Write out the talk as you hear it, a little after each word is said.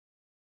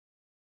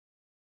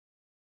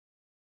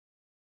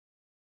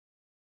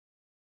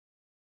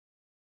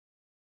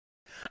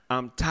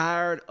I'm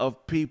tired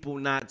of people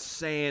not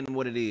saying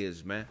what it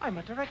is, man. I'm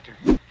a director.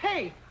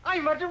 Hey,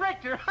 I'm a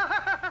director.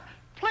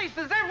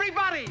 Places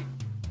everybody.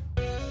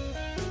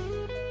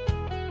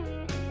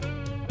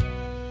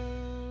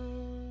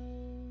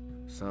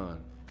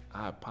 Son,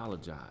 I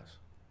apologize.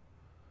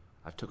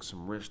 I took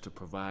some risks to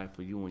provide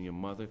for you and your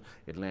mother.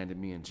 It landed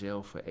me in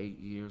jail for 8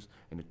 years,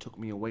 and it took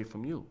me away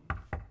from you.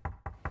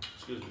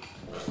 Excuse me.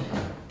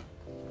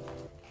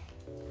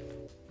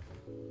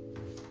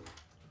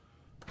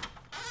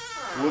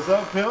 What's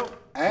up, pimp?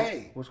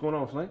 Hey. What's going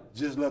on, Slink?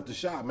 Just left the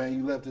shop, man.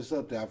 You left this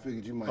up there. I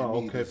figured you might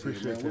need this here,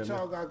 man. What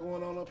y'all got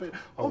going on up here?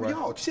 Oh,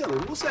 y'all chilling.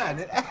 What's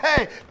happening?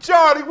 Hey,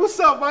 Charlie, what's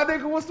up, my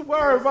nigga? What's the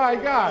word, my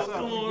guy? What's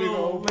going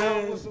on,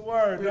 man? What's the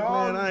word,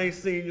 dog? Man, I ain't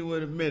seen you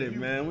in a minute,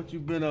 man. What you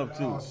been up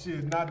to? Oh,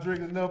 shit, not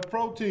drinking enough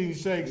protein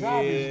shakes, Yeah,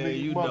 obviously,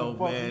 you know,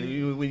 motherfucker.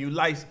 man. When you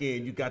light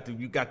skinned, you got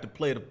to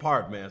play the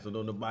part, man. So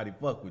don't nobody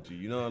fuck with you.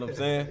 You know what I'm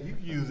saying? You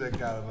can use that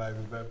kind of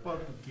language, man. Fuck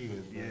the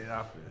kids, man. Yeah,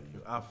 I feel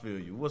you. I feel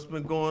you. What's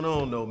been going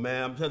on, though,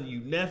 man? I'm telling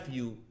you,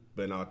 nephew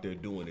been out there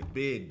doing it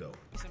big, though.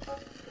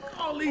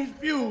 All these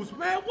views,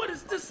 man. What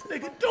is this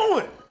nigga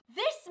doing?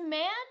 This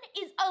man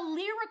is a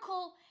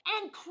lyrical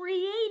and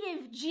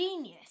creative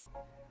genius.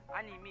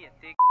 I need me a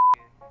thick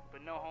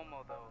but no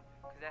homo though,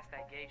 cause that's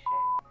that gay shit.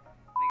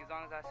 Nigga, as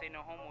long as I say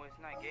no homo, it's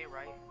not gay,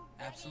 right?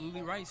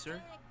 Absolutely right, sir.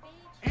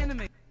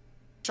 Anime.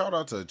 Shout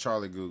out to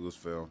Charlie Google's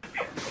film.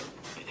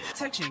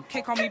 Protection.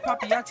 Can't call me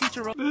Poppy, I teach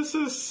her. This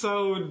is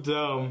so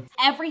dumb.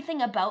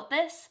 Everything about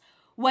this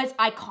was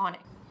iconic.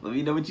 Let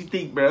me know what you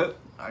think, bro.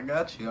 I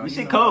got you. We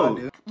should call.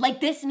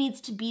 Like, this needs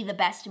to be the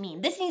best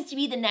meme. This needs to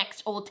be the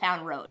next Old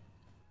Town Road.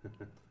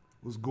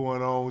 What's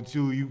going on with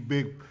you, you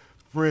big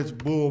French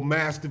bull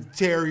mastiff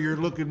terrier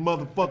looking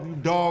motherfucker, you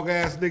dog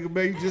ass nigga,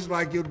 man? You just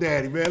like your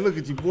daddy, man. Look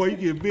at you, boy. You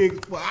get big as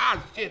fuck.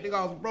 Ah, shit, nigga, I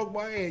almost broke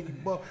my hand, you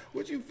buck.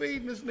 What you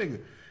feeding this nigga?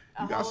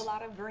 A whole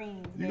lot of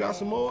greens. You got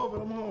some more of it?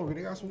 I'm hungry.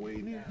 They got some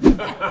weed here.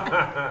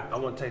 I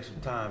want to take some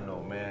time,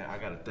 though, man. I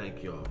got to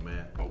thank y'all,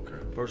 man. Okay.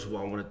 First of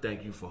all, I want to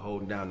thank you for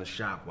holding down the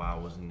shop while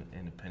I was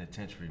in the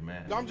penitentiary,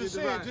 man. I'm just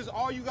saying, just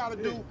all you gotta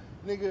do,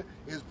 nigga,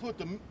 is put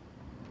the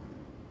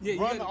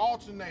run the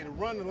alternator,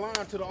 run the line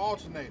to the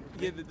alternator.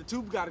 Yeah, the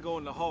tube gotta go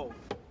in the hole.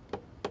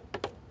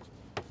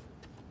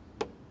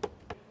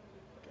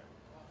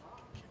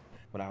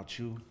 Without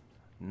you,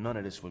 none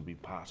of this would be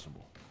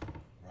possible.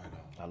 Right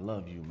on. I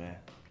love you, man.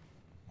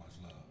 Much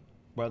love.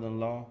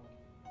 Brother-in-law,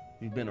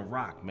 you've been a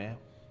rock, man.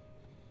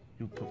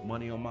 You put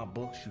money on my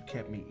books. You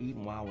kept me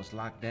eating while I was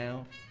locked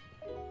down.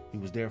 You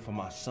was there for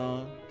my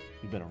son.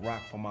 You've been a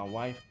rock for my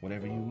wife.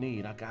 Whatever you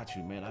need, I got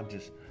you, man. I'm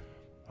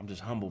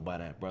just humbled by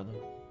that, brother.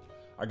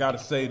 I gotta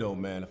say, though,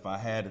 man, if I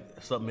had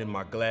something in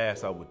my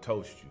glass, I would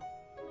toast you.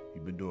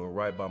 You've been doing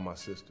right by my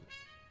sister,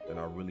 and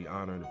I really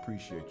honor and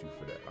appreciate you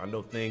for that. I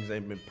know things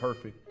ain't been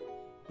perfect,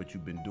 but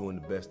you've been doing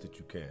the best that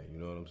you can.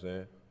 You know what I'm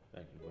saying?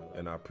 Thank you, brother.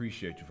 And I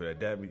appreciate you for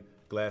that.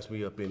 Glass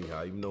me up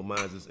anyhow. Even though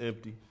mine's is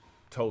empty,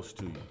 toast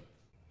to you.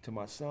 To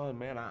my son,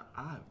 man,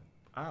 I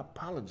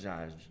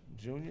apologize,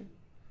 Junior.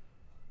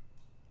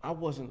 I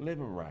wasn't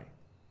living right.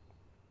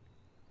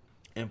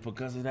 And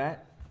because of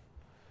that,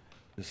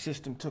 the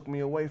system took me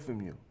away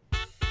from you.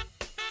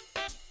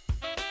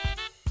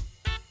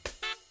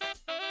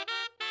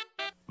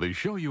 The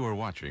show you are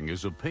watching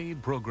is a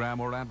paid program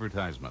or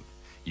advertisement.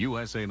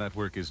 USA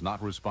Network is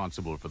not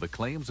responsible for the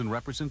claims and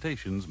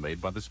representations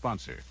made by the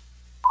sponsor.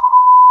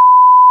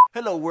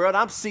 Hello, world.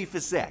 I'm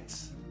Cephas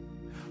X.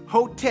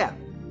 Hotep.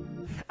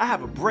 I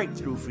have a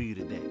breakthrough for you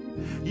today.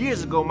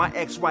 Years ago, my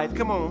ex-wife,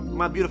 come on,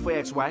 my beautiful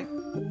ex-wife,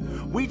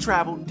 we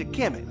traveled to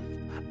Kemet.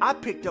 I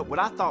picked up what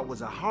I thought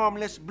was a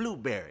harmless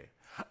blueberry.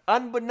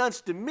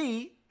 Unbeknownst to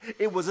me,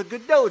 it was a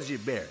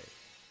Godoji berry.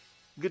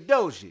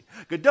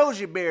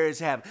 Godoji berries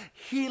have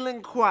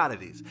healing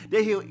qualities.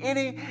 They heal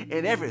any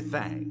and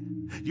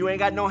everything. You ain't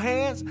got no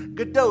hands?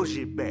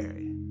 Godoji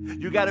berry.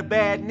 You got a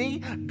bad knee?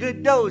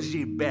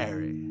 Godoji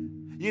berry.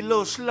 You a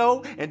little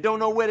slow and don't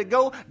know where to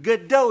go?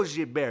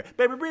 Godoji berry.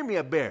 Baby, bring me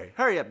a berry.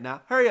 Hurry up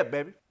now. Hurry up,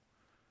 baby.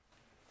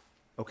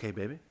 Okay,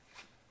 baby.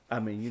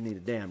 I mean, you need a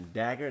damn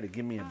dagger to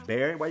give me a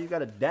berry? Why you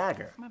got a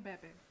dagger? My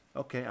bad, baby.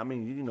 Okay, I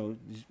mean, you know.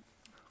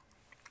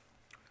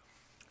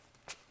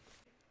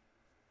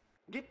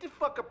 Get the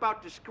fuck up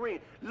out the screen.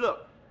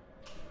 Look.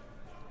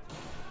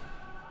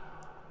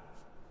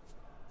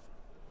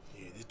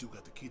 Yeah, this dude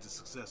got the key to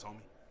success,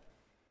 homie.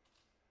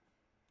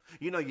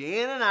 You know,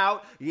 you're in and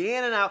out,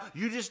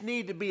 You just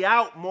need to be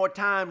out more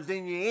times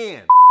than you're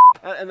in.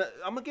 And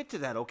I'm gonna get to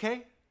that,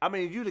 okay? I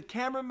mean, you the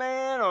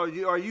cameraman or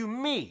are you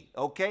me,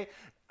 okay?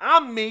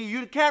 I'm me,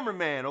 you the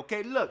cameraman,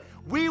 okay? Look,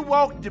 we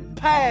walked the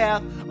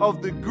path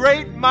of the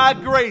great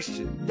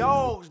migration.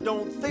 Dogs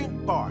don't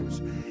think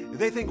barks,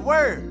 they think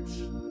words.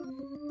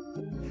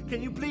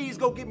 Can you please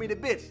go get me the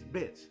bits?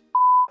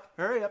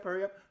 Hurry up.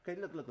 Okay,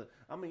 look.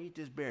 I'm gonna eat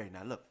this berry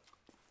now. Look,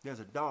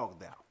 there's a dog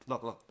there.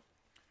 Look.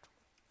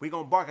 We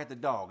gonna bark at the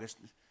dog.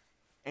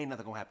 Ain't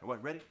nothing gonna happen.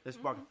 What, ready? Let's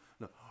bark.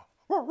 Look.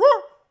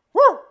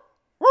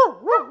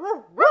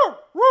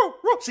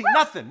 See,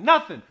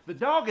 nothing. The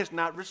dog is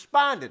not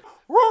responding.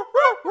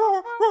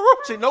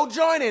 See, no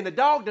joining. The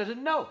dog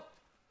doesn't know.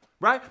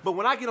 Right? But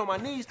when I get on my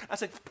knees, I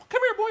say, come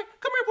here, boy.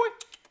 Come here, boy.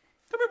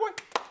 Come here, boy.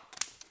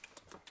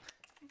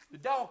 The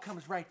dog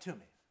comes right to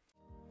me.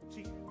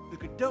 See, the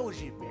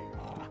Kadoji bear.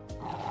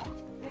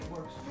 It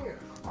works here.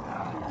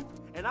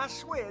 And I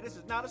swear this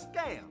is not a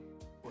scam.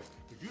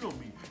 You don't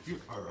mean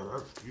you.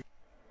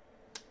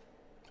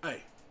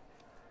 Hey,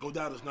 go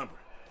down his number.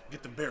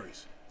 Get them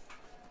berries.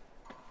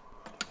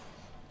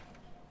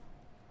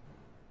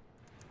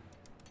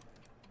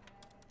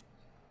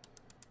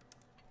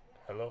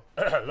 Hello?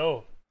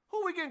 Hello?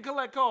 Who we getting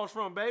collect calls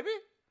from, baby?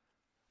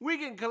 We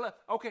getting collect.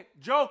 Okay,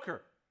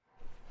 Joker.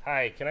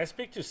 Hi, can I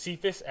speak to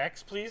Cephas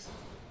X, please?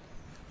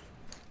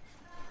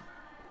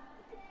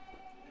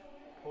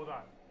 Hold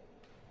on.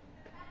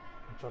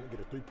 I'm trying to get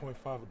a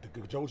 3.5 of the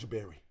Goji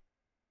berry.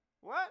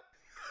 What?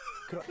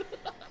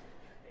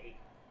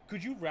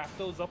 Could you wrap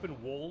those up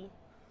in wool?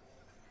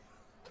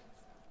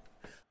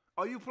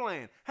 Are you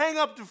playing? Hang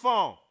up the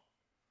phone.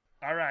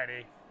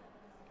 Alrighty.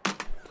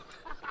 That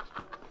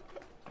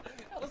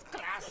was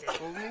classic.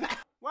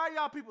 Why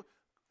y'all people?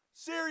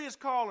 Serious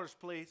callers,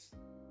 please.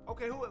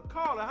 Okay,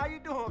 caller? How you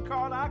doing,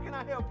 caller? How can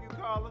I help you,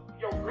 caller?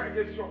 Yo, Greg,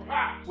 it's your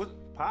pops. What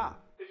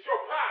pop? It's your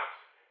pops.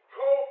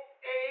 Code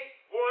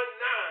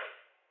 819.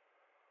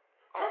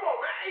 Come on,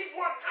 man.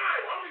 819. I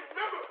don't even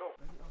remember.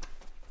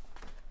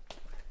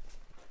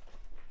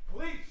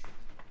 Police!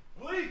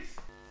 Police!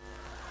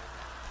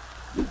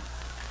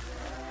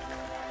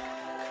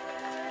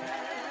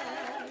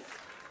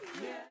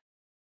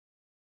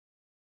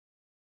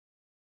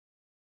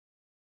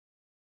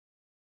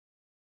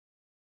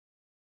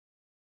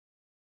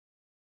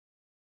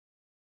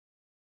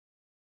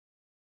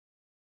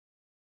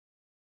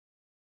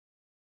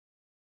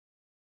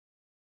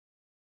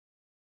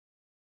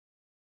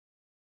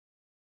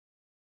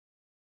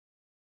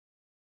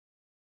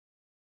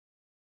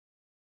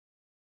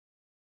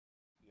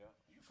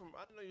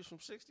 I know you're from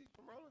 60,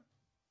 from Rolling.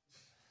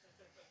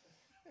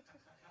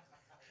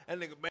 That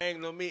nigga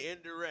banging on me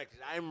indirect.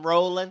 I'm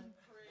rolling.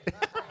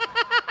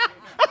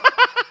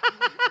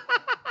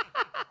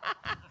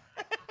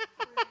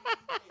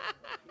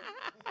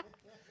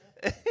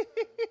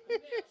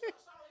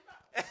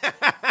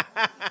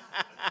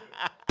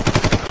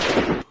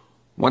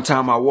 One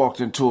time I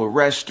walked into a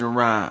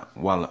restaurant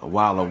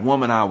while a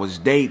woman I was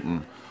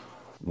dating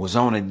was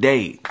on a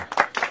date.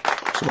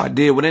 So I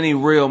did what any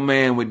real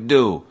man would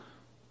do.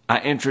 I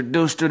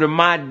introduced her to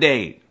my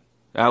date.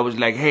 I was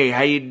like, hey,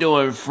 how you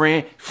doing,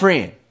 friend?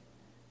 Friend.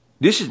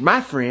 This is my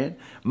friend.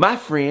 My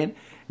friend.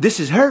 This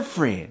is her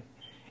friend.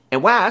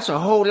 And wow, that's a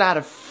whole lot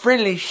of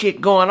friendly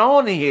shit going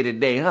on in here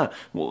today, huh?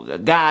 Well,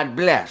 God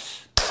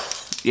bless.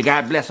 You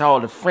God bless all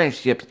the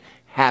friendships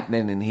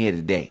happening in here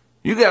today.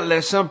 You gotta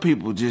let some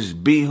people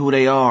just be who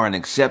they are and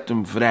accept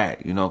them for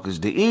that, you know, because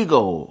the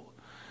ego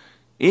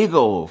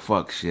will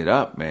fuck shit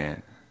up,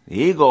 man. The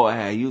ego will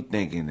have you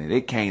thinking that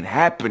it can't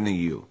happen to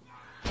you.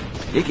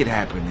 It could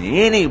happen to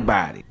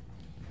anybody.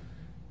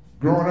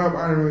 Growing up,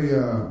 I never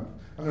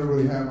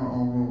really had my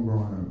own room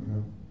growing up, you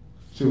know.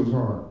 Shit was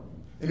hard.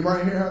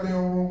 Anybody here have their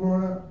own room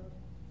growing up?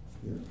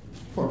 Yeah.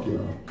 Fuck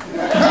y'all.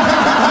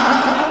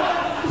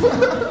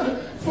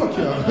 Fuck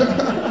y'all.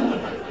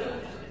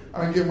 I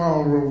didn't get my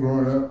own room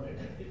growing up.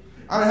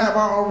 I didn't have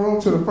my own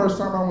room till the first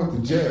time I went to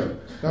jail.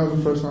 That was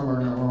the first time I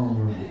got my own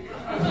room.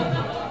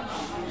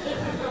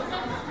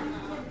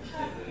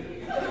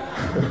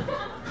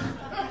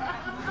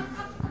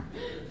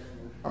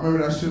 I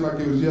remember that shit like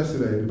it was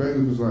yesterday. The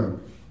baby was like,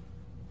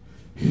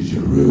 here's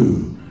your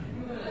room.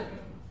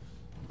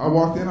 I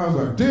walked in, I was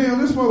like, damn,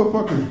 this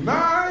motherfucker's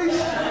nice.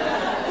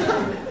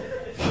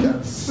 Got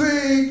a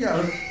sink,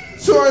 got a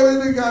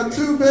toilet, they got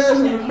 2 beds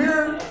and a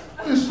mirror.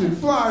 This shit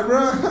fly,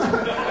 bro.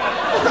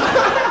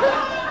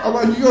 I'm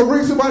like, you gonna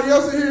bring somebody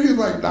else in here? He's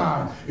like,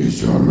 nah,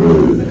 it's your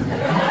room.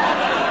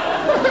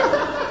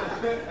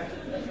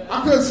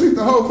 I couldn't sleep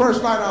the whole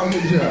first night I was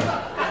in jail.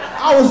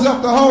 I was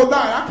up the whole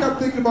night. I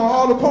kept thinking about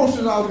all the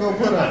potions I was gonna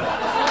put up.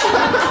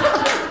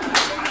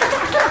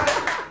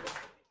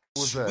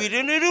 What's that?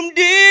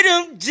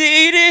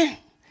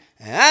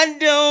 I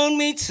don't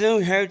mean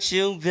to hurt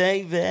you,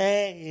 baby.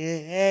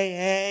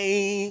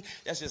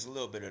 That's just a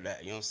little bit of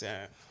that, you know what I'm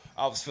saying?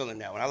 I was feeling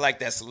that one. I like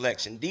that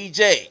selection.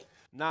 DJ.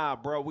 Nah,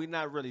 bro, we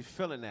not really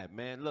feeling that,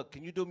 man. Look,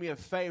 can you do me a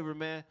favor,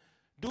 man?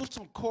 Do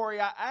some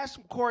add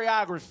some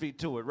choreography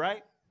to it,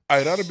 right? All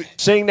right, that'll be.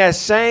 Sing that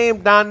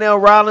same Donnell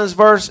Rollins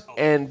verse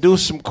and do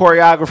some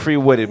choreography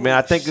with it, man.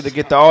 I think it'll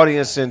get the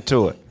audience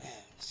into it.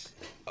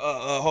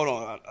 Hold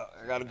on.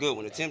 I got a good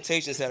one. The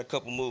Temptations had a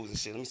couple moves and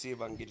shit. Let me see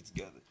if I can get it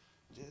together.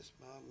 Just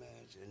my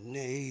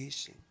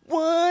imagination.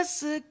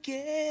 Once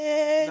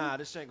again. Nah,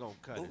 this ain't gonna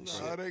cut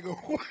it. Nah, they gonna.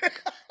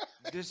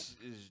 This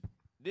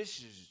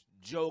is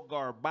Joe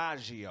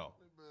Garbaggio.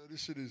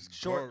 This shit is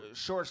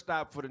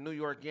shortstop for the New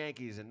York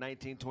Yankees in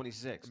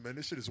 1926. Man,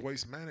 this shit is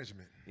waste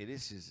management. Yeah,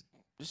 this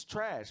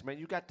trash, man.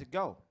 You got to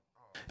go.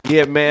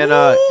 Yeah, man.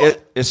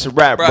 It's a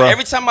wrap, bro.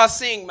 Every time I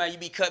sing, man, you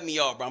be cutting me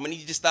off, bro. I'm gonna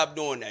need you to stop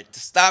doing that. To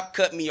stop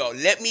cutting me off.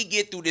 Let me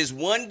get through this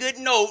one good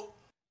note,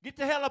 Get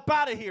the hell up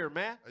out of here,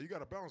 man. Hey, you got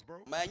to bounce, bro.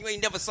 Man, you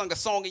ain't never sung a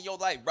song in your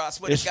life, bro. I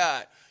swear to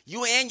God.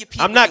 You and your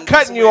people. I'm not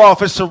cutting you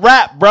off. It's a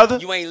rap, brother.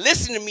 You ain't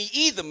listening to me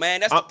either, man.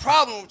 That's the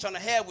problem I'm trying to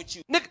have with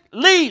you. Nick,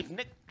 leave.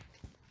 Nick.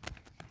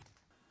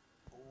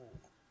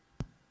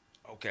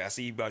 Okay, I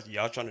see you about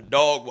y'all trying to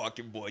dog walk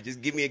your boy.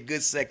 Just give me a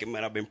good second,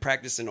 man. I've been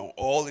practicing on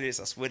all of this.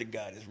 I swear to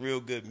God, it's real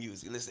good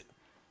music. Listen.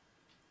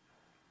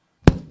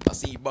 I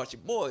see you brought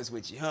your boys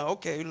with you, huh?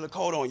 Okay, look,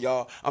 hold on,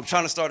 y'all. I'm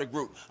trying to start a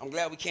group. I'm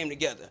glad we came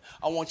together.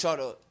 I want y'all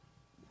to...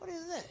 What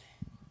is that?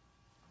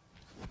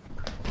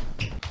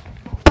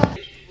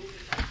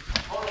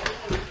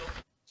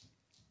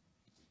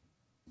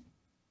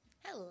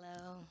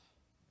 Hello.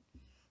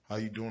 How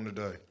you doing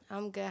today?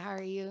 I'm good. How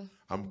are you?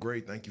 I'm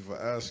great. Thank you for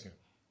asking.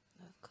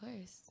 Of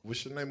course.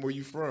 What's your name? Where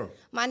you from?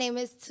 My name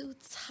is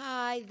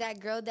Tutai, that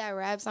girl that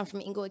raps. I'm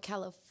from Inglewood,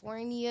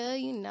 California.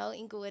 You know,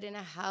 Inglewood in the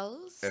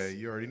house. Hey,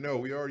 you already know.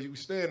 We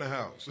stay in the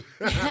house.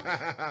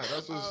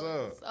 That's what's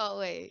up.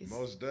 Always.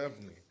 Most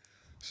definitely.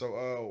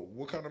 So,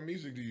 what kind of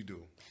music do you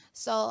do?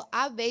 So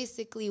I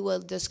basically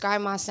would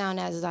describe my sound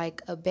as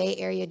like a Bay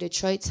Area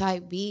Detroit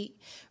type beat,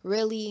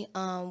 really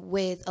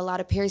with a lot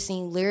of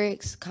piercing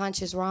lyrics,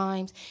 conscious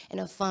rhymes, and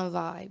a fun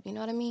vibe. You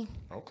know what I mean?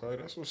 Okay,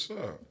 that's what's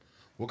up.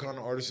 What kind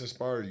of artists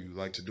inspire you,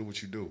 like, to do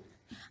what you do?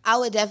 I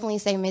would definitely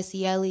say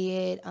Missy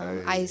Elliott,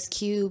 Ice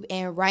Cube,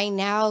 and right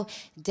now,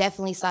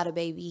 definitely Sada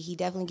Baby. He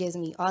definitely gives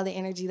me all the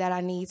energy that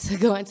I need to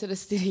go into the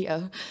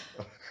studio.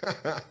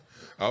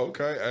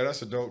 Okay, hey,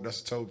 that's a dope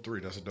three.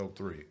 That's a dope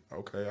three.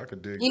 Okay, I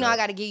could dig. You know, that. I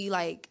got to give you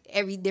like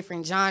every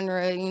different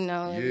genre. You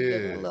know, every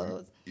different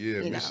little,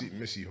 yeah. You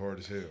Missy hard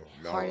as hell.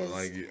 Hard as...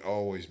 Like it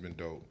always been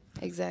dope.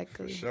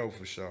 Exactly.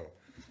 For sure.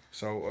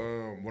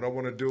 So, what I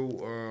want to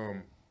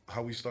do,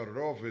 how we started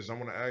off is I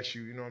want to ask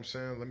you. You know what I'm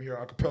saying? Let me hear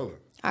a cappella.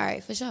 All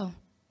right, for sure.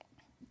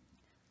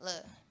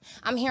 Look.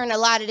 I'm hearing a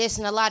lot of this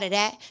and a lot of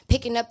that.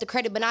 Picking up the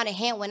credit, but not in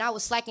hand when I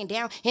was slacking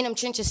down in them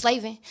trenches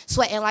slaving.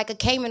 Sweating like a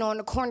Cayman on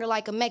the corner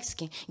like a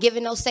Mexican.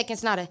 Giving no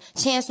seconds, not a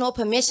chance, no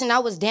permission. I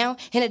was down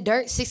in the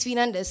dirt, 6 feet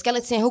under a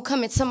skeleton. Who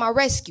coming to my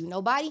rescue?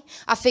 Nobody?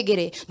 I figured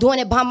it. Doing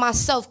it by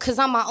myself, cause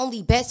I'm my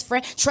only best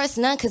friend. Trust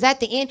none, cause at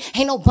the end,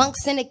 ain't no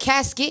bunks in the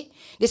casket.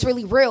 This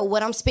really real,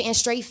 what I'm spitting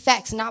straight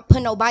facts. Not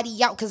put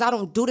nobody out, cause I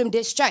don't do them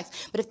diss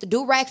tracks. But if the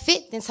do-rag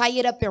fit, then tie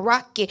it up and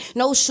rock it.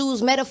 No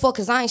shoes metaphor,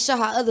 cause I ain't sure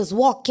how others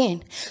walk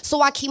in.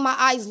 So I keep my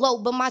eyes low,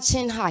 but my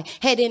chin high.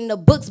 Head in the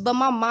books, but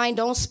my mind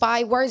don't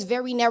spy. Words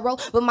very narrow,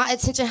 but my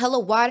attention hella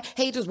wide.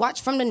 Haters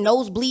watch from the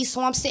nosebleed,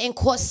 so I'm sitting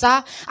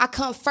courtside. I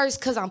come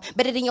first, cause I'm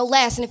better than your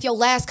last. And if your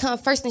last come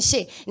first, then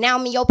shit. Now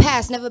I'm in your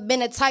past, never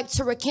been a type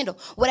to rekindle.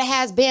 What it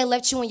has been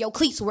left you in your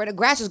cleats, where the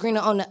grass is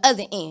greener on the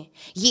other end.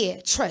 Yeah,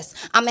 trust,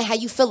 I'ma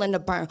have you feeling the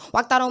burn.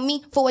 Walked out on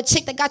me for a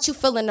chick that got you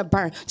feeling the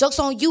burn. Jokes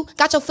on you,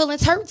 got your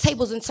feelings hurt,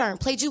 tables in turn.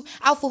 Played you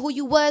out for who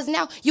you was,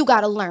 now you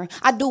gotta learn.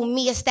 I do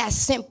me, it's that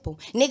simple.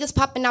 Niggas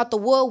popping out the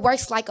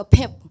woodworks like a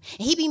pimple.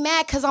 And he be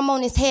mad cause I'm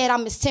on his head,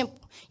 I'm his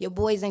temple. Your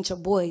boys ain't your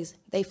boys,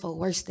 they for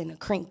worse than a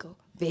crinkle,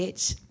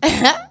 bitch.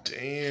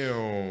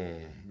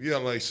 Damn. You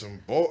got like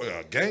some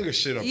gang of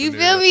shit up you in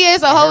there. You feel me?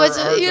 It's a whole bunch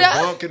of, you know. The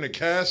bunk in the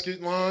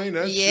casket line.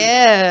 That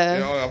yeah.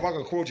 Shit. You know, if I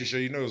could quote you,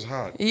 you know it's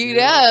hot. You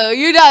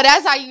know,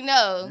 that's how you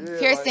know.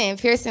 Yeah,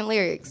 piercing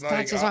lyrics,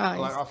 conscious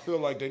rhymes. I feel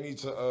like they need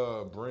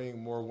to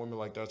bring more women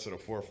like that to the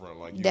forefront.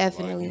 Like you,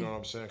 definitely. Like, you know what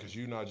I'm saying? Because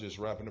you're not just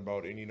rapping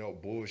about any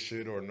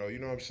bullshit or you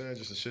know what I'm saying?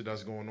 Just the shit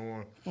that's going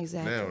on.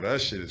 Exactly. Now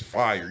that shit is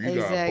fire.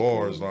 You got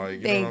bars, like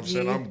you know what I'm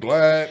saying? I'm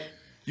glad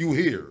you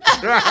here.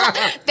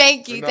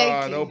 Thank you,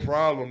 thank you. No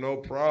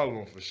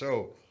problem, for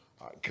sure.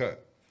 All right,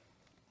 cut.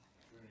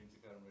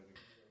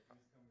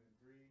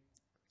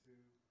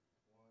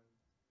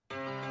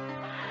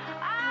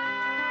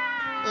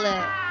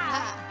 Look,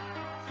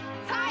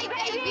 Ty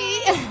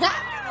baby,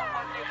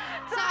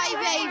 Ty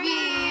baby.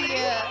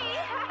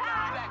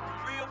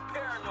 Real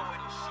paranoid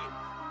and shit.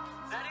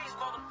 Now these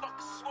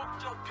motherfuckers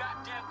smoked your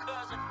goddamn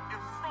cousin in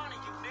front of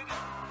you, nigga.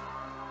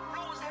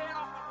 Blew his head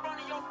off in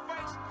front of your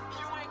face.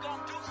 You ain't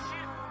gonna do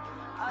shit.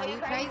 Are you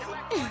crazy?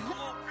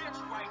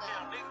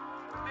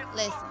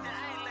 Listen,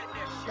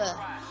 look.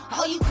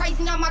 Oh, you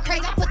crazy, not my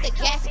crazy. I put the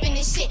gas in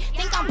this shit.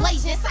 Think I'm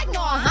blazing. It's like,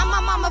 no, I'm my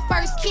mama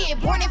first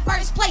kid, born in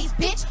first place,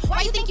 bitch.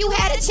 Why you think you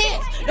had a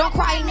chance? Don't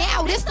cry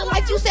now. This the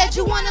life you said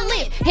you wanna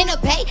live. In the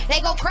bay,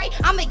 they go crazy.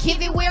 I'ma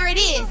give it where it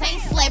is.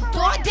 Ain't slept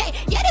all day.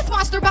 Yeah, this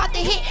monster about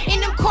to hit.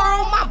 In them car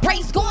on my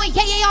brakes, going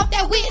yay off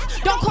that whiz.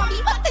 Don't call me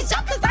about the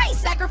jump, cause I ain't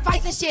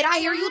sacrificing shit. I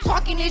hear you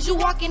talking, is you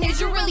walking, is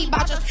you really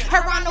about just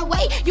her on the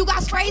way? You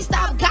got spray,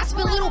 stop,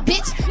 gospel, little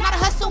bitch. Not a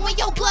hustle in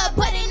your blood,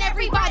 but in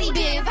everybody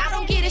biz. I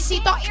don't get it,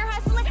 she thought ear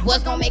hustling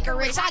was gonna make her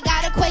rich. I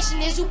got a question,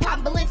 is you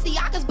pop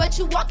Balenciagas, but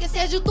you walking,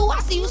 says you through. I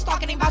see you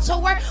stalking about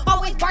your work,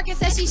 always barking,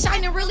 says she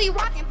shining, really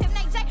rocking.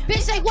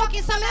 Bitch, they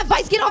walking, some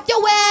advice, get off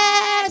your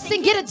ass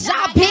and get a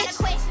job, bitch.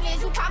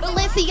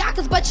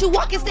 Balenciagas, but you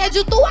walking, said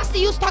you through. I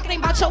see you stalking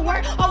about your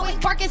work, always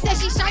barking,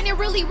 says she shining,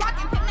 really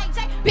rocking.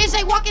 Bitch,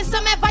 they walking,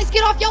 some advice,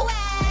 get off your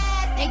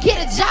ass and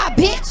get a job,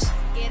 bitch.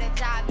 Get a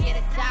job, get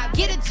a job,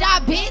 get a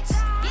job, bitch.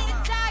 Get a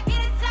job, get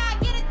a job,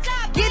 get a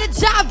job, get a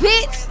job,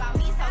 bitch.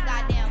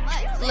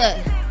 Look.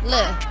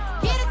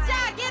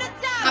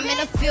 I'm in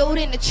the field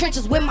in the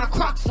trenches with my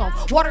Crocs on.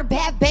 Water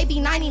bath, baby,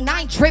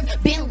 99 drip,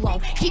 been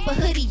long. Keep a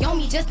hoodie on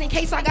me just in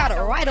case I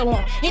gotta ride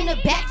along. In the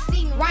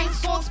backseat, writing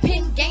songs,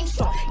 pin game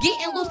strong.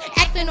 Getting loose,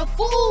 acting a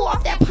fool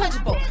off that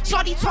punch bowl.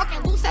 Shorty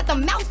talking loose at the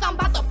mouth, I'm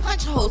about to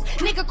punch hoes.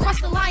 Nigga cross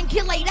the line,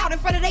 get laid out in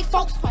front of they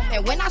folks home.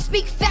 And when I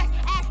speak fact,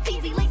 ask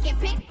TZ Lincoln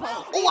Big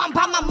Pole. Ooh, I'm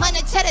by my money,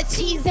 cheddar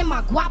cheese and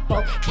my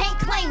guapo. Can't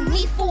claim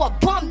me for a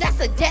bum, that's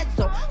a dead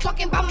zone.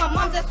 Talking about my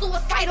mom's that's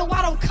suicidal,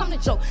 I don't come to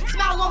joke.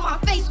 Smile on my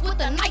face with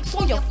the knives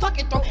on your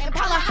fucking throat. And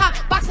pile of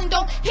hot boxing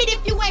don't hit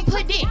if you ain't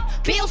put in.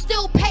 Bill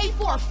still paid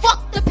for,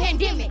 fuck the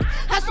pandemic.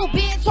 Hustle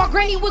big, so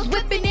granny was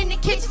whipping in the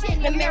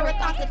kitchen. The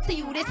marathon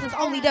continue, this is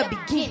only the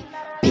beginning.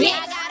 Bitch.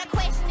 I got a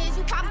question, is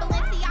you pop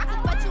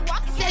Balenciagas, but you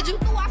walking? Said you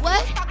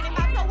what? Talking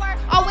about your work.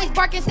 Always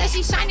barking, said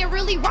she shining,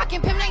 really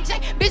rocking. Pimp named J,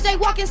 bitch, they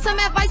walking. Some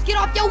advice, get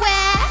off your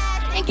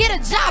ass and get a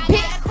job,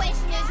 bitch. I got a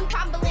question, is you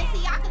pop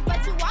Balenciagas,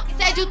 but you walking?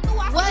 Said you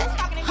what?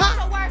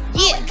 Huh?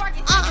 Yeah.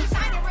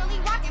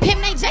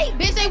 Pimp named J,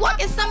 bitch, they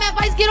walking. Some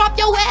advice, get off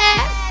your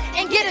ass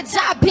and get a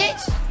job,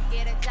 bitch.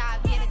 Get a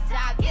job, get a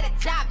job, get a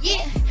job,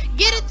 yeah.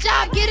 Get a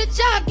job, get a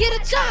job, get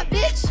a job,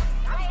 bitch.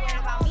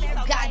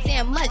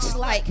 Goddamn much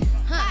like,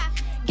 huh?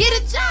 Get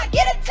a job,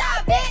 bitch.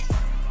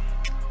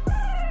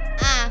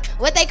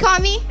 What they call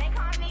me? They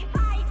call me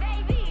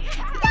Pie Baby.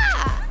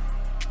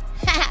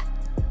 Yeah.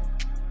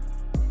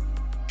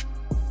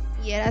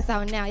 Yeah, that's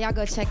out now. Y'all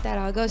go check that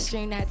out. Go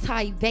stream that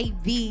Ty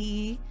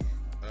Baby.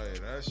 Hey,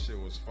 that shit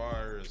was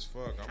fire as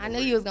fuck. I knew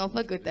you was gonna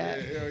fuck with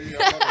that. Yeah, hell yeah.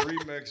 I'm about to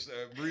remix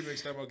that.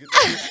 Get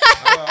that.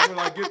 I'm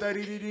gonna like get that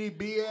EDD,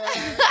 bitch.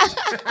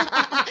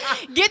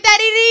 Get that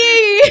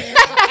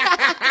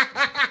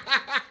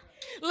EDD.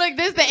 Look,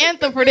 this the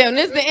anthem for them.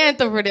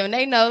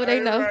 They know.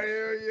 Right,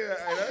 yeah.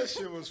 Hey, that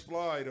shit was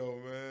fly though,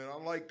 man. I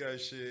like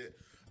that shit.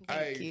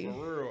 Thank you.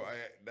 For real,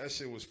 that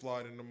shit was fly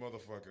in the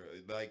motherfucker.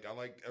 Like, I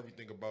like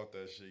everything about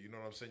that shit. You know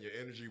what I'm saying? Your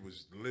energy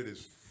was lit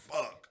as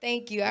fuck.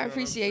 Thank you. I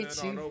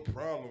appreciate you. No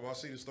problem. I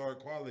see the star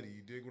quality.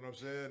 You dig what I'm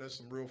saying? That's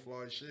some real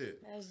fly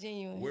shit. That's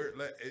genuine. Where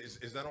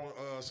is that on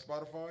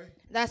Spotify?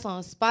 That's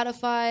on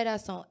Spotify.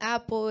 That's on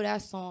Apple.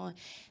 That's on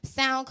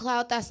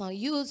SoundCloud. That's on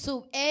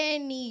YouTube.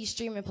 Any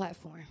streaming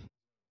platform.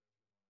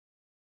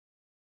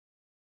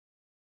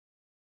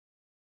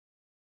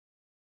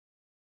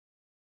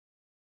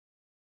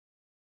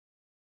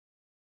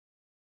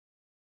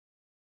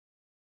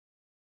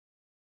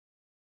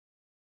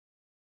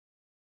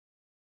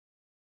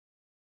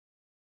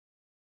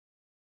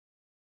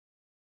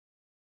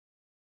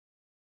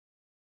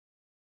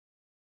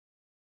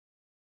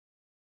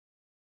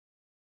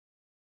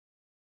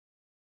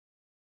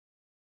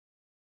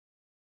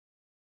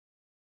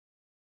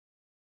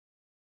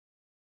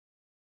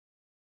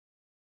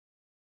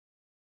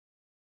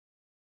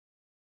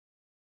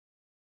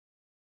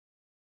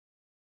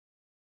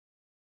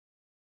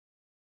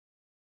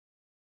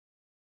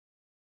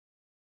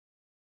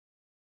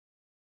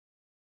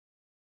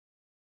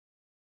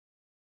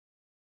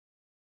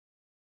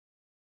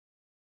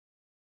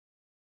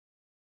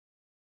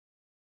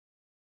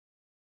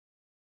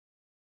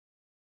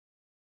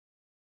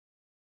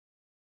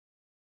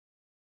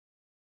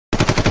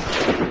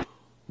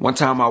 One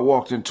time I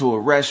walked into a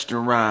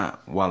restaurant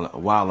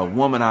while a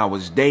woman I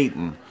was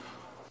dating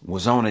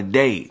was on a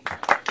date.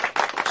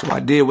 So I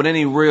did what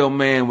any real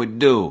man would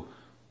do.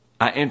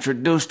 I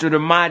introduced her to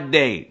my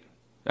date.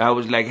 I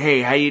was like,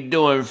 hey, how you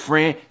doing,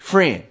 friend?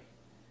 Friend.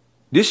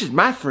 This is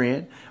my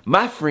friend.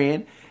 My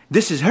friend.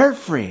 This is her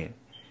friend.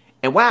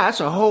 And wow, that's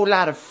a whole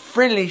lot of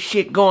friendly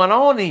shit going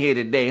on in here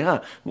today,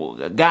 huh?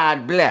 Well,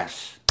 God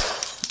bless.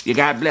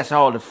 God bless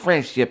all the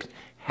friendships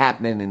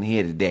happening in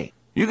here today.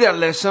 You gotta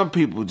let some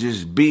people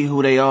just be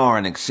who they are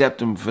and accept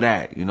them for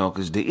that, you know,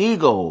 because the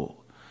ego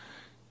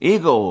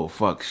will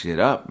fuck shit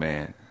up,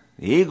 man.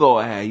 The ego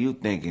will have you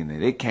thinking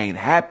that it can't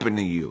happen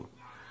to you.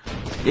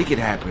 It could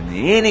happen to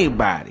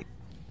anybody.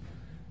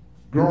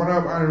 Growing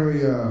up, I never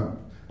really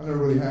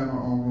had my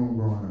own room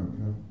growing up,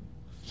 you know.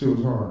 Shit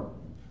was hard.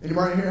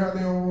 Anybody here have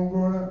their own room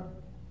growing up?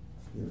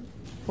 Yeah.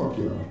 Fuck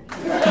y'all.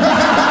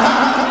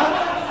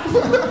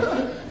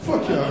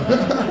 Fuck y'all.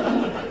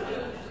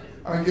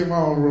 I didn't get my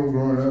own room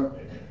growing up.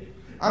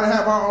 I didn't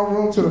have my own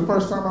room till the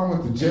first time I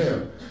went to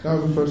jail. That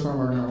was the first time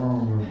I got my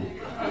own room.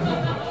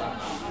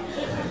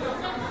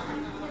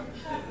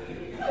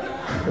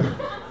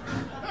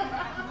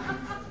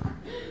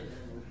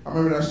 I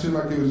remember that shit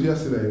like it was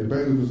yesterday. The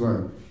baby was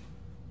like,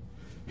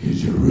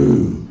 here's your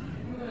room.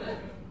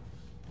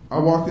 I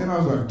walked in, I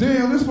was like,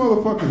 damn, this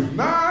motherfucker's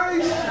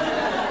nice.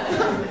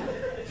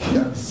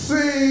 Got a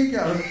sink,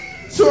 got a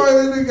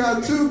toilet, they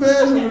got 2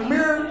 beds with a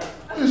mirror.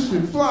 This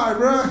shit fly,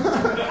 bro.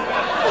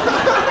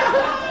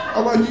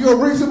 I'm like, you gonna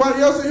bring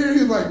somebody else in here?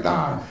 He's like,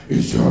 nah,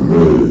 it's your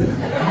room.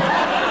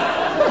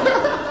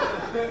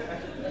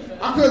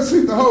 I couldn't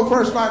sleep the whole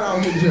first night I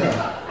was in jail.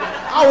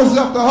 I was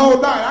up the whole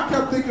night. I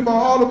kept thinking about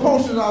all the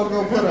potions I was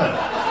gonna put up.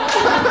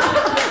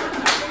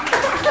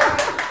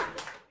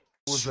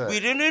 What's that?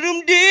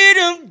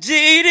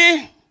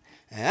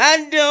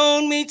 I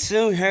don't mean hate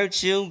to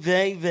hurt you,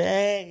 baby.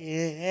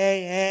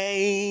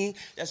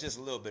 That's just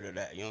a little bit of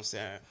that, you know what I'm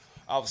saying?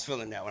 I was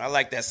feeling that one. I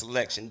like that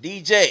selection.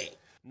 DJ.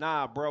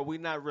 Nah, bro, we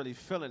not really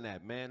feeling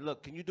that, man.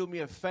 Look, can you do me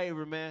a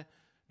favor, man?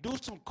 Do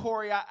some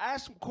add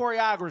some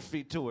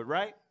choreography to it,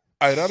 right?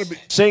 All right, that'll be.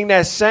 Sing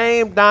that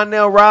same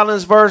Donnell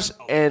Rollins verse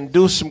and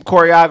do some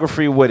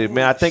choreography with it,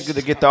 man. I think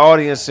it'll get the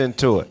audience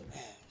into it.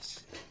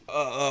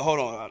 Hold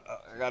on.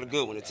 I got a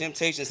good one. The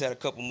Temptations had a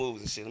couple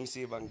moves and shit. Let me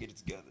see if I can get it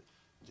together.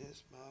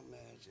 Just my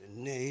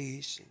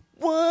imagination.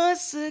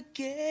 Once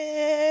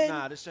again.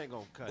 Nah, this ain't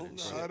gonna cut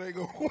it. Nah, they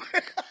gonna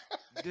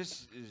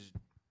This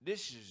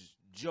is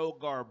Joe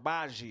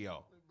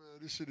Garbaggio.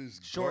 This shit is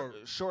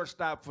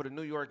shortstop for the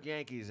New York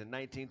Yankees in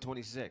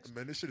 1926.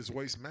 Man, this shit is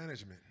waste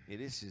management. Yeah,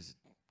 this is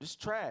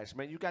trash,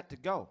 man. You got to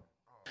go.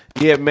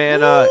 Yeah,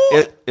 man.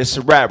 It's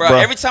a wrap, bro.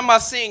 Every time I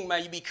sing,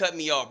 man, you be cutting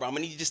me off, bro. I'm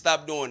gonna need you to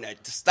stop doing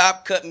that. To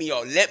stop cutting me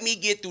off. Let me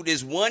get through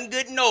this one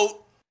good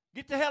note.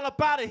 Get the hell up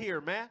out of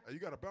here, man. Hey, you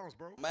gotta bounce,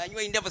 bro. Man, you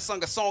ain't never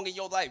sung a song in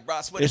your life, bro.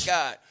 I swear to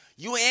God.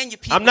 You and your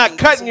people. I'm not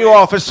cutting you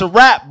off. It's a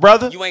wrap,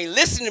 brother. You ain't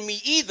listening to me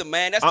either,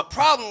 man. That's the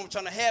problem I'm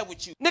trying to have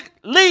with you. Nick,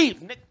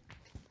 leave, Nick.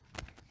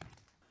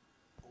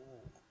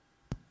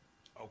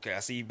 Okay, I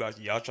see you about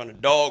y'all trying to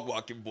dog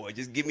walk your boy.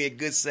 Just give me a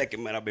good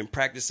second, man. I've been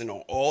practicing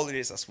on all of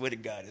this. I swear to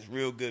God, it's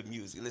real good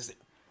music. Listen.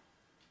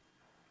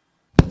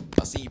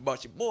 I see you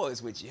brought your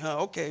boys with you,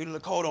 huh? Okay,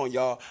 look, hold on,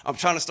 y'all. I'm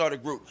trying to start a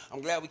group.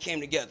 I'm glad we came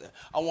together.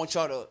 I want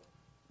y'all to...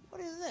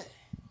 What is that?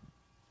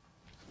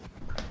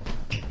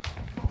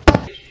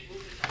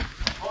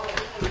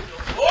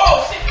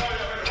 Oh, shit!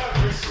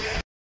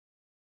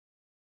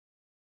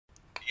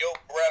 Your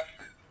breath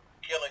is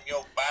killing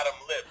your bottom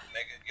lip,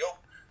 nigga.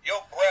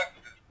 Your breath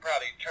is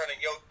probably turning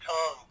your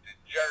tongue to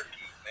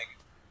jerky, nigga.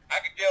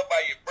 I can tell by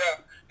your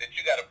breath that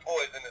you got a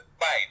poisonous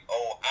bite.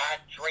 Oh,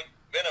 I drink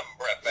venom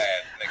breath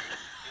ass, nigga.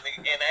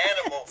 In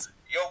animals,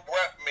 your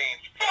breath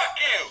means fuck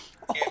you.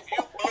 If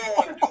you blew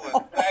into a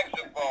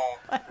saxophone,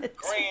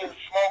 green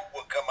smoke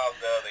would come out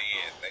the other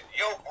end. Man.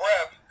 Your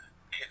breath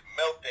could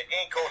melt the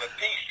ink on a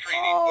peace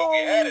treaty, but we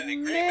had an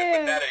agreement,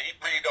 but now that he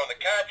breathed on the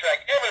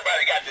contract,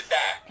 everybody got to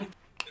die.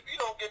 If you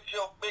don't get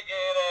your big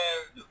head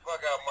ass the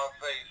fuck out my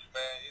face,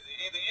 man,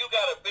 either you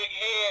got a big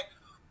head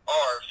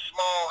or a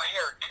small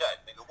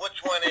haircut, nigga.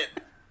 Which one is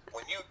it?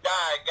 When you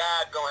die,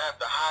 God gonna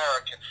have to hire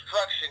a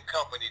construction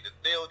company to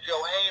build your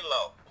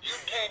halo. You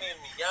can't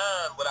even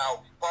yawn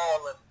without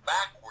falling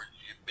backwards,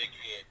 you big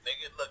head,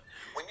 nigga. Look,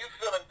 when you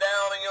feeling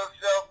down on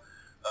yourself,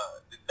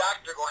 the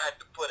doctor gonna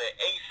have to put an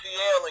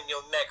ACL in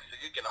your neck so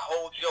you can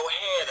hold your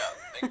head up.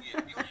 Nigga,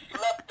 if you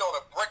slept on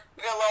a brick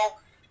pillow,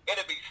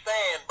 it'll be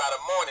sand by the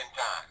morning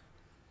time.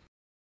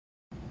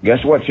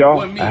 Guess what,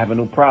 y'all? I have a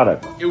new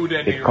product.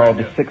 It's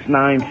called the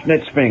 6ix9ine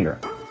Snitch Finger.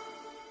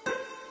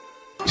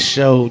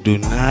 Show do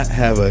not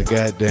have a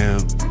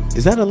goddamn.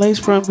 Is that a lace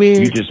front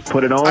beard? You just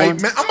put it on. Hey,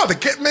 man, I'm about to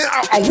get, man.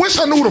 I wish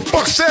I knew who the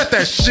fuck said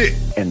that shit.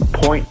 And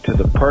point to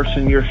the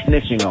person you're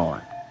snitching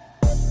on.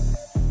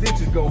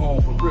 Bitches go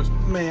home for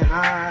Christmas. Man,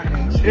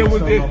 it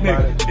was this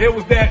nigga. It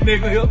was that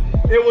nigga here.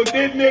 It was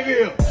this nigga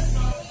here.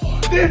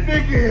 This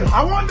nigga here.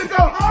 I wanted to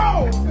go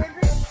home, nigga.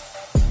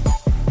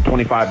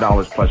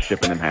 $25 plus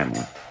shipping and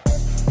handling.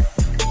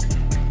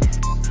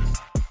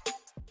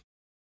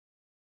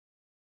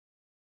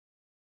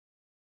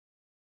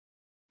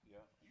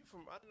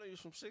 I know you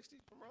from 60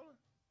 from rolling.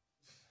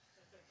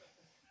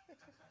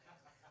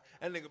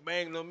 That nigga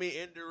banging on me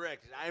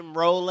indirect. I'm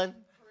rolling.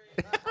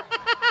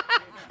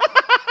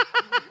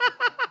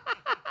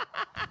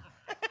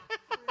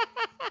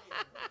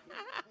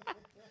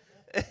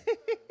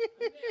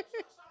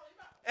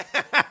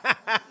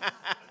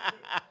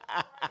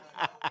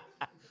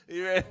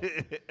 You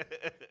ready?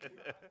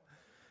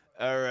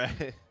 All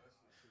right.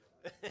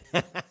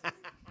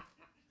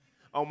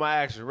 On my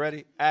action.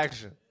 Ready?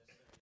 Action.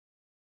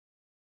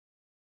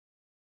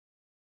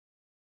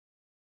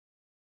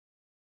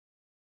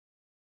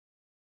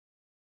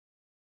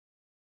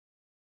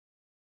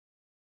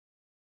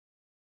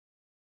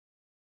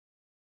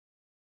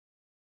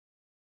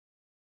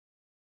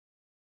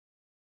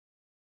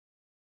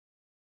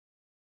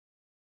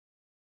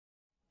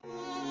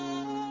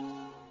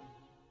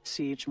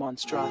 Siege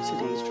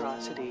monstrosities.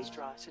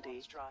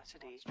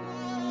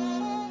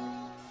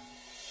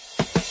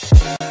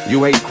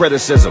 You hate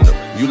criticism.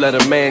 You let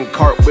a man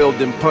cartwheel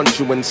and punch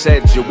you and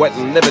said you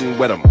wasn't living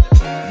with him.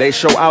 They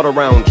show out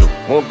around you,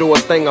 won't do a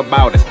thing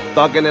about it.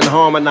 Thugging and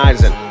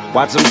harmonizing,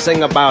 watch them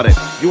sing about it.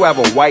 You have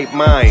a white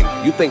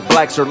mind. You think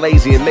blacks are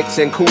lazy and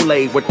mixing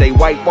Kool-Aid with they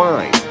white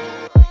wine.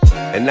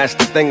 And that's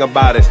the thing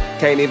about it.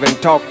 Can't even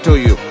talk to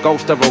you.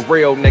 Ghost of a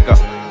real nigga.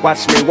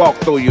 Watch me walk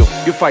through you.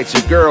 You fight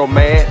your girl,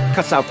 man.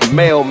 Cuss out the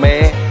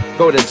mailman.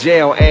 Go to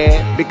jail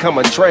and become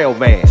a trail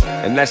van.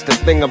 And that's the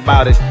thing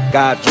about it.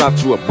 God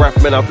dropped you a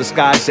breath mint out the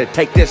sky. Said,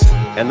 take this,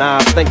 and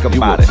I'll think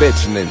about it. You a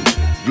bitch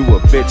ninja. You a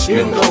bitch ninja.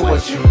 You know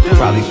what you do.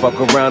 Probably fuck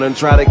around and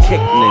try to kick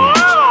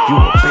ninjas. You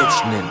a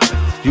bitch ninja.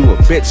 You a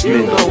bitch ninja.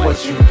 You know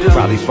what you do.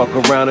 Probably fuck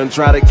around and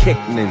try to kick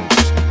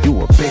ninjas.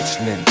 You a bitch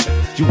ninja.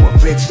 You a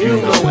bitch ninja.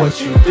 You know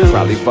what you do.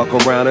 Probably fuck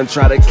around and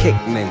try to kick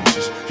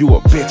ninjas. You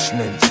a bitch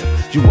ninja.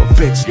 You a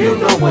bitch ninja. You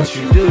know what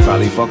you do.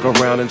 Probably fuck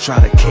around and try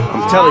to kick.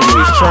 I'm telling you,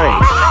 he's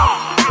trained.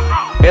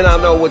 And I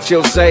know what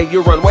you'll say.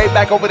 You run way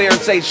back over there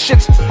and say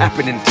shit's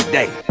happening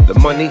today. The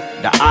money,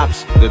 the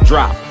ops, the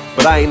drop.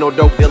 But I ain't no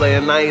dope dealer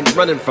and I ain't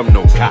running from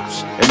no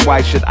cops. And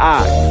why should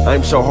I?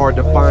 I'm so hard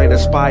to find. A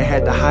spy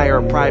had to hire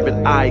a private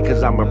eye,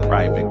 cause I'm a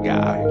private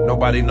guy.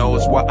 Nobody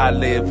knows where I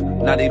live,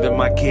 not even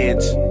my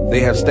kids. They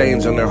have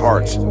stains on their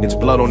hearts. It's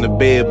blood on the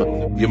bib.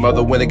 Your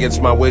mother went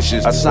against my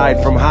wishes.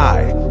 Aside from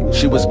high,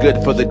 she was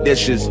good for the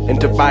dishes and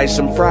to buy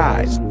some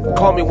fries.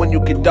 Call me when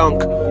you can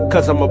dunk,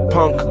 cause I'm a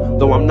punk.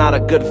 Though I'm not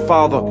a good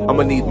father,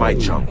 I'ma need my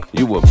chunk.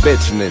 You a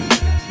bitch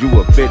ninja. You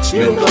a bitch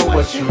ninja. You know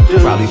what you do.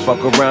 Probably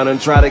fuck around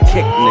and try to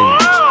kick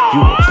ninjas.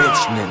 You a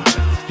bitch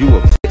ninja. You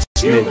a bitch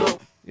ninja.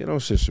 You know,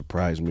 shit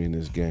surprised me in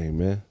this game,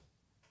 man.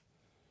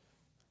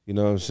 You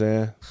know what I'm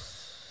saying?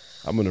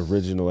 I'm an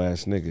original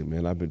ass nigga,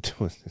 man. I've been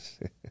doing this.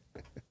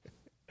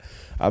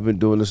 I've been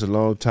doing this a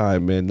long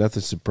time, man.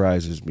 Nothing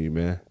surprises me,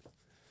 man.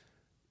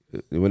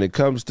 When it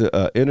comes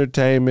to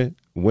entertainment,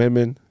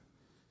 women,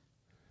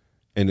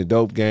 and the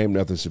dope game,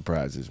 nothing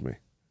surprises me.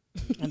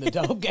 And the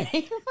dope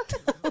game?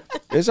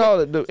 It's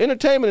all the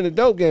entertainment and the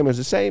dope game is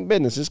the same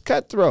business. It's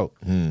cutthroat.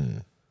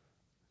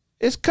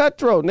 It's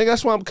cutthroat, nigga.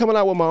 That's why I'm coming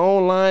out with my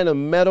own line of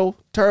metal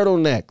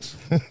turtlenecks.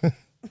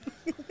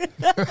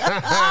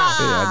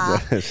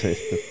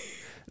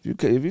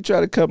 If you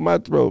try to cut my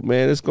throat,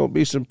 man, it's gonna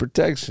be some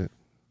protection.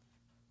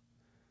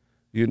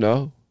 You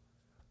know?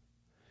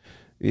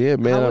 Yeah,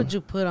 man. How would you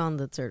put on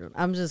the turtle?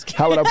 I'm just kidding.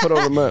 How would I put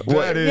on the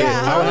what?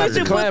 Yeah, how would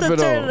you put the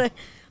turtle?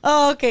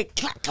 Oh, okay.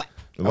 Clap, clap.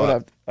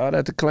 I would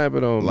have to clamp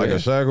it on, like man. a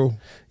shackle?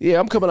 Yeah,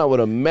 I'm coming out with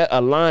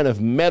a line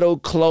of metal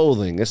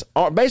clothing. It's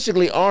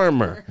basically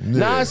armor. Yeah.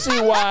 Now I see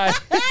why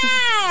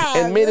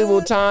in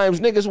medieval times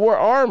niggas wore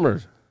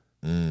armor.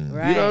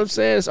 Right. You know what I'm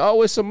saying? It's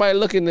always somebody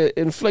looking to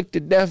inflict a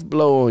death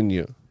blow on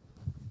you.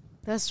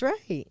 That's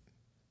right.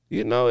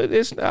 You know,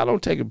 it's. I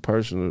don't take it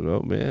personal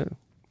though, man.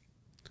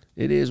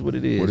 It is what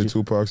it is. What did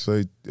Tupac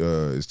say?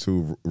 It's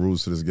 2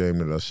 rules to this game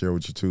that I share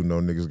with you too. No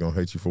niggas gonna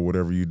hate you for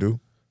whatever you do.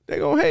 They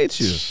gonna hate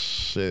you.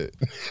 Shit.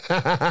 They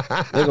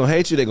gonna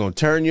hate you. They gonna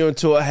turn you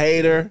into a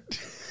hater.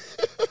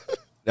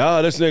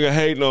 Oh, this nigga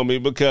hating on me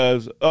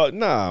because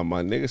nah,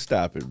 my nigga,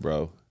 stop it,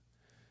 bro.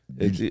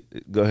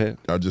 Go ahead.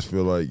 I just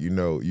feel like,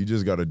 you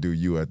just got to do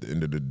you at the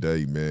end of the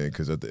day, man.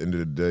 Because at the end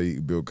of the day,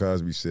 Bill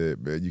Cosby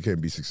said, man, you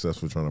can't be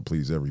successful trying to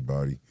please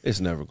everybody.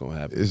 It's never going to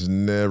happen. It's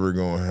never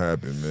going to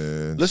happen,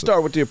 man. Let's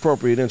start with the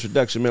appropriate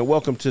introduction, man.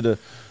 Welcome to the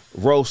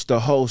Roast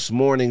the Host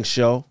morning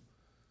show.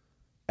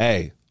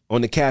 Hey, on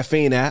the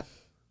Caffeine app,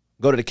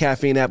 go to the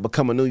Caffeine app,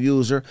 become a new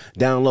user,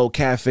 download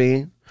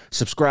Caffeine,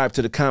 subscribe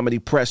to the Comedy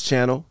Press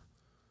channel.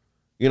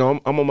 You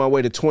know, I'm on my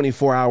way to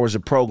 24 hours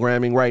of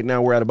programming. Right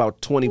now, we're at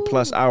about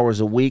 20-plus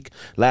hours a week.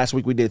 Last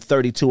week, we did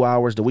 32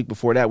 hours. The week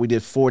before that, we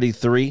did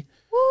 43.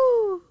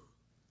 Woo.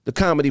 The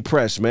Comedy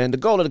Press, man. The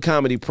goal of the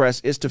Comedy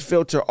Press is to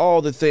filter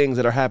all the things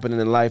that are happening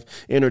in life,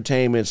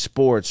 entertainment,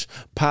 sports,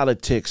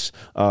 politics,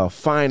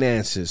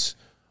 finances,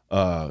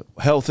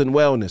 health and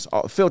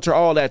wellness. Filter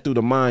all that through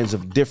the minds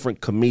of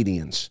different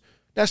comedians.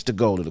 That's the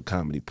goal of the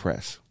Comedy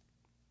Press.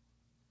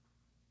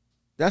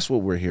 That's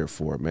what we're here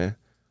for, man.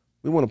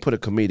 We want to put a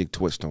comedic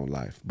twist on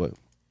life, but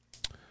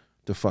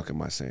the fuck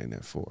am I saying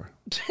that for?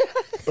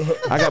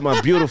 I got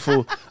my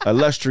beautiful,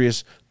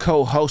 illustrious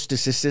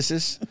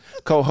co-hostesses.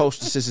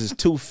 Co-hostesses,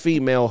 2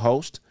 female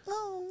hosts.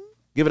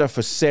 Give it up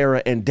for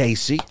Sarah and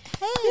Daisy.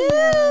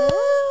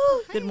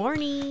 Good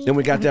morning. Then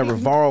we got that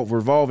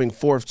revolving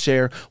 4th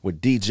chair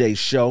with DJ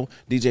Show.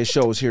 DJ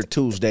Show is here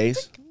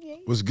Tuesdays.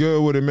 What's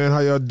good with it, man? How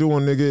y'all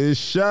doing, nigga? It's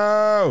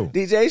Show.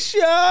 DJ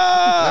Show.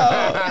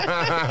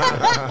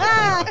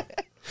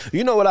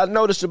 You know what I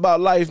noticed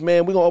about life,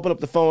 man? We're going to open up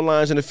the phone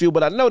lines in a few,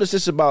 but I noticed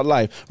this about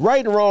life.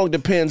 Right and wrong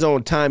depends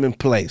on time and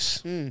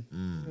place.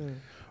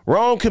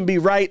 Wrong can be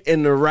right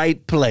in the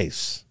right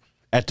place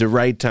at the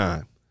right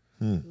time.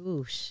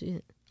 Ooh,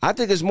 shit. I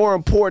think it's more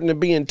important to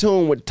be in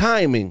tune with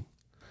timing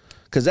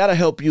because that'll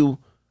help you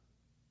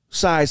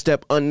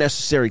sidestep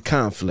unnecessary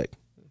conflict.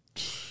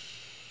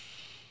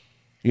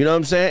 You know what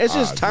I'm saying? It's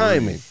just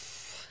timing.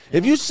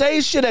 If you say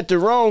shit at the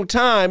wrong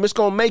time, it's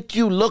going to make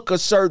you look a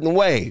certain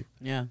way.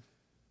 Yeah.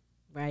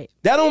 Right.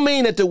 That don't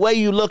mean that the way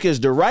you look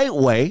is the right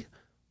way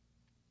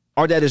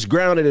or that it's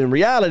grounded in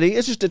reality.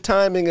 It's just the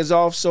timing is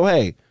off. So,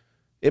 hey,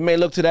 it may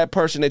look to that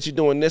person that you're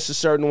doing this a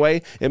certain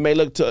way. It may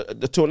look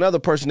to another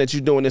person that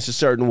you're doing this a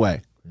certain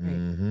way.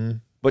 Mm-hmm.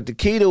 But the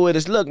key to it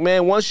is, look,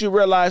 man, once you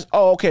realize,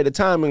 oh, okay, the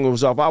timing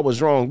was off. I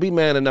was wrong. Be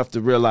man enough to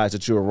realize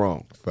that you were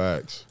wrong.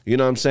 Facts. You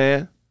know what I'm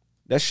saying?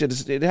 That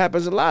shit, it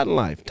happens a lot in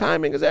life.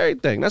 Timing is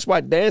everything. That's why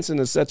dancing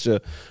is such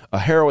a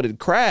heralded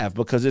craft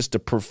because it's the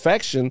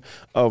perfection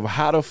of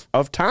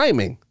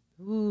timing.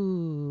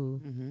 Ooh.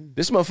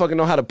 This motherfucker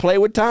know how to play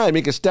with time.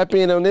 He can step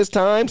in on this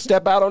time,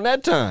 step out on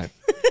that time.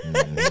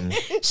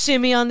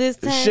 Shimmy on this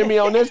time. Shimmy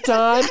on this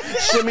time,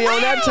 shimmy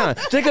on that time.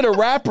 Think of the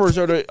rappers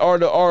or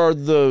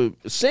the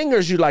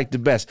singers you like the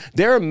best.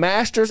 They're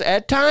masters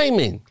at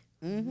timing.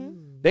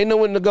 They know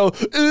when to go,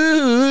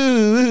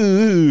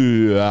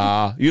 ooh,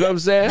 ah. You know what I'm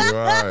saying?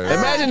 Right.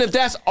 Imagine if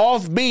that's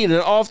off beat and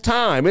off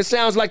time. It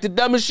sounds like the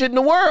dumbest shit in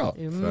the world.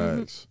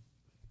 Facts.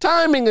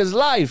 Timing is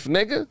life,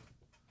 nigga.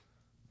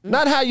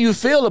 Not how you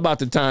feel about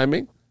the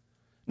timing.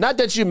 Not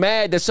that you're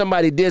mad that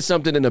somebody did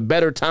something in a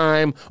better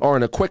time or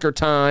in a quicker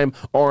time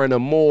or in a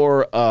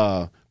more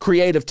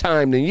creative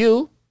time than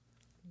you.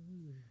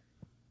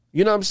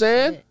 You know what I'm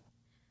saying?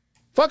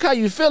 Fuck how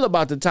you feel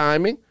about the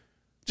timing.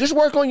 Just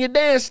work on your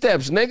dance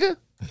steps, nigga.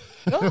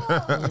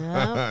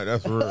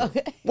 That's real.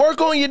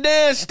 Work on your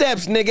dance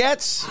steps,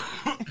 niggas.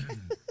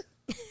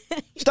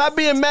 Stop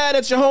being mad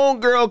at your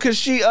homegirl because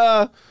she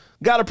got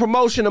a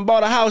promotion and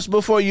bought a house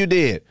before you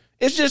did.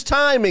 It's just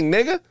timing,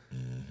 nigga.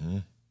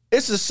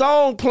 It's a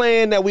song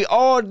playing that we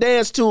all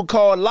dance to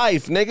called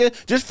Life, nigga.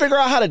 Just figure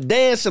out how to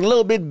dance a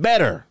little bit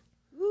better.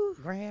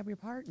 Grab your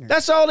partner.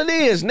 That's all it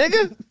is,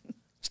 nigga.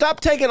 Stop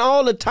taking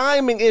all the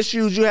timing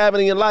issues you have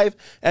in your life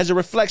as a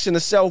reflection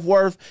of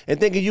self-worth and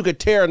thinking you could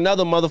tear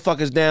another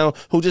motherfuckers down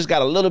who just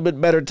got a little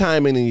bit better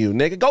timing than you,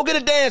 nigga. Go get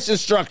a dance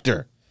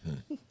instructor.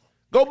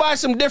 Go buy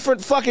some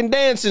different fucking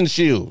dancing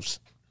shoes.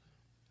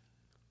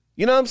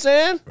 You know what I'm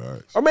saying?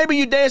 Right. Or maybe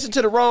you dancing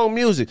to the wrong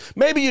music.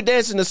 Maybe you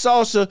dancing to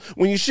salsa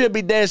when you should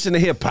be dancing to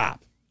hip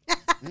hop.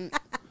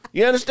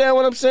 You understand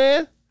what I'm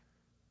saying?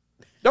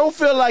 Don't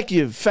feel like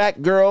you're a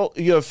fat girl,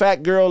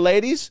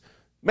 ladies.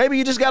 Maybe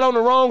you just got on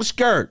the wrong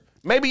skirt.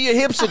 Maybe your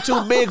hips are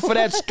too big for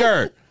that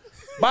skirt.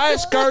 Buy a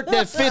skirt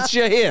that fits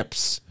your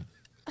hips.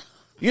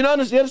 You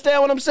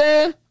understand what I'm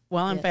saying?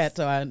 Well, I'm fat,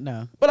 so I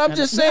know. But I'm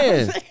just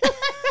saying.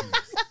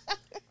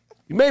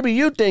 Maybe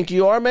you think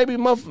you are. Maybe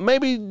it's a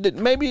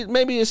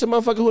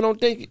motherfucker who don't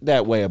think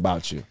that way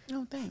about you.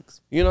 No,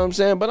 thanks. You know what I'm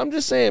saying? But I'm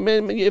just saying,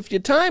 man, if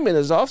your timing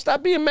is off,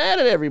 stop being mad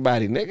at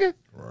everybody, nigga.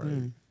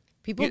 Right.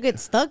 People get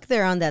stuck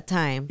there on that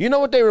time. You know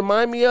what they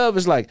remind me of?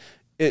 Is like,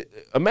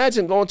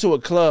 imagine going to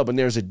a club and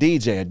there's a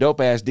DJ, a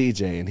dope-ass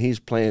DJ, and he's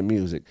playing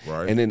music.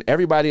 Right. And then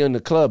everybody in the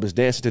club is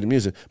dancing to the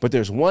music. But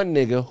there's one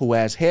nigga who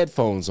has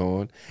headphones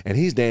on, and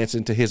he's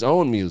dancing to his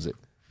own music.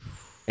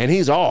 And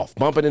he's off,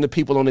 bumping into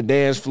people on the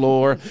dance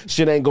floor.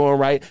 Shit ain't going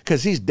right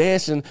because he's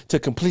dancing to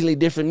completely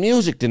different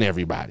music than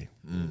everybody.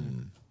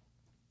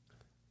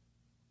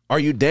 Are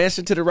you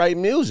dancing to the right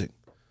music?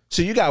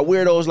 So you got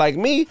weirdos like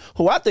me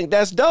who I think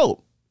that's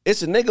dope.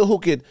 It's a nigga who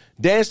could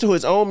dance to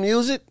his own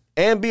music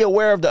and be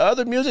aware of the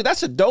other music.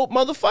 That's a dope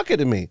motherfucker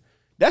to me.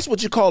 That's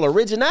what you call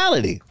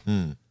originality.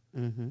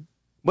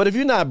 But if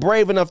you're not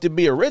brave enough to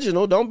be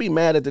original, don't be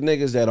mad at the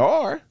niggas that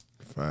are.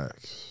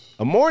 Facts.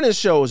 A morning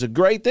show is a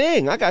great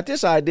thing. I got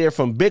this idea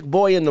from Big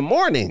Boy in the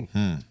Morning.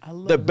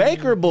 The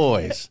Baker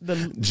Boys.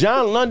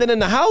 John London and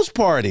the House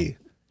Party.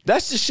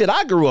 That's the shit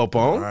I grew up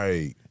on.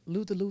 Right.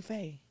 Luther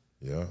Lufe.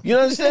 Yeah. You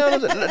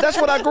understand? That's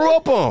what I grew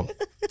up on.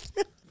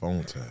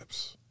 Phone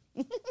taps.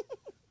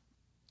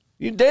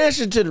 You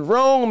dancing to the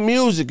wrong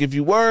music if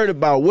you worried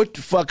about what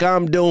the fuck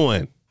I'm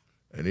doing.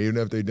 And even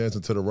if they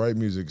dancing to the right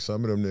music,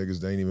 some of them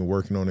niggas, they ain't even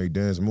working on their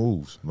dance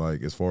moves.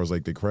 Like, as far as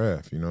like their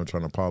craft,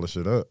 trying to polish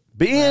it up.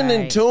 Being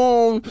in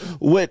tune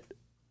with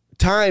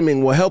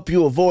timing will help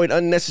you avoid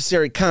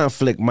unnecessary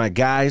conflict, my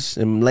guys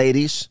and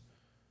ladies.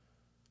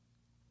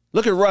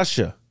 Look at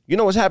Russia. You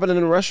know what's happening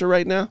in Russia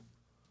right now?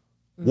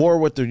 War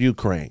with the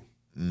Ukraine.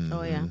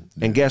 Oh, yeah.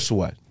 And guess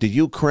what? The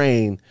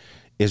Ukraine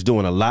is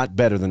doing a lot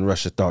better than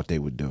Russia thought they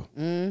would do.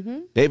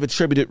 They've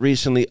attributed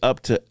recently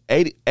up to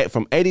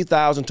from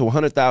 80,000 to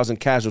 100,000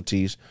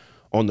 casualties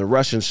on the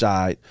Russian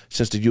side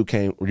since the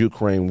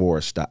Ukraine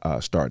war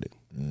started.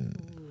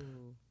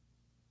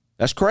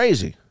 That's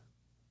crazy.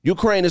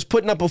 Ukraine is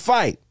putting up a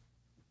fight.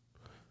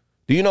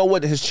 Do you know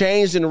what has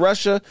changed in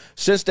Russia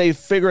since they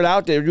figured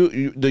out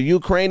that the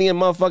Ukrainian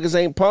motherfuckers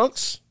ain't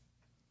punks?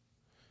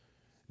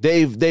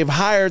 They've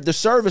hired the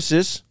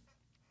services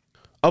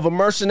of a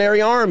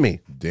mercenary army.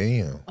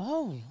 Damn.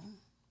 Oh.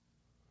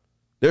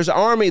 There's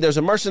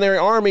a mercenary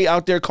army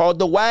out there called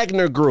the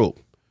Wagner Group.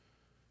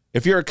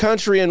 If you're a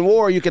country in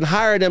war, you can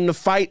hire them to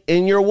fight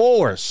in your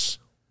wars.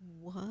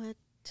 What?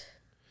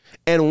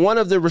 And one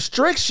of the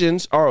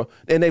restrictions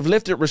and they've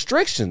lifted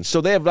restrictions. So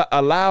they have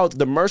allowed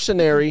the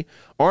mercenary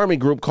army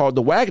group called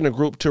the Wagner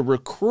Group to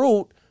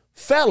recruit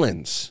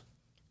felons.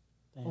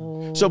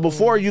 Oh. So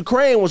before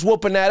Ukraine was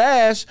whooping that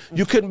ass,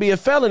 you couldn't be a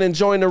felon and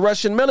join the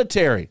Russian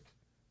military.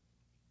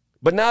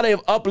 But now they've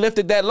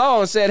uplifted that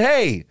law and said,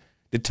 hey,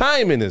 the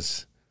timing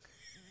is,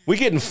 we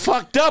getting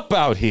fucked up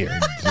out here.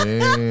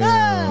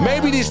 Damn.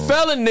 Maybe these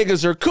felon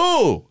niggas are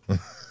cool.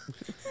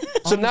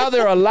 So now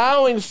they're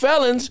allowing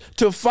felons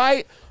to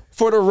fight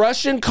for the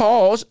Russian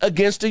cause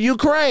against the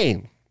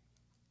Ukraine.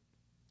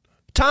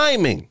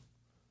 Timing.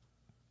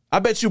 I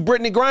bet you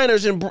Brittany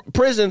Griner's in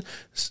prison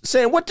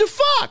saying, what the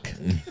fuck?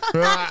 You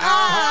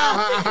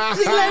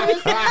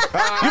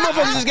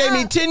motherfuckers just gave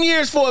me 10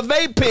 years for a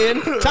vape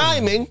pen.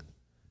 Timing.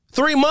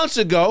 3 months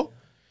ago.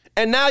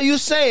 And now you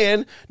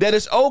saying that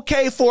it's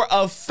okay for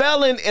a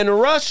felon in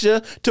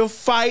Russia to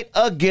fight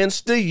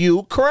against the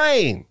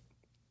Ukraine.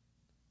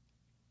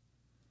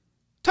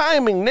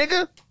 Timing,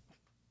 nigga.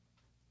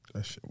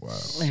 That shit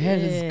wild. That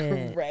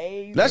is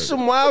crazy. That's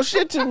some wild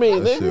shit to me,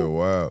 That nigga. shit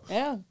wild.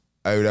 Yeah.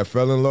 Hey, that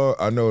felon law,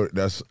 I know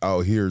that's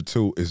out here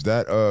too. Is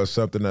that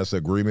something that's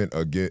agreement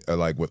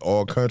like with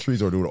all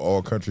countries, or do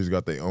all countries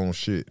got their own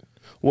shit?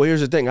 Well,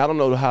 here's the thing. I don't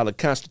know how the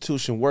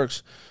Constitution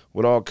works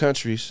with all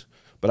countries,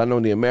 but I know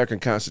in the American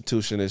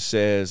Constitution it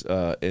says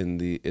that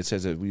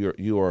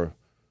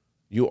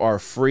you are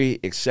free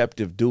except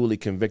if duly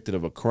convicted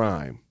of a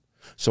crime.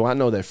 So I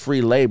know that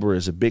free labor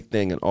is a big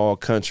thing in all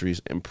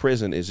countries, and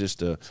prison is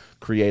just a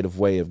creative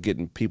way of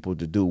getting people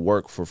to do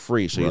work for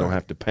free so you don't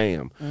have to pay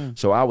them.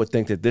 So I would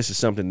think that this is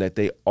something that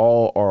they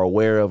all are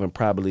aware of and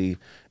probably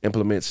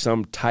implement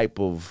some type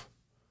of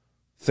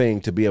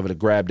thing to be able to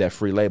grab that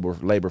free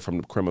labor from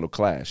the criminal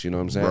class. You know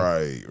what I'm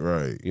saying?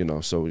 Right. You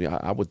know, so yeah,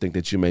 I would think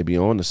that you may be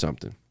on to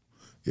something.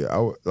 Yeah,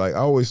 I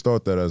always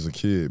thought that as a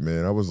kid,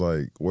 man. I was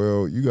like,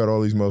 well, you got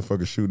all these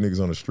motherfuckers shooting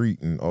niggas on the street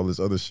and all this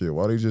other shit.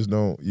 Why they just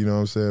don't, you know what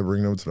I'm saying,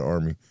 bring them to the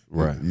army?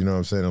 Right. You know what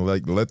I'm saying? And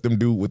like let them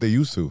do what they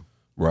used to.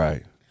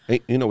 Right.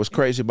 Hey, you know what's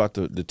crazy about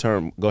the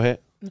term? Go ahead.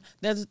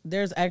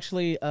 There's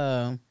actually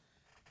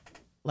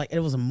like it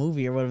was a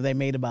movie or whatever they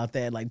made about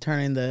that, like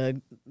turning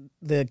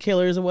the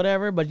killers or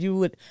whatever. But you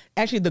would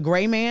actually The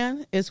Gray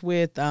Man is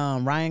with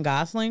Ryan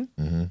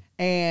Gosling,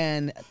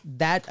 and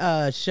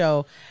that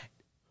show.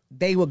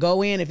 They would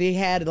go in if he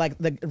had like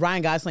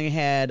Ryan Gosling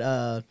had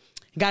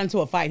got into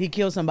a fight. He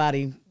killed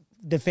somebody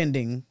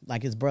defending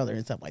like his brother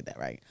and stuff like that,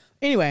 right?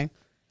 Anyway,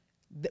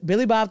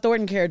 Billy Bob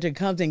Thornton character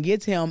comes and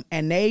gets him,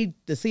 and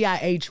the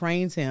CIA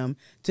trains him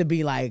to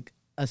be like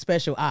a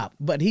special op.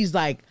 But he's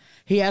like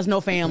he has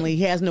no family,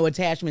 he has no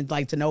attachment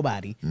like to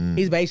nobody.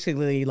 He's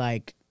basically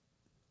like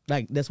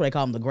that's what they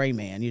call him, the gray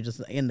man. You're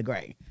just in the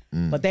gray.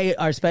 But they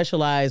are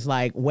specialized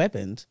like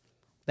weapons.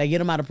 They get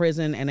them out of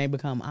prison and they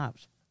become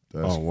ops.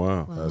 Oh,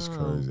 wow. That's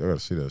crazy. I gotta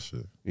see that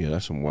shit. Yeah,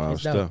 that's some wild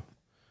It's dope. stuff.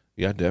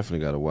 Yeah, I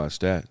definitely gotta watch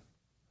that.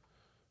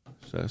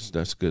 So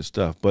that's good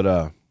stuff. But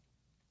what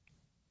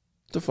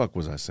the fuck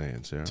was I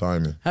saying, Sarah?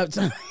 Timing. What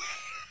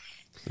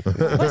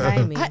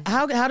timing?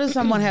 How does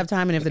someone have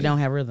timing if they don't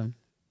have rhythm?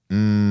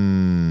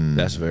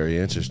 That's very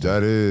interesting.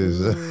 That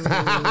is.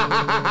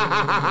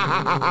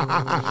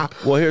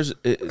 Well,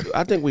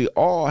 I think we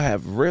all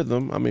have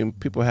rhythm. I mean,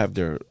 people have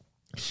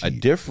a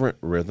different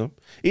rhythm.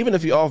 Even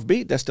if you're off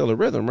beat, that's still a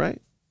rhythm,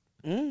 right?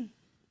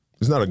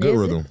 It's not a good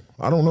rhythm.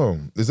 I don't know.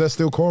 Is that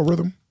still called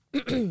rhythm?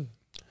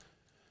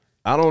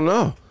 I don't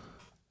know.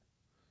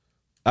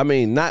 I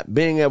mean, not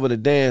being able to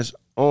dance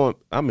on.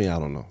 I mean, I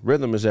don't know.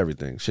 Rhythm is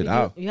everything. Shit,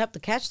 You have to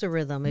catch the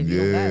rhythm if you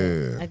don't got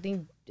it. I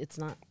think it's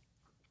not.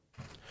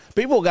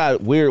 People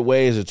got weird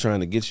ways of trying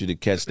to get you to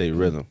catch their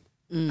rhythm.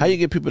 How you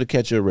get people to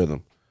catch your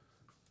rhythm?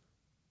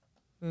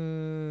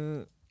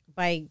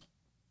 By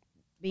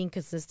being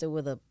consistent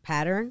with a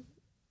pattern.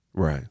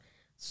 Right.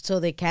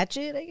 So they catch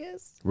it, I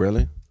guess.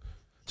 Really?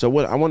 So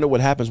I wonder what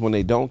happens when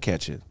they don't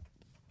catch it.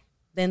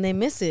 Then they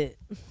miss it.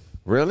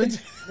 Really?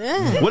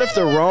 Yeah. What if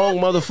the wrong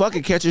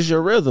motherfucker catches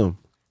your rhythm?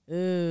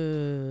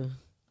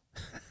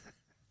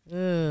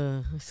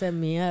 Set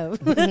me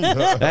up.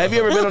 Have you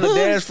ever been on the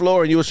dance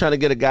floor and you was trying to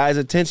get a guy's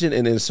attention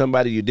and then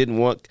somebody you didn't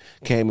want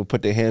came and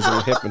put their hands on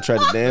your hip and tried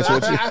to dance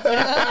with you?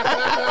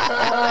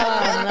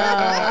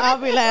 I'll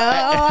be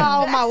like,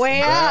 on my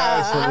way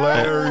out.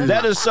 Hilarious.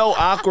 That is so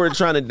awkward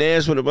trying to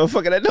dance with a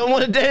motherfucker that don't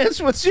want to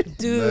dance with you.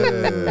 Dude,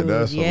 Man,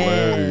 that's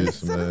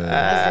hilarious, man.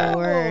 That's the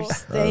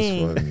worst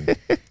thing.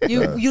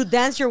 You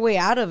dance your way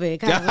out of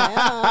it, kind of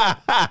like,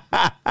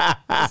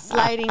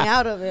 sliding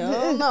out of it.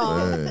 Oh no!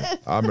 Man,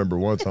 I remember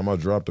one time I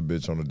dropped a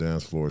bitch on the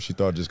dance floor. She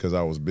thought just because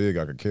I was big,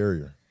 I could carry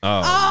her.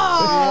 Oh.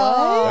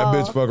 That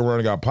bitch fucking around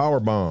and got power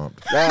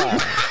bombed.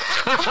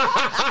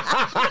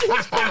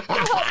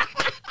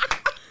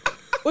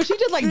 Well, she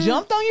just like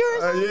jumped on you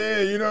or something?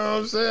 Yeah, you know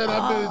what I'm saying?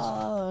 That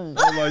bitch.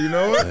 I'm like, you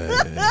know what?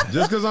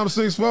 Just because I'm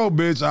 6'4",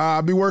 bitch,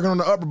 I'll be working on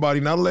the upper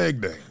body, not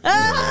leg day.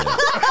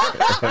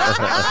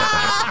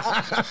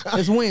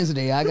 It's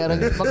Wednesday. I gotta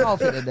get my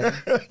coffee today.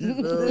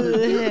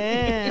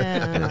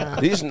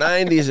 These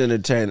 90s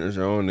entertainers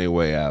are on their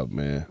way out,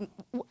 man.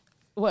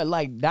 What,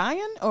 like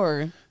dying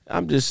or?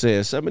 I'm just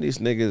saying, some of these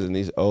niggas in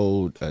these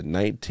old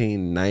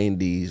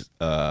 1990s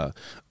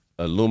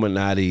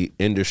Illuminati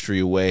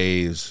industry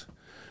ways,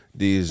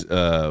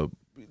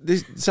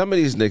 some of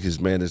these niggas,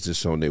 man, is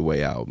just on their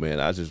way out, man.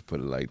 I just put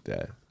it like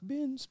that.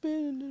 Been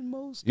spending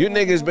most. You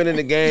niggas been in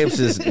the game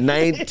since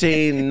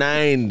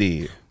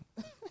 1990.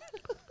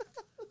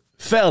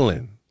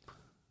 Felon.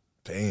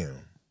 Damn.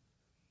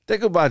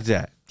 Think about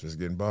that. Just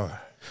getting by.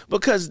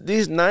 Because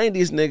these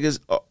 90s niggas,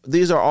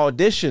 these are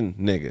audition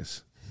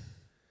niggas.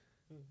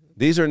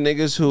 These are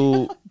niggas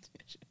who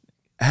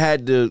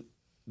had to,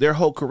 their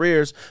whole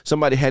careers,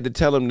 somebody had to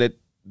tell them that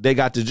they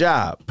got the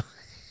job.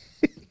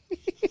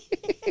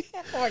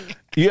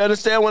 You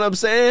understand what I'm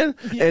saying?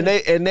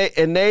 Yes.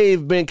 And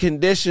they've been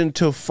conditioned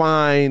to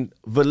find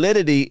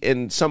validity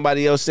in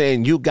somebody else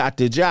saying you got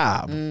the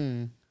job.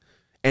 And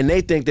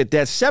they think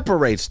that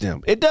separates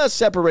them. It does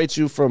separate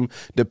you from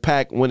the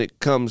pack when it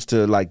comes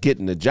to like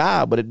getting the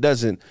job, but it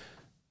doesn't.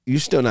 You're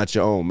still not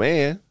your own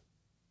man.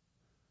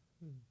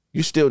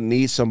 You still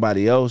need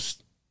somebody else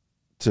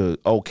to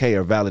okay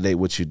or validate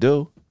what you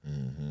do.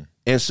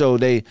 And so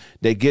they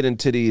get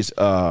into these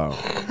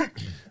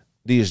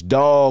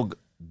dog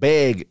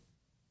beg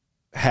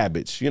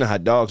habits. You know how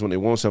dogs, when they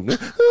want something,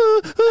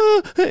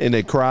 and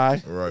they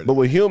cry. Right. But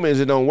with humans,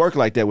 it don't work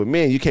like that. With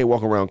men, you can't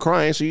walk around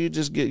crying, so you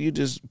just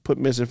put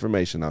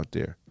misinformation out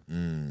there.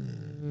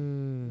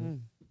 You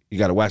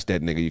got to watch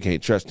that nigga. You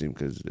can't trust him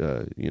because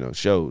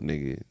show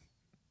nigga,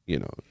 you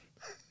know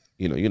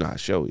how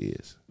show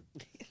is.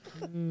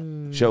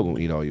 Show gonna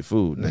eat all your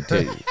food, and I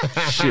tell you,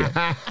 shit.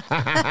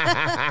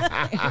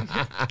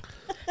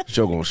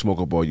 Show gonna smoke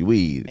up all your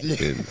weed, and you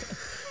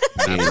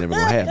ain't never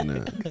gonna have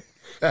none.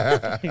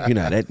 You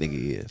know how that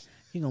nigga is.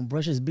 He gonna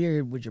brush his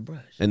beard with your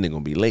brush. That nigga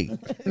gonna be late.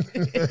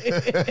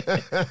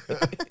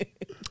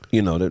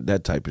 You know,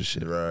 that type of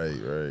shit.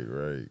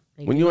 Right.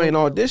 When you ain't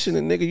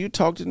auditioning, nigga, you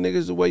talk to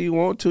niggas the way you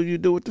want to. You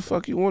do what the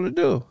fuck you want to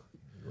do.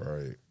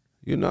 Right.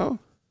 You know?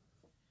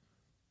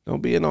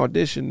 Don't be an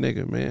audition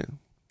nigga, man.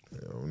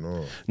 Hell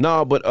no.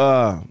 No, but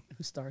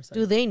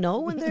do they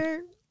know when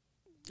they're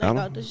I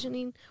like don't-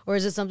 auditioning, or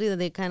is it something that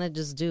they kind of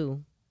just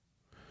do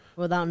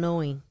without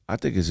knowing? I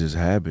think it's just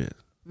habit.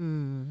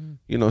 Mm.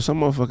 You know, some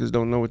motherfuckers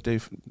don't know what they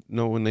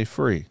know when they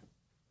free.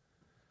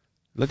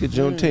 Look at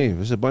Juneteenth.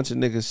 There's a bunch of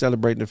niggas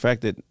celebrating the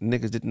fact that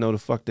niggas didn't know the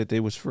fuck that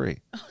they was free.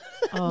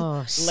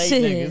 Oh, Late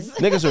shit. niggas.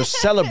 Niggas are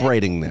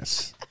celebrating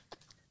this.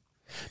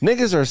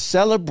 Niggas are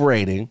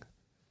celebrating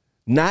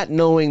not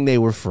knowing they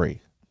were free.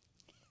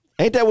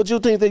 Ain't that what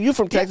Juneteenth is? You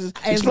from Texas?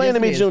 Yeah, Explain to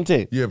me yes.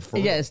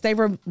 Juneteenth. Yeah, State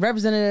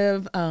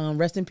Representative,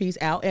 rest in peace,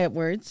 Al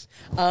Edwards.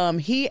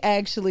 He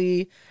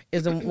actually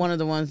is one of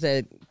the ones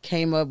that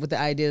came up with the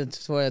idea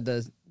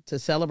to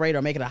celebrate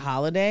or make it a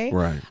holiday.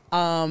 Right.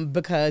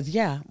 Because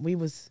we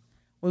was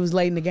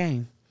late in the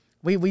game.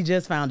 We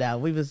just found out.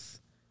 We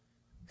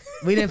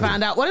didn't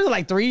find out. What is it,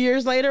 like 3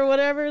 years later or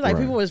whatever? Like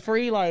Right. people was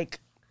free,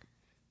 like,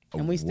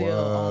 and we still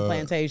on What?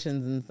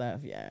 plantations and stuff.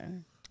 Yeah.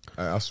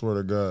 I swear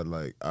to God,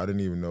 like I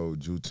didn't even know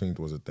Juneteenth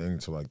was a thing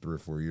till like 3 or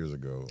 4 years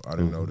ago. I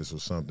didn't know this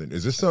was something.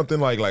 Is this something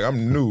like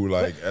I'm new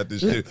like at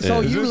this shit? So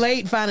Is you this-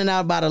 late finding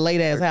out about a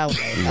late ass holiday?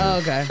 Oh,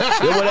 okay.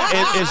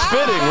 It's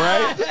fitting,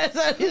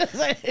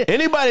 right?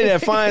 Anybody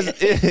that finds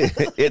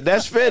it,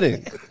 that's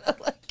fitting.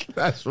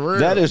 That's real.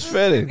 That is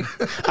fitting.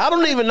 I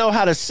don't even know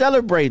how to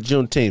celebrate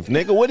Juneteenth,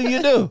 nigga. What do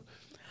you do?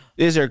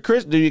 Is there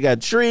do you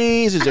got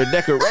trees? Is there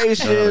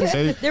decorations?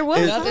 There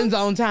was nothing's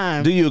on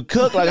time. Do you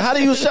cook? Like, how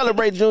do you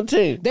celebrate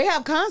Juneteenth? They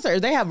have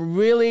concerts. They have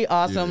really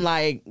awesome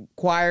like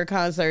choir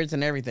concerts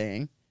and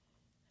everything.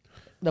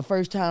 The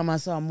first time I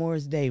saw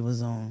Morris Day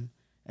was on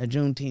a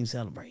Juneteenth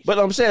celebration. But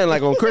I'm saying,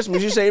 like on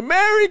Christmas, you say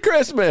Merry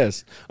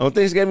Christmas. On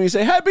Thanksgiving, you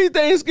say Happy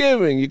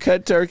Thanksgiving. You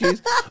cut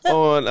turkeys.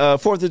 On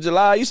 4th of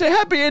July, you say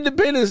Happy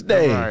Independence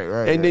Day.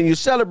 And then you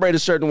celebrate a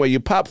certain way. You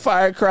pop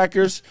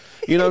firecrackers.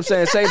 You know what I'm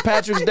saying? St.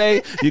 Patrick's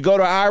Day, you go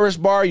to an Irish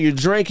bar, you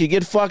drink, you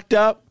get fucked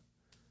up.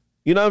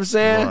 You know what I'm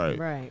saying?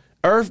 Right.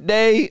 Earth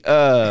Day.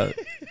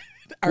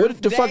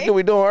 What the fuck do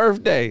we do on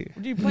Earth Day?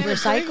 Do you plant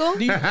Recycle?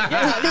 Do you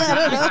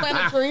plant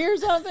a tree or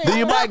something? Do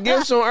you buy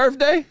gifts on Earth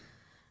Day?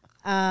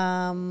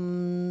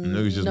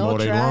 Niggas just no mow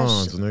their trash.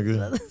 lawns,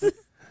 nigga.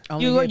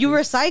 You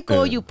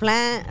recycle, you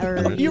plant,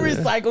 or You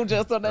recycle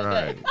just on that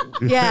day.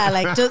 yeah,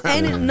 like just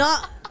and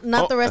not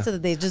the rest of the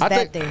days, just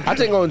that day. I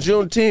think on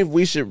Juneteenth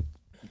we should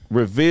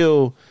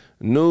reveal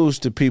news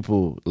to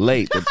people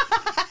late.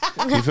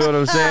 You feel what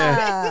I'm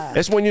saying?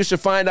 That's when you should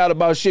find out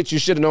about shit you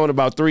should have known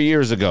about 3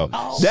 years ago.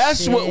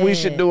 That's what we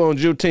should do on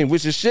Juneteenth. We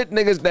should shit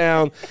niggas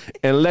down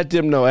and let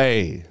them know,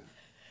 hey,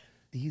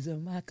 These are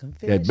my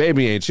confessions. that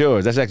baby ain't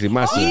yours. That's actually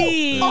my son. 3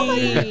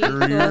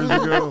 years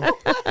ago.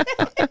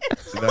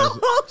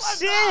 Oh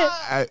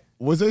shit!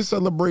 Was they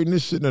celebrating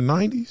this shit in the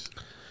 90s?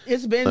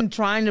 It's been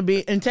trying to be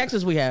in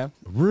Texas. We have.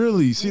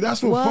 Really? See,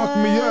 that's what fucked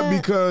me up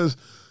because,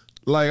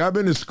 like, I've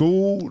been to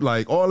school,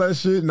 like all that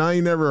shit, and I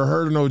ain't never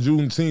heard of no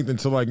Juneteenth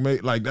until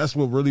like that's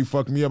what really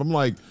fucked me up. I'm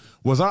like,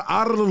 was I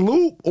out of the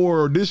loop,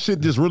 or this shit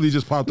just really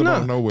just popped up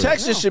out of nowhere?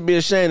 Texas should be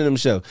ashamed of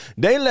themselves.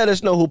 They let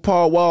us know who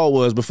Paul Wall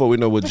was before we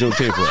know what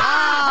Juneteenth was.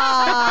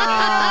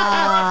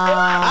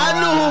 I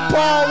knew who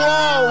Paul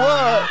Wall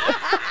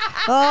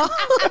was.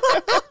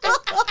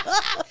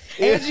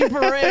 Angie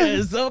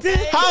Perez.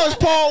 Okay. How is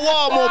Paul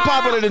Wall more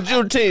popular than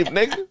Juneteenth,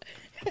 nigga?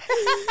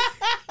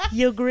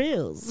 Your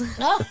grills. Nigga,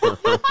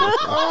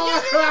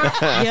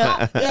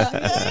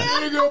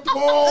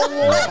 Paul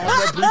Wall. I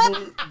bet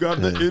people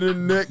got the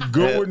internet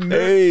going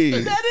nuts. Hey.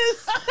 That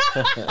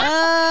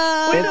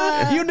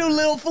is. You knew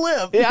Lil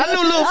Flip. Yeah, I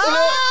knew Lil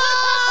Flip.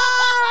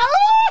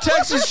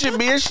 Texas should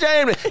be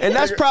ashamed. And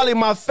that's probably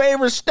my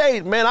favorite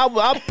state, man.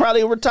 I'm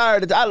probably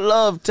retired. I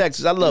love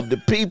Texas. I love the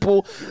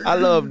people. I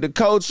love the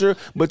culture.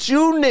 But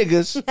you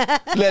niggas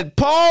let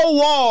Paul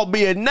Wall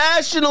be a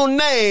national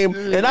name,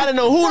 and I didn't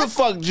know who the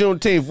fuck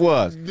Juneteenth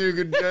was.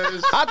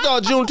 I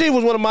thought Juneteenth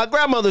was one of my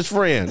grandmother's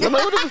friends. I'm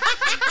like, what the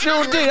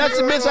Juneteenth? That's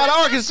a bitch out of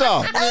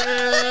Arkansas.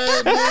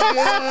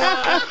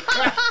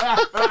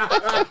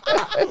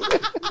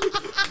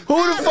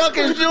 Who the fuck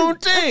is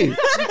Juneteenth?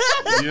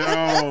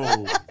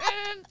 Yo.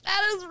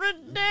 That is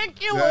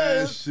ridiculous.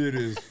 That shit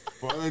is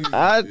funny.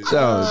 I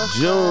thought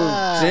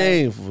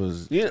Juneteenth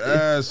was.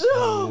 That's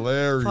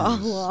hilarious.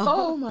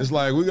 Oh my! It's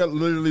like we got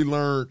literally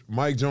learned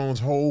Mike Jones'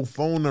 whole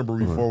phone number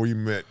before we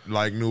met.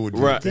 Like knew it.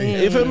 Right.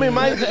 You feel me,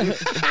 Mike?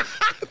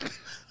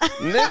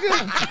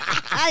 Nigga.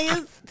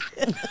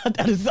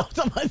 That is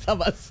somebody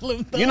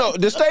Slim Thug. You know,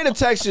 the state of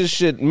Texas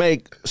should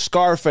make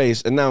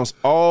Scarface announce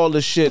all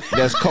the shit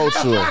that's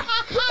cultural.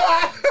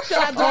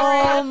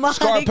 Oh my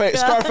God.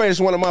 Scarface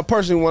is one of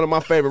my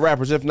favorite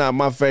rappers, if not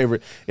my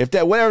favorite. If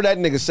that whatever that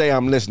nigga say,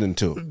 I'm listening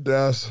to.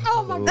 That's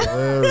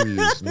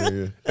hilarious,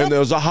 nigga. And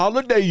there's a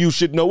holiday you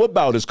should know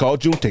about. It's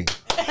called Juneteenth.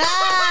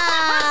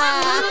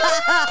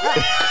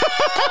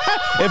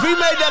 If he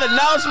made that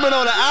announcement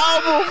on the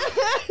album,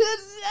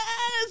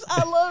 yes,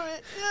 I love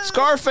it. Yes.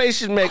 Scarface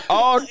should make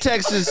all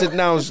Texas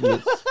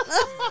announcements.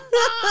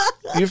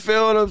 You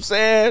feel what I'm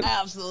saying?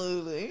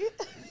 Absolutely.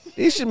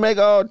 He should make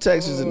all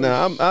Texas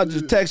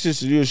announcements.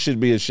 Texas, you should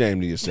be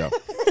ashamed of yourself.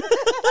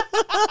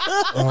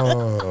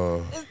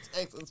 It's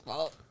Texas'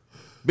 fault.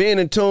 Being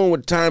in tune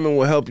with timing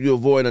will help you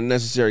avoid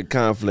unnecessary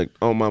conflict.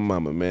 On my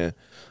mama, man.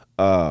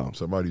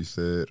 Somebody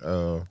said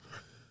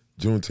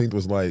Juneteenth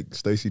was like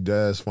Stacey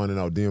Dash finding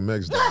out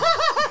DMX died.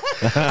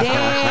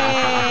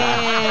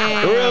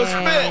 Real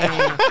spit.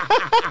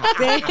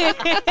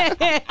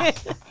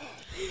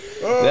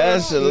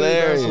 That's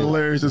hilarious. That's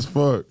hilarious as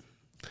fuck.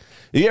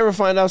 You ever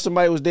find out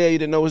somebody was dead you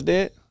didn't know was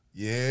dead?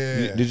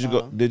 Yeah. Did you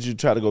go? Did you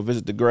try to go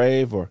visit the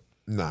grave or?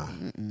 Nah.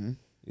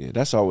 Yeah,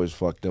 that's always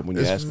fucked up when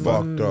you ask. It's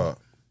fucked up.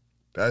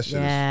 That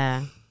shit.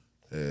 Yeah.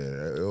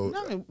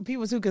 No,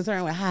 people too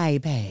concerned with how he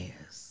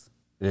passed.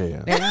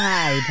 Yeah. That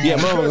how he passed. Yeah,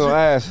 mama gonna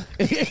ask.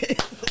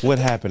 What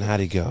happened?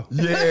 How'd he go?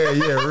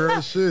 Yeah,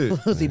 real shit.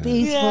 Was he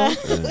peaceful?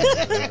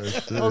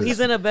 Oh, he's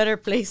in a better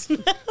place.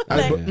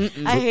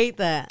 I hate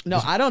that. No,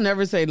 I don't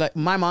never say, like,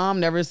 my mom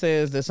never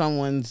says that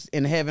someone's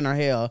in heaven or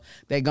hell,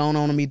 they going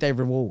on to meet their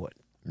reward.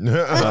 The only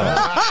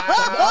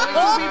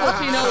two people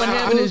she know in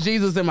heaven is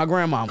Jesus and my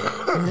grandmama.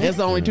 That's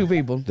the only two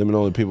people. Them are the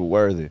only people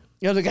worthy.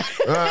 You're the guy.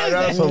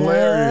 That's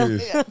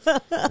hilarious.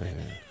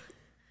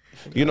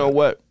 You know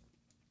what?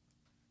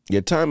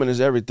 Your timing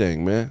is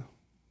everything, man.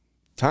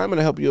 Timing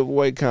to help you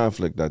avoid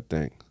conflict, I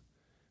think.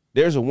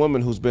 There's a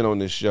woman who's been on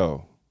this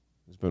show.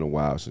 It's been a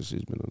while since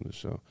she's been on this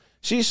show.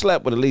 She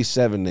slept with at least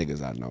 7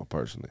 niggas I know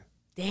personally.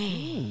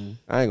 Dang.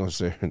 I ain't gonna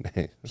say her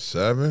name.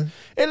 7?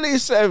 At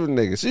least 7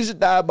 niggas. She's a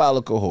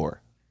diabolical whore.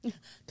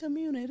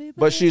 Community.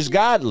 But she's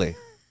godly.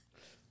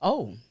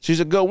 Oh. She's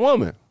a good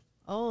woman.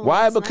 Oh,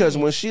 why? that's Because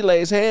nice. when she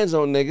lays hands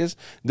on niggas,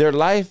 their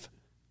life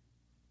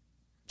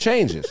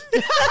changes.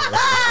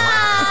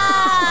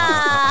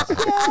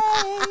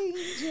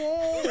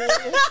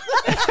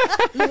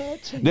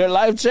 Their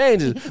life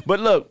changes. But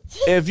look,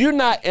 if you're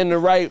not in the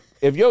right,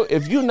 if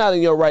you're not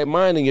in your right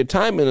mind and your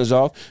timing is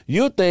off,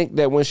 you think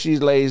that when she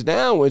lays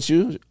down with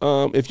you,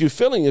 if you're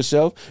feeling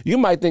yourself, you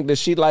might think that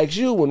she likes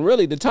you when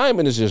really the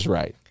timing is just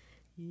right.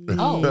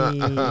 Oh.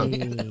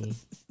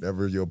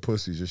 Never your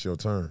pussy's just your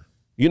turn.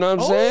 You know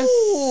what I'm saying?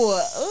 Ooh.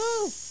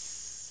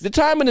 The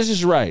timing is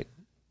just right.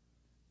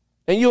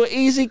 And you're an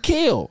easy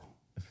kill.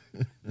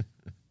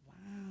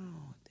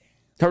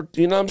 Her,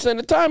 you know what I'm saying?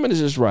 The timing is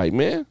just right,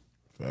 man.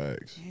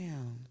 Facts.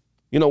 Damn.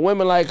 You know,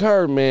 women like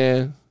her,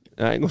 man,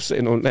 I ain't gonna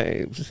say no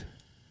names,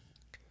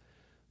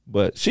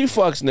 but she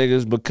fucks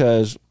niggas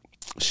because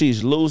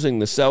she's losing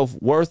the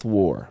self-worth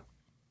war.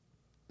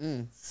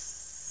 And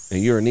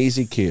you're an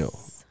easy kill.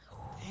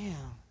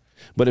 Damn.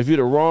 But if you're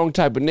the wrong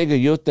type of nigga,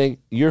 you'll think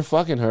you're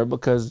fucking her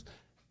because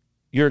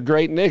you're a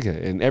great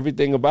nigga and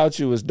everything about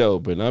you is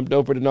dope and I'm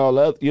doper than all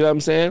other. You know what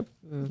I'm saying?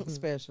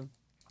 Special.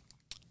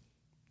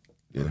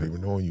 Yeah, not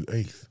even knowing you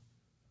eighth.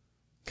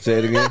 Say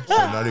it again. So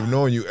not even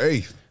knowing you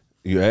eighth.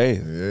 You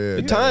eighth. Yeah.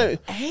 The time.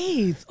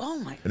 AIDS. Oh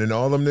my. And then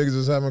all them niggas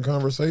is having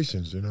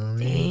conversations. You know what I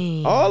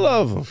mean? All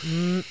of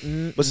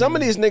them. But some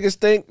of these niggas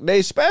think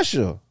they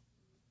special.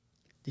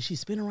 Did she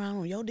spin around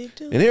on your dick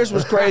too? And here's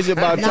what's crazy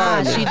about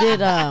timing. She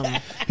did.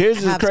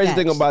 Here's the crazy hopscotch.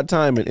 thing about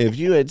timing. If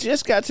you had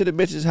just got to the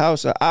bitch's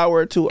house an hour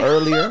or two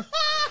earlier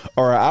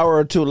or an hour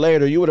or two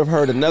later, you would have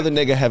heard another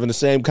nigga having the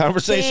same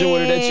conversation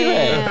with her that you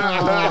had.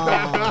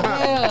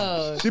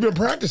 She been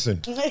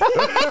practicing. She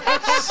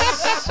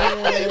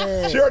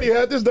already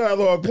had this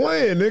dialogue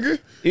playing, nigga.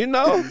 You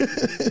know,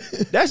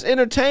 that's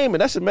entertainment.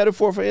 That's a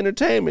metaphor for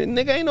entertainment.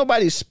 Nigga, ain't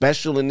nobody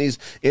special in these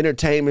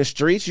entertainment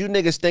streets. You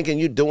niggas thinking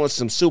you doing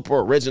some super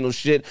original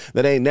shit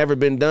that ain't never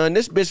been done.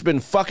 This bitch been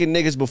fucking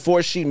niggas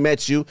before she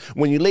met you.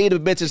 When you leave the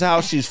bitch's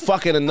house, she's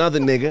fucking another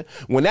nigga.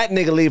 When that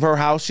nigga leave her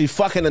house, she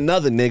fucking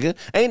another nigga.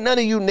 Ain't none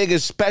of you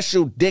niggas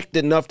special dicked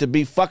enough to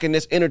be fucking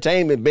this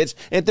entertainment bitch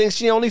and think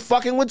she only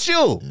fucking with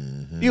you.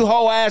 You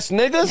hoe ass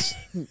niggas.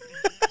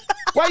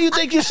 Why you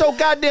think you so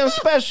goddamn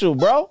special,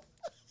 bro?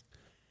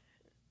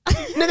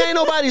 Nigga, ain't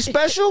nobody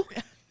special.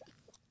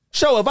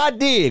 Show, if I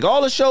dig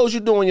all the shows you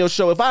do on your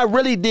show, if I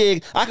really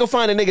dig, I can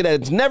find a nigga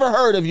that's never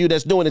heard of you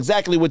that's doing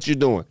exactly what you're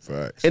doing.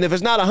 Facts. And if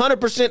it's not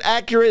 100%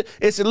 accurate,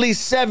 it's at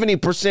least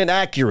 70%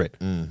 accurate.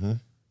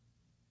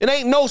 It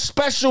ain't no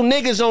special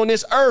niggas on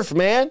this earth,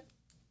 man.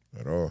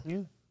 At all.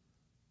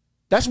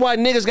 That's why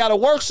niggas gotta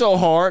work so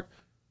hard.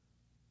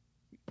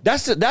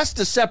 That's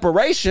the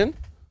separation.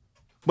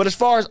 But as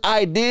far as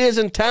ideas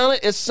and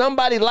talent, it's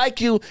somebody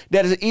like you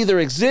that is either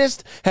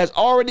exists, has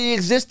already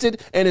existed,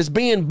 and is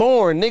being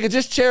born. Nigga,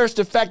 just cherish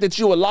the fact that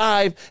you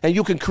alive and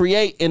you can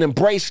create and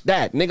embrace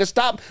that. Nigga,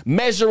 stop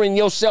measuring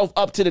yourself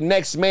up to the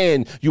next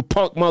man, you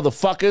punk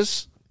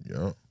motherfuckers.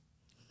 Yeah.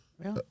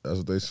 That's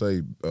what they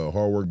say.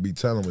 Hard work beat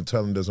talent when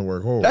talent doesn't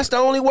work hard. That's the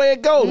only way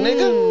it go,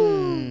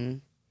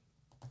 nigga.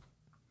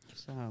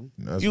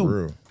 That's you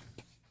real.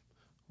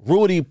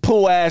 Rudy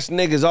Poo ass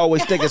niggas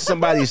always thinking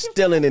somebody's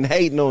stealing and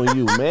hating on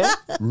you, man.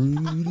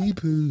 Rudy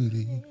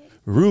Pooty.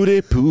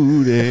 Rudy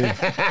Pooty.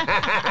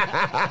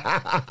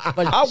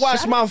 I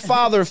watched my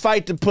father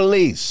fight the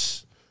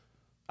police.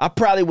 I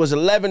probably was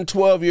 11,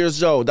 12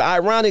 years old. The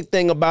ironic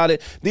thing about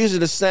it, these are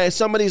the same,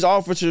 some of these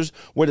officers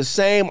were the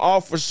same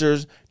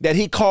officers that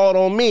he called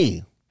on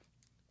me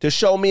to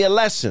show me a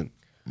lesson,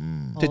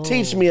 to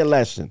teach me a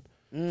lesson.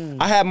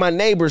 I had my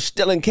neighbors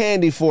stealing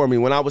candy for me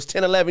when I was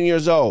 10, 11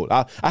 years old.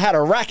 I had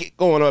a racket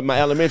going on at my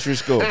elementary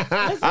school.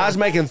 I was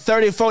making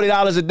 $30,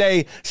 $40 a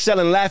day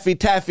selling Laffy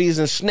Taffies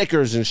and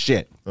Snickers and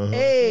shit.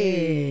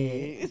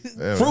 Hey.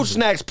 Fruit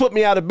Snacks put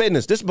me out of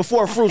business. This is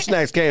before Fruit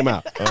Snacks came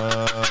out.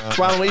 That's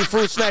why I don't eat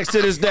Fruit Snacks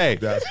to this day.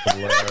 That's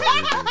hilarious.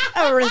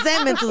 A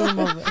resentment to the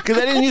moment. Because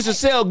they didn't used to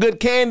sell good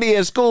candy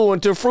at school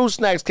until Fruit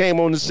Snacks came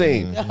on the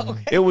scene.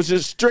 It was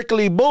just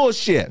strictly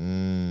bullshit.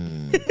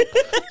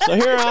 So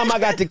here I am, I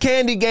got the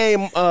candy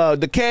game,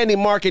 the candy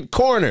market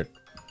cornered.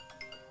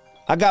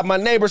 I got my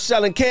neighbor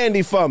selling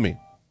candy for me.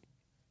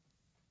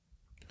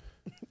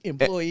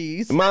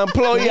 Employees. My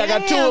employee, I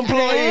got 2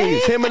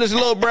 employees, him and his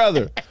little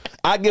brother.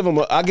 I give him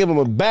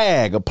a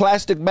bag, a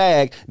plastic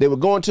bag. They were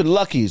going to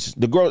Lucky's,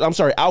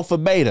 Alpha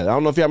Beta. I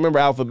don't know if y'all remember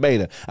Alpha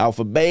Beta.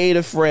 Alpha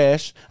Beta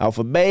Fresh,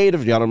 Alpha Beta.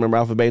 Y'all don't remember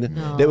Alpha Beta?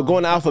 No. They were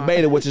going to Alpha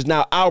Beta, which is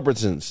now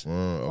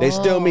Albertsons. They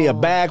steal me a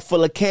bag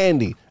full of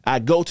candy. I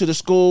go to the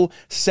school,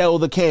 sell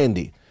the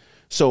candy.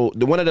 So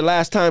the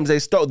last time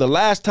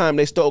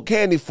they stole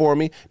candy for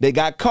me, they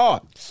got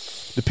caught.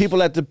 The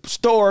people at the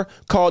store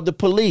called the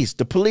police.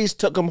 The police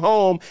took them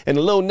home, and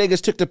the little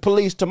niggas took the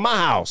police to my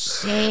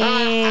house.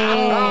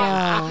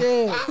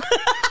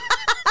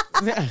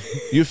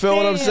 You feel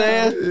what I'm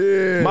saying?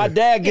 Yeah. My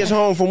dad gets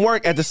home from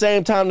work at the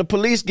same time the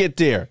police get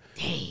there.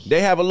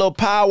 They have a little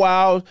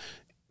powwow.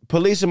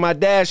 Police and my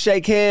dad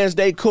shake hands.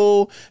 They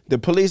cool. The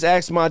police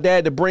ask my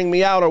dad to bring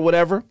me out or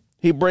whatever.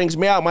 He brings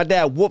me out. My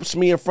dad whoops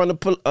me in front of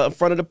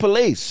the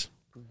police.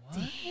 What?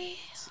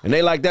 And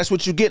they like, that's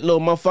what you get,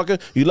 little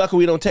motherfucker. You lucky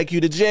we don't take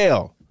you to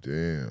jail.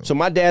 Damn. So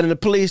my dad and the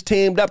police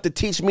teamed up to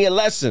teach me a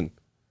lesson.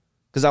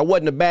 Because I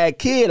wasn't a bad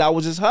kid. I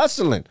was just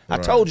hustling. Right.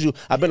 I told you,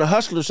 I've been a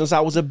hustler since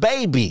I was a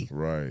baby.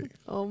 Right.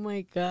 Oh,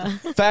 my God.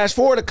 Fast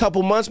forward a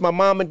couple months, my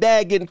mom and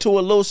dad get into a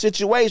little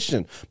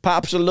situation.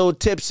 Pop's a little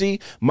tipsy.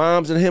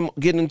 Mom's and him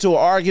getting into an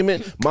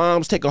argument.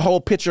 Mom's take a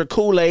whole pitcher of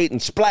Kool-Aid and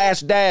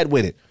splash dad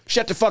with it.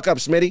 Shut the fuck up,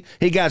 Smitty.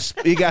 He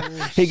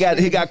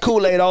got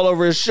Kool-Aid all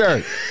over his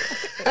shirt.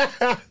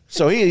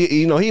 So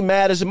he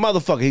mad as a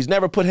motherfucker. He's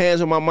never put hands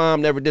on my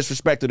mom, never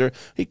disrespected her.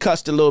 He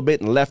cussed a little bit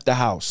and left the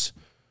house.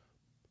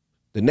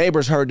 The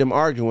neighbors heard them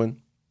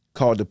arguing,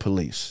 called the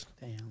police.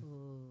 Damn.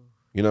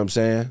 You know what I'm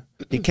saying?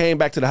 He came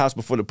back to the house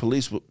before the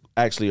police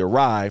actually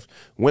arrived,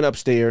 went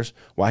upstairs.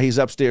 While he's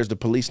upstairs, the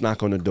police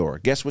knock on the door.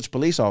 Guess which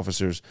police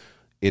officers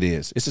it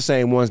is? It's the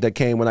same ones that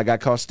came when I got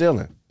caught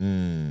stealing,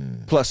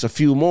 plus a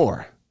few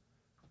more.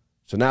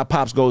 So now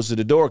Pops goes to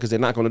the door because they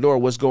knock on the door.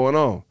 What's going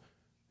on?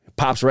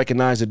 Pops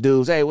recognized the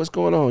dudes. Hey, what's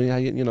going on? Yeah,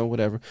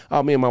 whatever.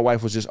 Oh, me and my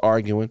wife was just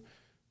arguing.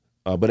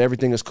 But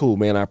everything is cool,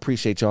 man. I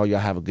appreciate y'all. Y'all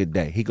have a good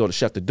day. He go to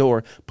shut the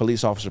door.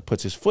 Police officer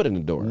puts his foot in the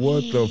door.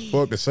 What the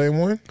fuck? The same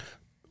one?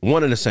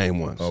 One of the same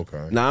ones.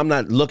 Okay. Now, I'm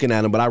not looking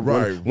at him, but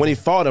when he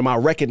fought him, I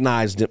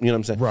recognized him. You know what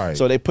I'm saying? Right.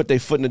 So they put their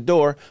foot in the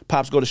door.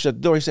 Pops go to shut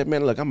the door. He said,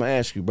 man, look, I'm going to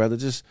ask you, brother.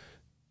 This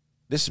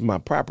is my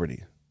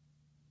property.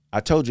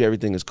 I told you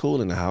everything is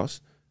cool in the house.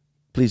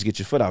 Please get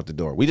your foot out the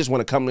door. We just want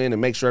to come in and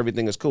make sure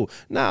everything is cool.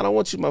 Nah, I don't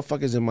want you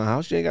motherfuckers in my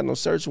house. You ain't got no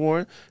search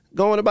warrant.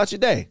 Go on about your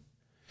day.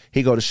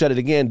 He go to shut it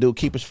again, dude,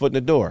 keep his foot in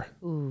the door.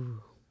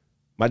 Ooh.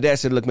 My dad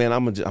said, look, man,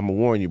 I'm gonna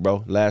warn you,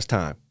 bro. Last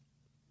time.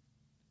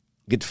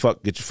 Get your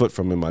foot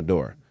from in my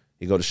door.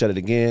 He go to shut it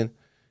again.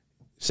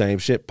 Same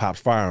shit.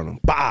 Pops fire on him.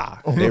 Bah!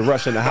 They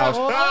rush in the house.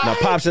 Now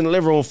Pops in the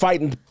living room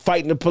fighting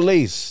the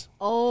police.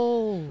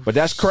 Oh. But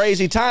that's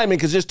crazy timing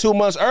because just 2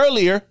 months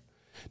earlier,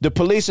 the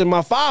police and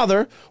my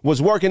father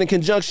was working in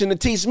conjunction to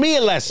teach me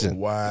a lesson.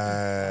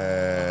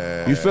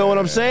 Wow. You feel what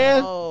I'm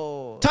saying?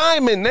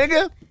 Timing,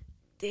 nigga.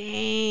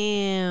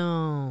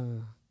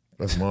 Damn.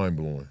 That's mind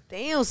blowing.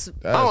 Damn.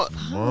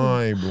 That's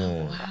mind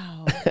blowing.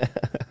 Wow.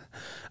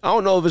 I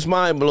don't know if it's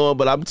mind blowing,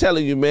 but I'm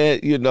telling you,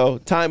 man, you know,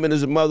 timing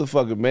is a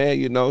motherfucker, man,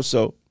 you know.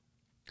 So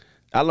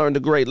I learned a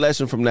great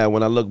lesson from that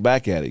when I look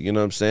back at it. You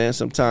know what I'm saying?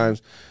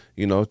 Sometimes,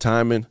 you know,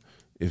 timing,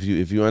 if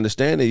you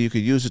understand it, you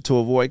could use it to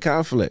avoid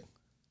conflict.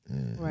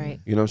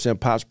 Right. You know what I'm saying?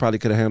 Pops probably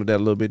could have handled that a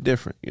little bit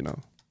different, you know.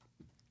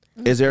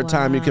 Is there a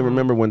time you can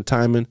remember when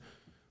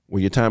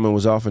your timing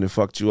was off and it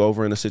fucked you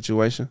over in a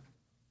situation?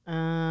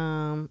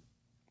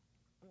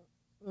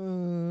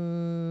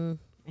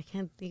 I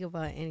can't think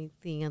about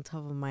anything on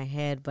top of my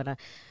head, but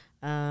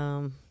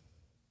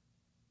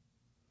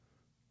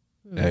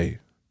Hey,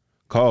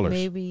 callers.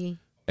 Maybe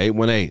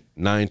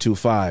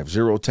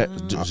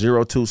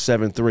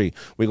 818-925-0273.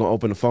 We're going to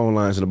open the phone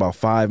lines in about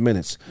 5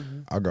 minutes.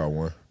 I got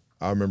one.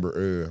 I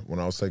remember when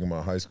I was taking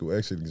my high school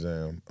exit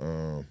exam,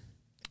 I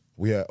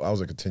was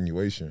a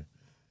continuation,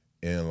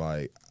 and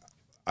like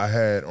I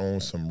had on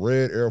some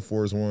red Air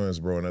Force Ones,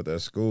 bro. And at that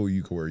school,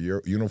 you could wear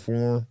your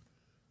uniform,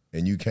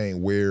 and you can't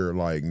wear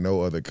like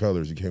no other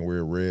colors. You can't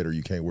wear red or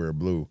you can't wear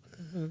blue.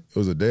 It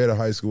was a day of the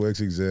high school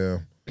exit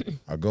exam.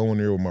 I go in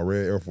there with my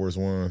red Air Force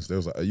Ones. They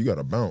was like, you got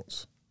to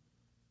bounce.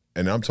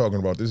 And I'm talking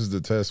about this is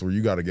the test where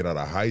you got to get out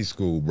of high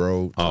school,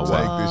 bro, to take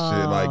this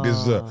shit. Like, this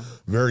is a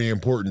very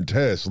important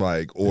test,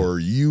 like, or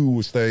you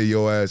will stay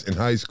your ass in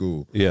high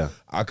school. Yeah.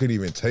 I couldn't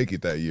even take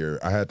it that year.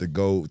 I had to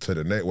go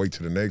to wait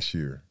till the next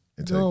year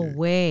and take no it.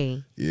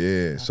 way.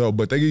 Yeah. So,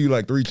 but they give you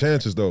like 3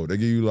 chances, though. They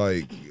give you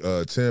like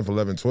 10th,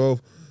 11th,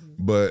 12th.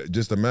 But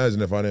just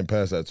imagine if I didn't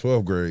pass that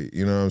 12th grade,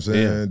 you know what I'm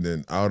saying? Yeah.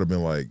 Then I would have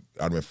been like,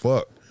 I'd have been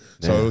fucked.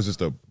 So it was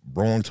just a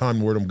wrong time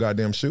to wear them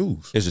goddamn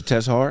shoes. Is the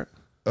test hard?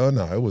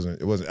 No, it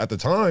wasn't. It wasn't at the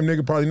time,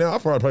 nigga. Probably now, I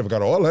probably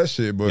forgot all that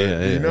shit. But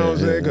you know what I'm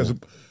saying? Because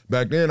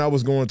back then, I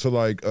was going to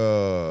like,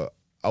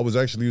 I was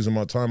actually using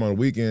my time on the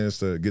weekends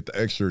to get the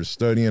extra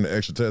studying, the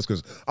extra tests.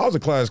 Because I was a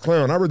class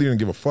clown. I really didn't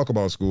give a fuck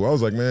about school. I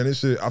was like, man, this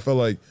shit. I felt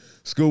like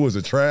school was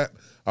a trap.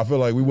 I feel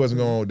like they wasn't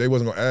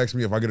gonna ask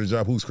me if I get a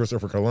job. Who's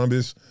Christopher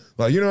Columbus?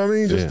 Like, you know what I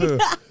mean? Just to.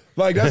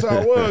 Like, that's how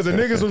it was. And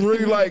niggas was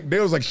really like, they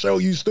was like, show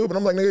you stupid.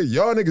 I'm like, nigga,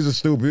 y'all niggas are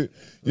stupid.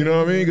 You know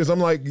what I mean? Because I'm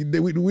like,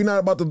 we not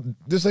about to,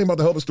 this ain't about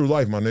to help us through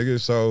life, my nigga.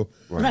 So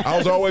I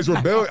was always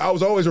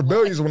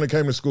rebellious when it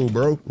came to school,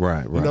 bro.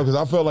 Right. You know, because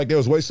I felt like they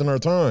was wasting our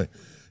time.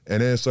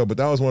 And then but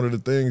that was one of the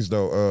things,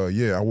 though.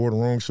 I wore the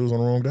wrong shoes on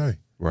the wrong day.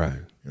 Right.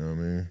 You know what I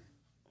mean?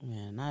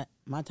 Man,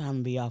 my time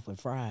would be off with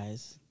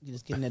fries. You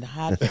just getting it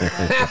hot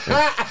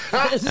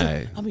fries.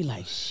 Hey. I'll be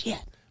like, shit.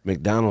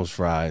 McDonald's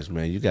fries,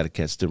 man, you got to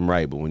catch them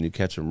right. But when you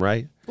catch them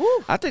right,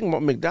 I think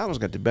McDonald's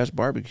got the best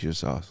barbecue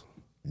sauce.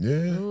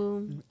 Yeah.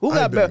 Who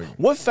got better?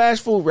 What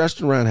fast food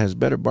restaurant has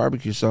better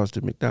barbecue sauce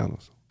than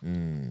McDonald's?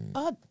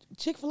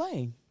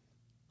 Chick-fil-A.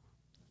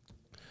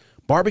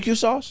 Barbecue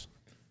sauce?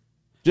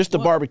 Just the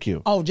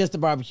barbecue. Oh, just the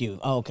barbecue.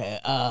 Oh, okay.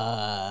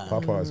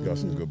 Popeyes got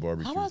some good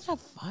barbecue. How about that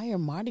fire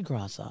Mardi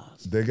Gras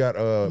sauce? They got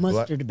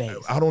mustard base.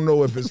 I don't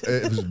know if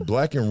it's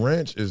Black and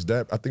Ranch. Is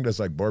that? I think that's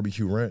like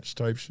barbecue ranch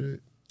type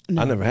shit.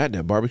 I never had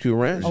that barbecue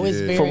ranch. Oh, it's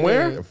very from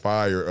where? good.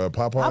 Fire.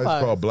 Popeyes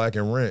called Black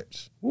and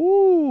Ranch.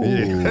 Ooh.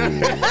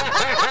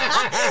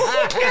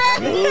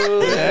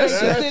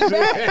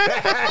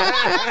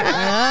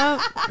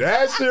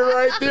 That shit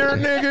right there,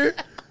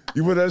 nigga.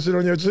 You put that shit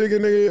on your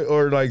chicken, nigga,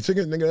 or like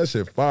chicken, nigga. That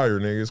shit fire,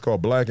 nigga. It's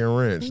called Black and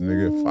Ranch,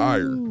 nigga.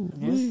 Fire.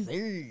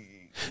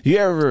 You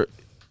ever,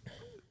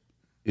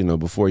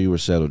 before you were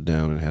settled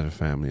down and had a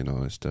family and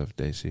all that stuff,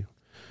 Daisy,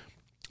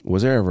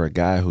 was there ever a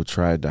guy who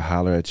tried to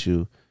holler at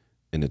you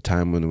and the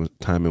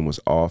timing was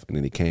off, and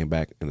then he came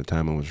back and the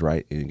timing was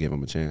right, and you gave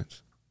him a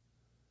chance?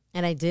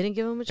 And I didn't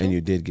give him a chance? And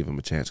you did give him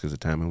a chance because the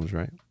timing was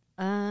right?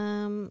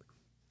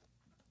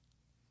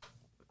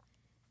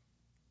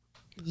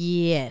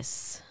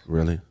 Yes.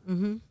 Really?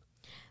 Mm-hmm.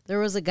 There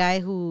was a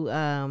guy who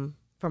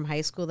from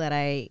high school that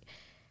I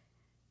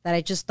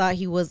just thought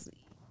he was.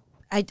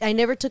 I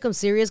never took him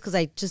serious because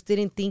I just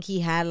didn't think he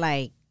had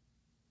like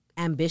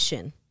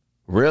ambition.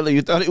 Really?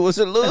 You thought he was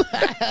a little?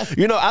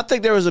 I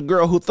think there was a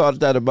girl who thought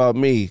that about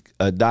me,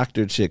 a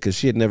doctor chick, because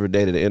she had never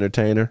dated an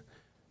entertainer.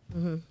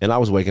 Mm-hmm. And I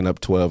was waking up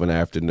 12 in the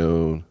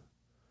afternoon,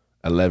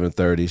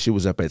 11:30. She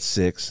was up at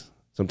 6.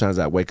 Sometimes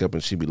I'd wake up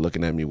and she'd be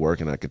looking at me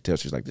working. I could tell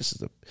she's like, this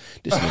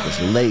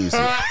nigga's lazy.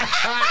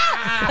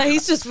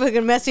 He's just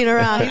fucking messing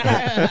around.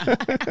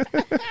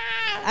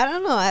 I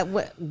don't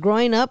know.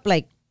 Growing up,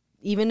 like,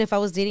 even if I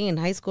was dating in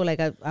high school, like,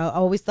 I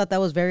always thought that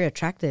was very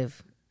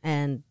attractive.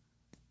 And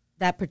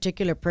that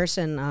particular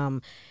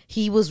person,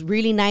 he was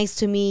really nice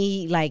to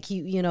me. Like,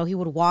 he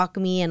would walk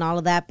me and all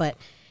of that. But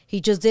He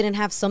just didn't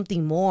have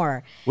something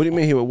more. What do you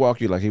mean he would walk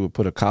you? Like he would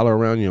put a collar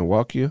around you and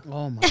walk you?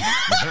 Oh my.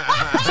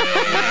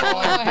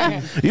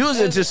 You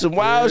was into some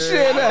wild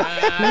shit.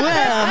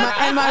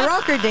 Well, in my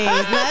rocker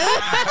days.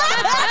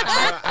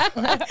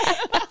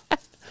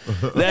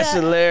 That's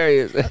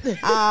hilarious.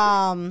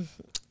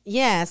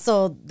 Yeah.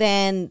 So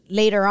then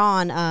later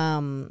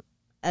on,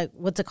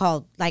 what's it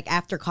called? Like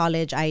after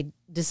college, I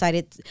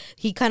decided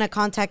he kind of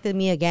contacted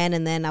me again,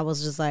 and then I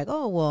was just like,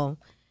 oh well,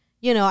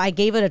 you know, I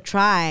gave it a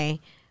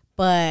try,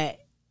 but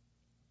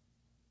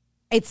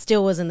it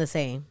still wasn't the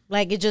same.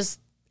 Like it just,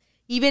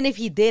 even if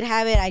he did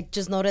have it, I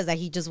just noticed that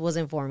he just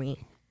wasn't for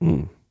me.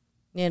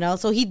 You know,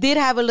 so he did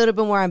have a little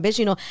bit more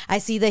ambition. You know, I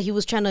see that he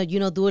was trying to, you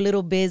know, do a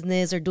little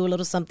business or do a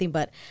little something,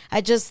 but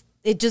it just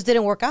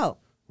didn't work out.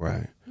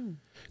 Right.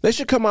 They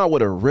should come out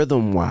with a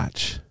rhythm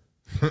watch.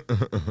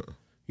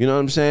 You know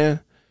what I'm saying?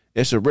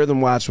 It's a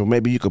rhythm watch where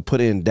maybe you could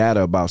put in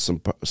data about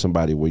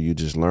somebody where you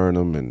just learn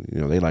them and, you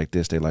know, they like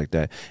this, they like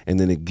that. And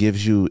then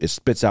it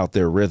spits out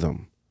their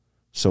rhythm.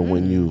 So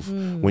when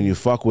you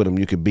fuck with them,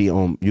 you can be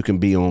on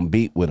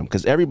beat with them,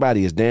 because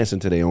everybody is dancing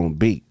to their own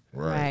beat.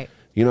 Right.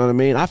 You know what I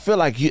mean? I feel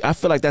like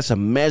that's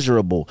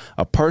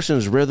a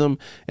person's rhythm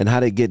and how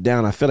they get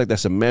down. I feel like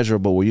that's a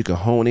measurable where you can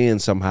hone in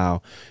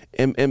somehow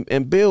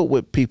and build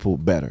with people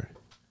better.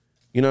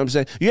 You know what I'm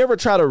saying? You ever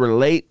try to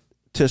relate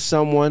to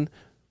someone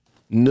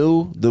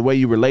new the way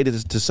you related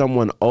to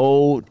someone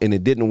old and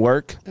it didn't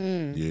work?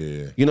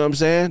 Yeah. You know what I'm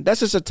saying?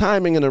 That's just a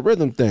timing and a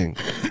rhythm thing.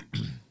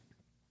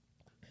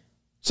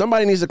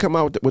 Somebody needs to come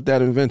out with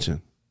that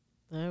invention.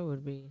 It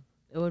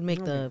would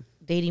make the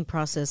dating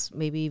process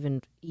maybe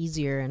even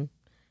easier, and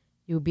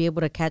you would be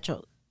able to catch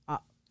a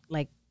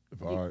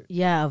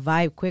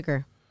vibe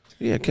quicker.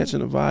 Yeah,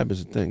 catching a vibe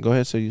is a thing. Go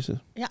ahead, say Yusuf.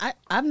 Yeah,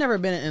 I've never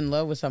been in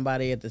love with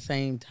somebody at the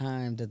same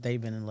time that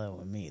they've been in love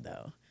with me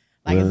though.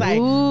 Like Really? it's like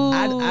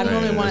I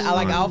normally want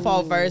I'll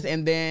fall first,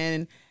 and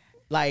then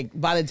like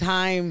by the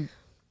time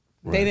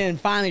they didn't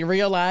finally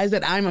realize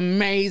that I'm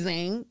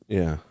amazing,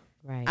 yeah,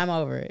 right, I'm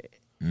over it.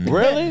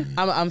 Really?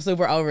 I'm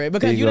super over it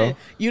because you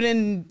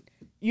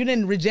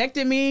didn't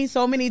rejected me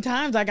so many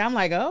times. Like I'm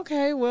like,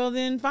 okay, well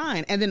then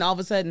fine. And then all of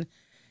a sudden,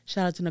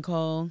 shout out to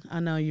Nicole. I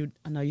know you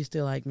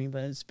still like me,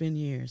 but it's been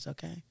years,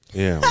 okay?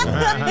 Yeah.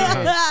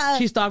 Right.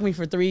 She stalked me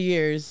for 3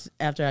 years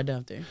after I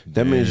dumped her.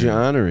 That means you're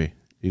honorary.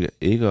 You got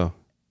ego.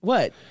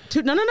 What?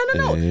 No.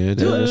 Yeah,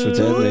 that's what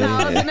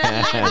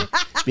that means.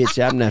 Bitch,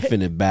 I'm not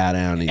finna bow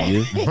down to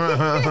you.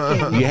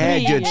 You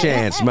had your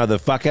chance,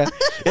 motherfucker.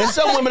 There's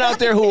some women out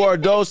there who are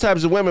those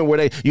types of women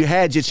where you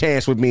had your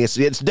chance with me.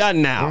 It's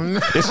done now.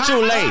 It's too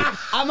late.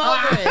 I'm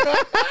over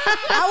it.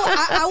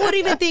 I would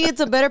even think it's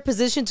a better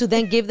position to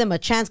then give them a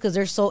chance because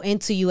they're so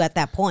into you at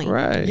that point.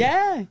 Right.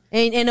 Yeah.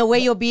 And in a way,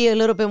 you'll be a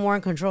little bit more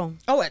in control.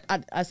 Oh,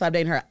 I stopped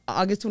dating her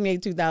August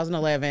 28,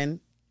 2011.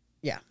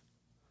 Yeah.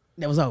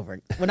 That was over.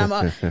 When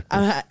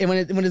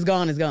when it's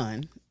gone, it's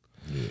gone.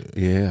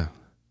 Yeah.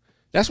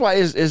 That's why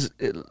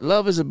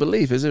love is a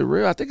belief. Is it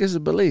real? I think it's a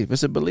belief.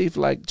 It's a belief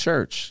like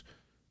church.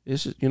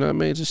 It's just, you know what I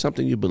mean? It's just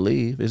something you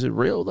believe. Is it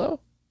real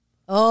though?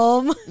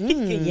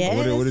 Yes.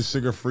 What did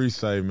Sugar Free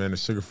say, man? The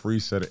Sugar Free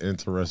said an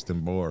interesting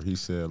bar. He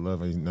said,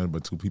 "Love ain't nothing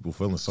but two people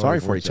feeling sorry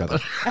for each other."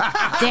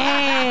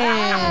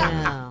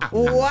 Damn.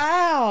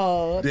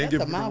 Wow. Didn't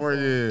That's get a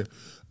mouthful.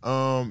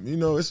 you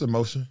know, it's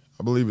emotion.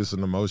 I believe it's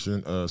an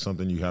emotion,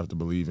 something you have to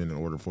believe in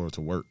order for it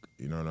to work.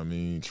 You know what I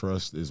mean?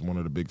 Trust is one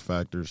of the big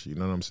factors. You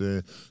know what I'm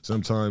saying?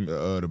 Sometimes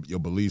your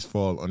beliefs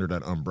fall under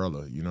that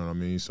umbrella. You know what I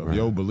mean? So if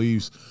your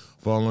beliefs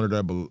fall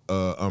under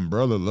that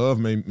umbrella, love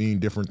may mean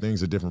different things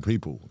to different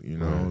people. You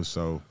know,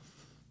 so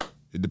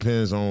it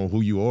depends on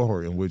who you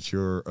are and what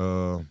your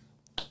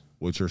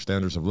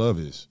standards of love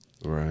is.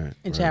 Right.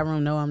 In chat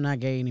room, no, I'm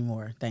not gay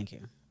anymore. Thank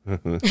you.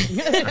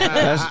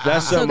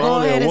 That's something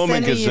only a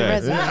woman can say.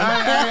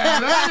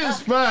 That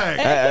is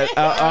fact.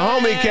 A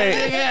homie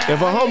can't.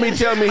 If a homie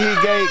tell me he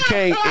gay,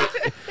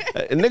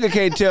 a nigga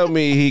can't tell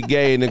me he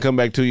gay and then come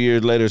back 2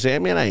 years later and say,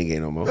 "Man, I ain't gay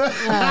no more."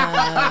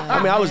 I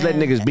mean, I was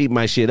letting niggas beat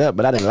my shit up,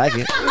 but I didn't like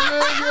it.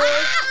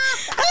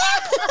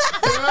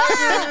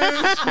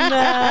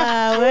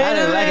 I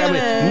didn't like it. I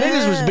mean,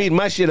 niggas was beating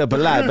my shit up a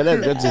lot, but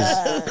that's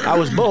just, I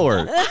was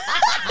bored.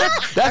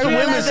 That's what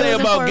women say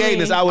about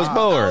gayness. I was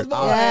bored.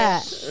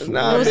 Yeah.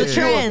 Nah, it was a bitch,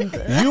 trend.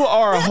 You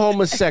are a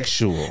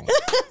homosexual.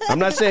 I'm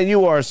not saying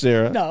you are,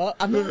 Sarah. No,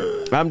 I'm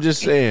not. I'm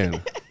just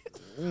saying.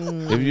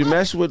 If you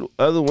mess with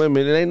other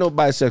women, it ain't no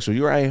bisexual.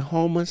 You're a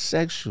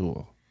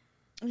homosexual.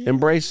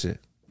 Embrace it.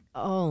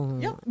 Oh.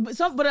 Yeah,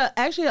 but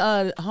actually,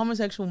 a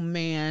homosexual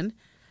man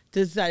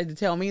decided to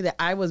tell me that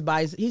I was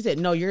bisexual. He said,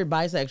 "No, you're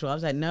bisexual." I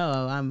was like, "No,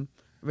 I'm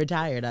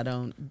retired.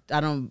 I'm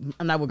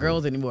not with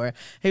girls anymore."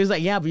 He was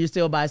like, "Yeah, but you're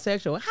still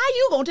bisexual." How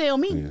you gonna tell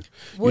me? Yeah.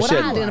 What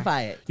I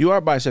identify it? You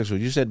are bisexual.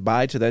 You said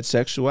bye to that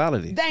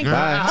sexuality. Thank you.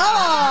 Bye.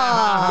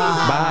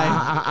 Oh.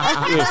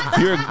 Bye.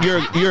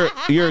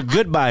 You're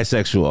good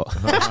bisexual.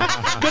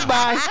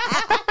 Goodbye.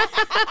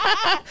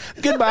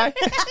 Goodbye.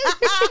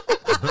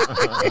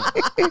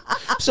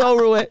 So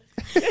Ruet.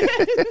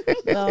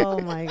 Oh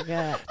my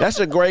God. That's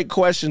a great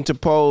question to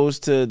pose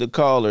to the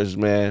callers,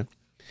 man.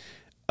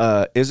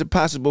 Is it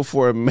possible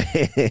for a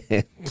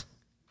man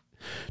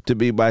to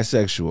be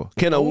bisexual?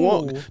 Can a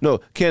woman? No.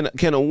 Can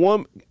a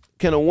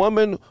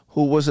woman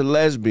who was a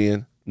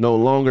lesbian no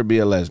longer be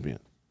a lesbian?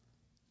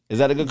 Is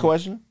that a good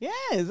question?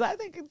 Yes, I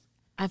think it's.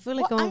 I feel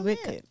like I'm a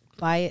bit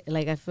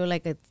like I feel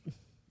like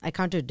I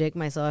contradict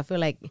myself. I feel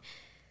like.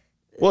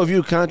 Well, if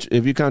you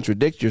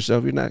contradict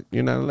yourself, you're not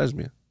a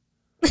lesbian.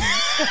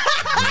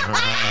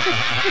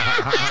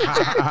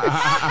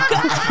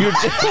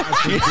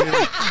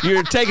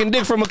 you're taking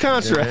dick from a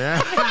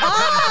contract.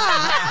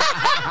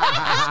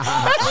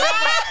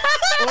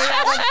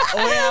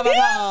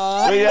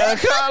 We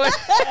gotta call it.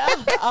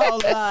 Oh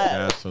Lord,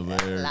 That's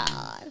hilarious.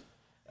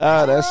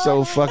 Oh, that's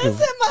so fucking.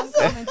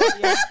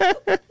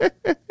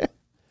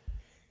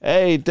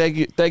 Hey,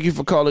 thank you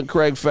for calling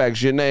Craig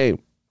Facts. Your name?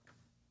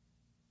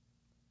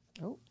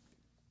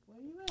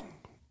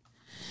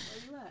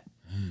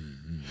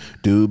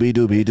 Doobie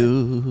doobie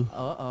doo.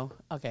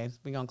 Okay,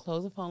 we're going to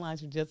close the phone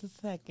lines for just a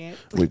second.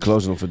 We're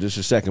closing them for just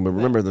a second, but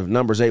remember the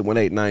number's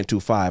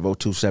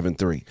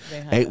 818-925-0273.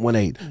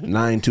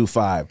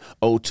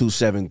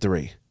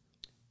 818-925-0273.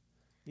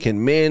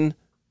 Can men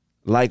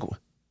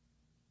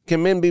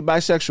be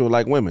bisexual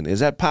like women?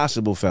 Is that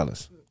possible,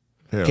 fellas?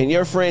 Hell Can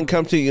your friend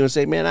come to you and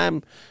say,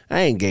 "Man,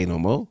 I ain't gay no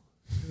more.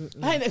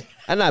 I've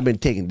not been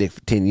taking dick for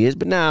 10 years,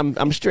 but now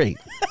I'm straight.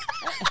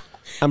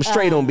 I'm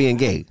straight on being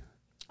gay."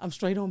 I'm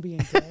straight on being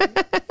gay.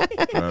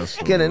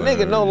 Can a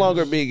nigga no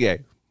longer be gay?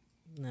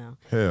 No.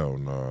 Hell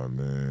no,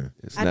 man.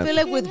 I feel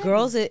like with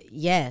girls,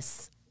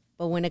 yes,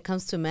 but when it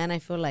comes to men, I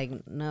feel like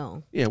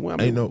no. Yeah,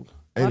 well, I mean,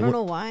 I don't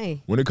know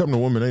why. When it comes to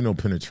women, ain't no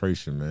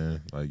penetration,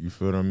 man. Like, you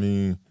feel what I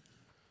mean?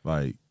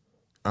 Like,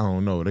 I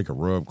don't know. They could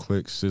rub,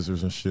 click,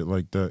 scissors and shit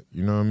like that.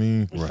 You know what I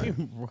mean? Right.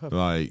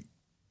 Like,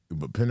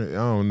 but I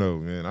don't know,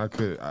 man.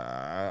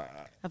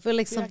 I feel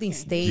like something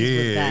stays yeah,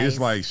 with guys. it's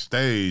like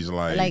stays.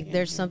 Like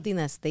there's something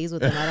that stays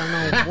with them. I don't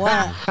know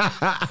what.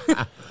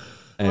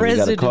 And we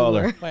got a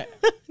caller. I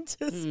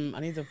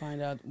need to find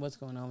out what's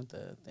going on with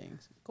the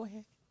things. Go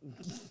ahead.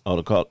 Oh,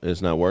 the call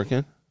it's not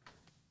working?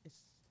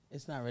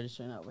 It's not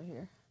registering over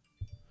here.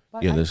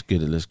 Yeah, let's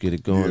get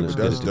it going. Yeah, let's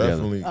but get that's it together.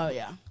 definitely. Oh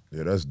yeah.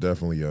 Yeah, that's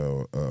definitely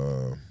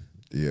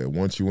yeah.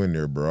 Once you in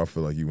there, bro, I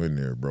feel like you in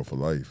there, bro, for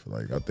life.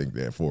 Like, I think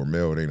that for a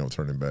male, it ain't no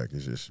turning back.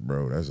 It's just,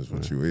 bro, that's just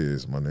what you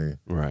is, my name.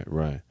 Right.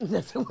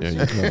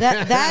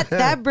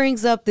 that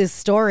brings up this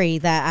story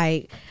that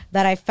I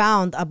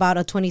found about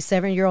a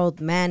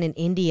 27-year-old man in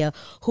India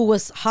who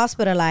was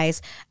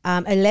hospitalized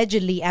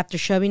allegedly after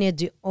shoving a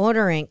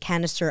deodorant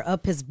canister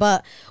up his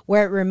butt,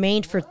 where it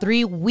remained for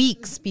 3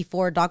 weeks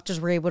before doctors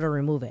were able to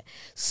remove it.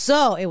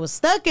 So it was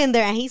stuck in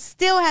there, and he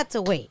still had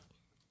to wait.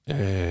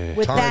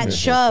 With that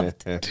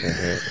shoved.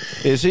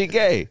 Is he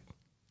gay?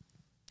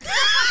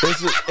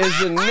 Is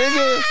a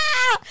nigga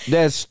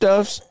that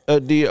stuffs a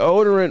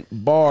deodorant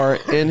bar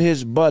in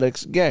his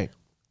buttocks gay?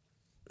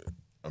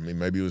 I mean,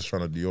 maybe he was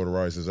trying to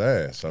deodorize his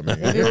ass. I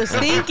mean, Maybe it was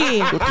stinky.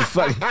 What the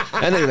fuck?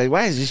 That nigga like,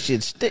 why is this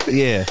shit stink?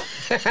 Yeah.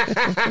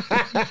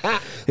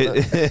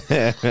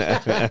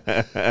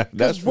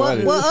 That's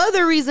funny. What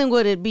other reason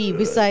would it be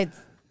besides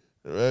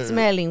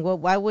smelling?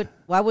 Why would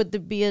there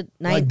be a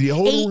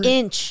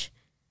 8-inch?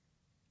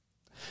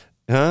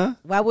 Huh?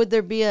 Why would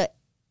there be an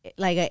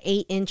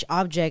 8-inch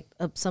object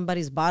up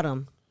somebody's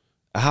bottom?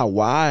 How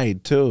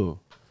wide too?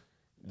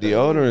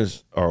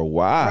 Deodorants are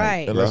wide.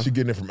 Right. Unless you're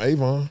getting it from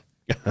Avon.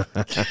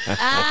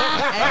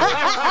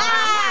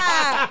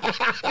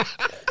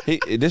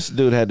 This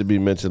dude had to be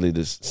mentally.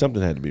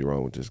 Something had to be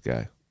wrong with this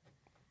guy.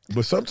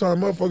 But sometimes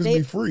motherfuckers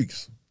be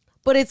freaks.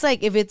 But it's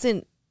like if it's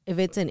in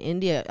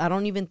India, I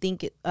don't even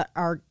think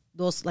are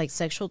those like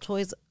sexual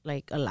toys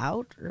like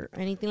allowed or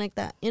anything like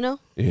that. You know?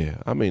 Yeah,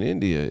 I mean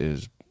India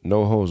is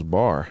no holds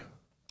bar.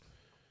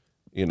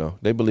 You know,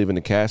 they believe in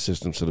the caste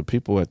system, so the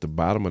people at the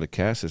bottom of the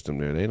caste system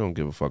there, they don't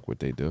give a fuck what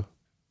they do.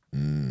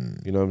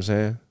 You know what I'm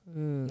saying?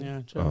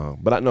 Yeah, true.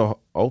 But I know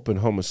open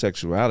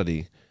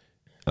homosexuality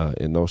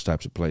in those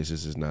types of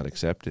places is not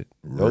accepted.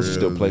 Those are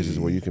still places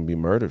where you can be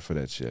murdered for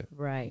that shit.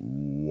 Right.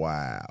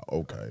 Wow.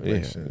 Okay. Yeah,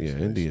 Makes sense. yeah.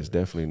 India is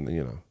definitely,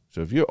 you know. So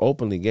if you're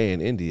openly gay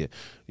in India,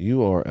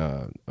 you are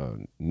a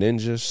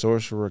ninja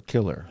sorcerer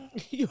killer.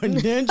 You a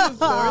ninja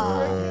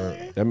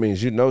sorcerer? That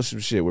means you know some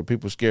shit where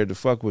people scared to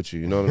fuck with you.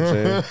 You know what I'm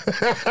saying?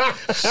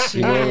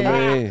 You know what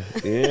I mean?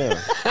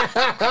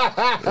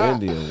 Yeah.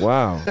 India.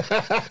 Wow.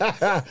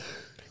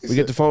 We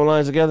get the phone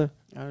lines together?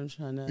 I'm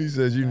trying to. He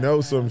says you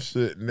know some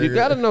shit, nigga. You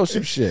gotta know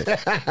some shit.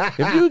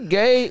 If you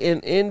gay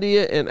in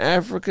India and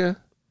Africa,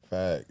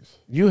 facts.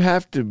 You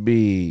have to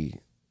be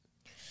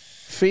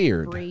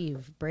feared.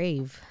 Brave.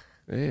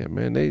 Yeah,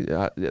 man.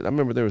 I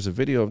remember there was a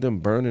video of them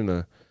burning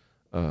a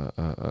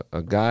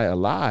guy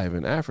alive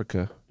in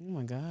Africa. Oh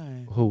my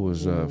God. Who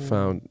was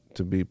found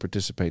to be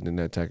participating in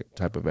that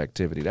type of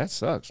activity. That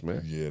sucks,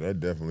 man. Yeah, that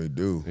definitely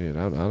do.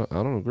 Yeah,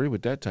 I don't agree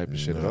with that type of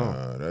shit at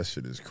all. That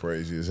shit is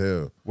crazy as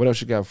hell. What else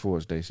you got for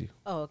us, Daisy?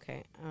 Oh,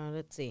 okay.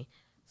 Let's see.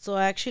 So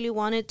I actually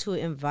wanted to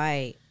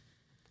invite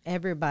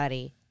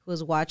everybody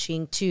who's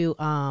watching to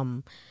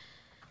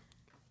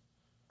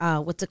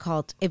what's it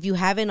called? If you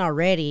haven't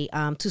already,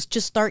 to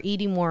just start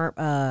eating more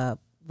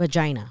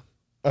vagina.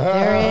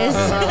 There is.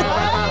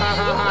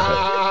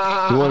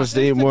 You want us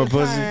to eat more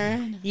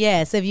pussy?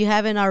 Yes, if you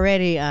haven't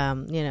already,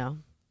 you know.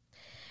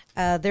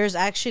 There's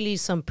actually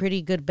some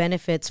pretty good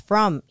benefits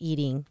from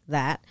eating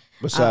that.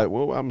 Besides,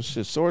 well, I'm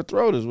shit. Sore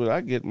throat is what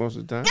I get most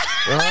of the time.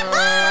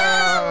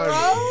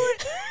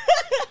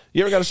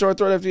 You ever got a sore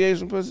throat after you ate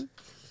some pussy?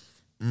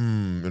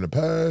 In the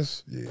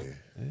past, yeah.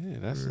 Yeah,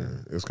 that's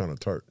it. It's kind of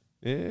tart.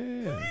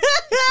 Yeah.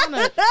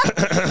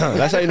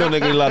 That's how you know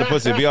nigga eat a lot of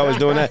pussy. Be always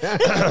doing that.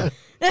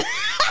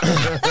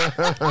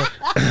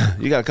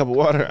 You got a cup of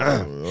water?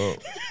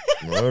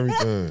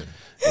 Everything.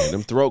 Yeah,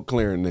 them throat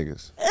clearing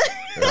niggas.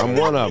 I'm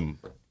one of them.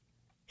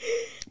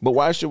 But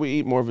why should we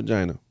eat more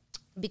vagina?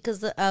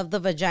 Because the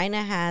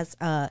vagina has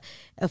a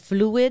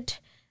fluid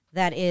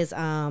that is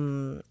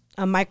a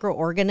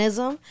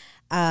microorganism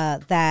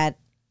that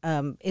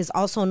is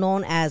also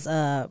known as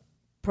a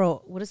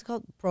what is it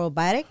called?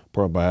 Probiotic?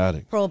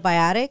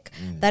 Probiotic.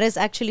 That is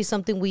actually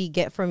something we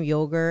get from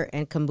yogurt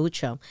and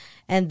kombucha.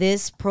 And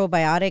this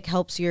probiotic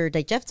helps your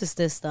digestive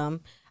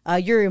system,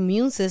 your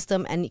immune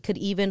system, and it could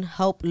even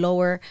help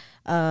lower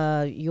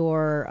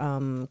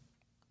your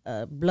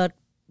blood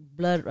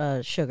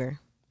sugar.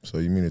 So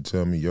you mean to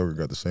tell me yogurt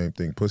got the same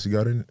thing pussy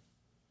got in it?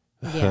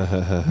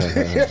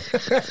 Yeah.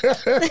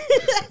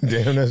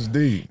 Damn, that's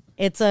deep.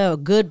 It's a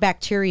good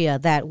bacteria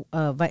that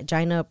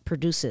vagina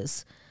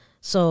produces.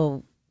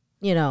 So,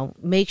 you know,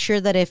 make sure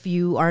that if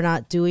you are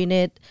not doing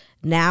it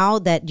now,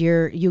 that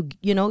you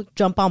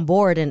jump on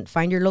board and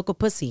find your local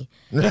pussy,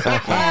 and you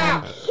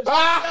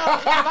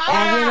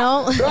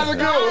know,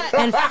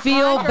 and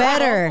feel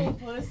better.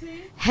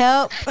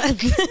 Help and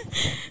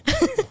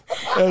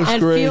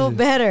crazy. Feel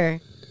better.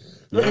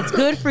 It's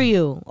good for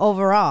you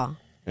overall.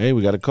 Hey,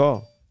 we got a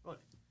call.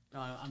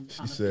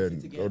 She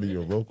said, go to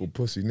your local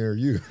pussy near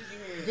you.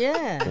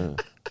 Yeah. I'm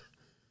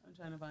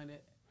trying to find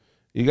it.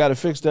 You got it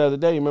fixed the other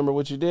day. You remember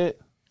what you did?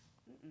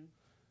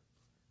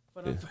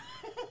 But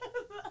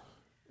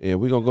Yeah,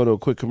 we're going to go to a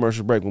quick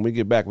commercial break. When we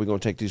get back, we're going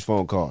to take these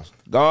phone calls.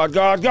 God.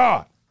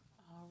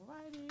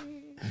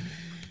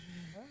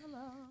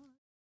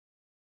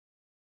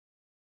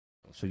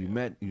 So you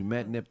met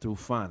Nip through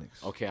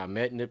Phonics. Okay, I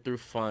met Nip through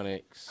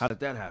Phonics. How did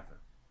that happen?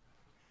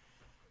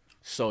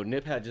 So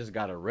Nip had just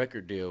got a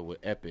record deal with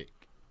Epic,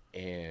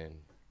 and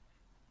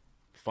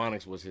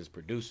Phonics was his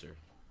producer,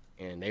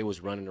 and they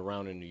was running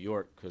around in New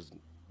York because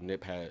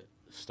Nip had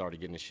started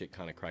getting the shit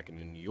kind of cracking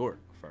in New York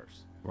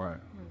first. Right.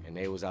 And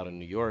they was out in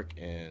New York,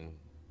 and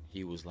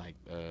he was like,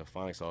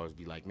 Phonics always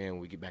be like, man,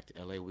 when we get back to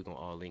LA, we're gonna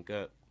all link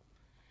up.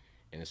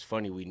 And it's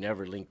funny, we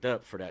never linked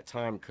up for that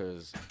time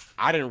because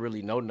I didn't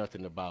really know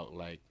nothing about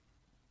like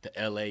the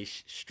LA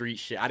street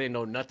shit. I didn't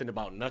know nothing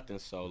about nothing.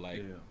 So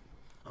like,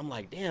 I'm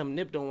like, damn,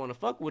 Nip don't want to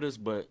fuck with us,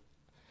 but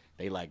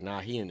they like, nah,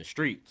 he in the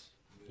streets.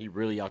 He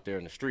really out there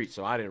in the streets.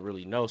 So I didn't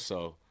really know.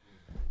 So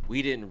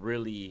we didn't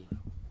really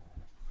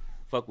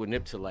fuck with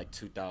Nip till like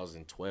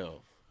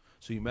 2012.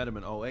 So you met him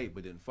in 2008,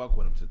 but didn't fuck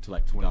with him till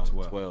like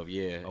 2012.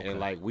 Yeah. Okay. And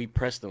like we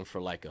pressed him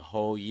for like a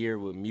whole year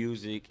with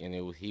music, and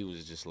he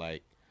was just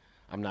like,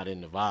 I'm not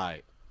in the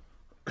vibe.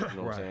 You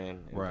know what I'm saying?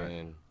 And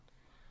then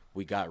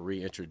we got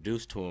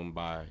reintroduced to him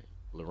by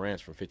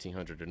Lawrence from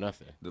 1500 or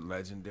Nothing. The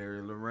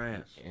legendary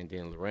Lawrence. And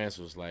then Lawrence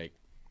was like,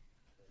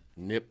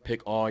 Nip,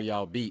 pick all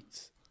y'all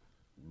beats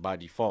by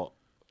default.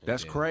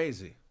 That's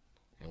crazy.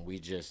 And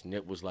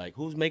Nip was like,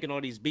 who's making all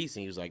these beats?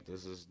 And he was like,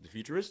 this is the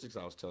Futuristics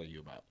I was telling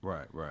you about.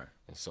 Right.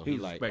 And so he he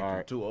was like, expecting all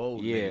right, two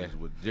old yeah. niggas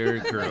with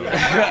Jerry curls.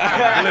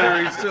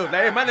 Literally, too.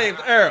 Hey, my name's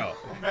Earl.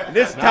 And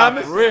this is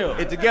Thomas. For real.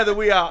 And together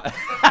we are.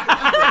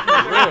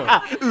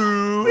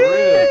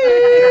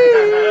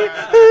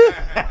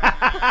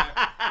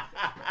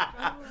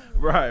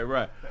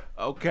 Right.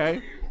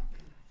 Okay.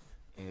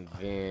 And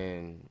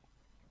then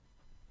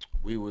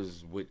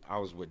I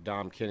was with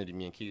Dom Kennedy.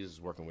 Me and Keys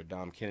was working with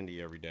Dom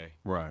Kennedy every day.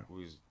 Right.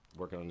 We was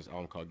working on this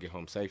album called Get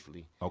Home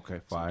Safely.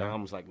 Okay, So fire.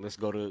 Dom was like, let's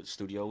go to the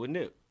studio with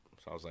Nip.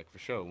 So I was like, for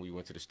sure. And we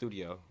went to the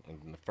studio,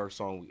 and the first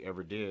song we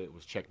ever did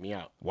was Check Me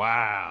Out.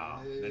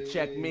 Wow. Now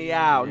check me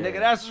out. Yeah. Nigga,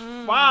 that's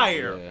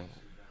fire. Yeah. And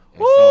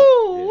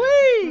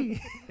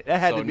Woo-wee. That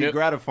had So to be Nip-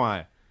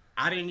 gratifying.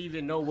 I didn't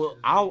even know what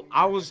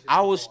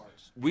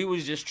we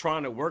was just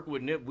trying to work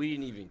with Nip. We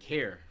didn't even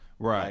care.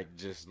 Right. Like,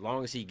 just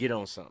long as he get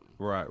on something.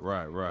 Right.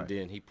 And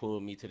then he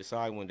pulled me to the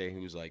side one day. And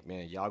he was like,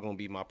 man, y'all gonna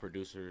be my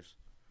producers,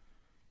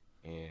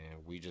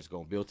 and we just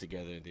gonna build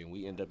together. And then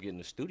we end up getting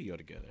the studio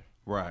together.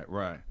 Right. You know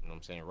what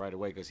I'm saying? Right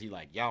away, because he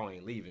like, y'all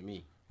ain't leaving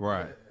me.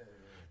 Right.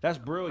 That's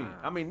brilliant.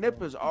 I mean,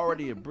 Nip is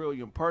already a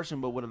brilliant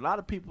person, but what a lot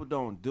of people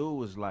don't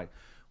do is like,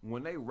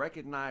 when they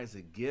recognize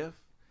a gift,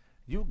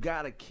 you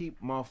gotta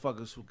keep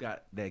motherfuckers who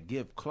got that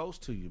gift close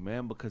to you,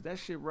 man, because that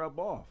shit rub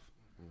off.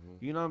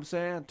 You know what I'm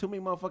saying? Too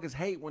many motherfuckers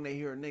hate when they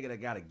hear a nigga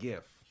that got a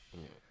gift.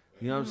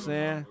 You know what I'm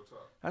saying?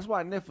 That's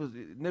why Nip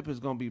is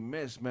gonna be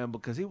missed, man,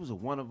 because he was a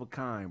one of a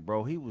kind,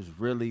 bro. He was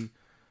really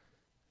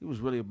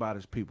about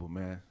his people,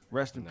 man.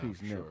 Rest in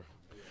peace, Nip.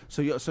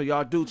 Sure. So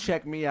y'all do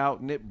Check Me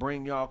Out. Nip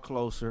bring y'all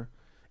closer.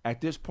 At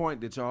this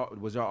point, was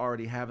y'all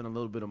already having a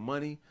little bit of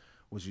money?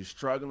 Was you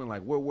struggling?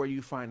 Like, where were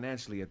you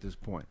financially at this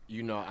point?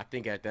 You know, I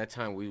think at that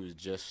time we was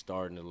just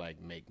starting to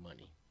like make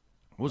money.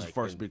 What was like, the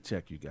first big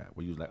check you got?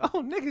 Where you was like,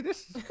 oh nigga,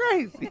 this is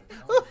crazy.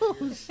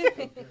 Oh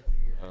shit.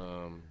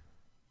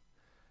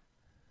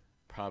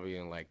 Probably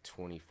in like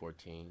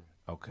 2014.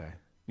 Okay.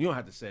 You don't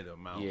have to say the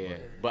amount. Yeah,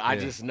 but I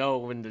just know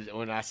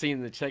when I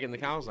seen the check in the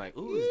account, I was like,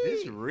 "Ooh, is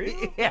this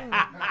real?"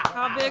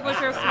 How big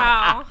was your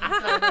smile?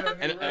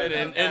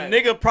 and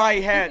nigga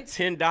probably had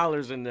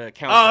 $10 in the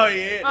account. Oh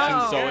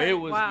yeah. So it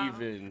was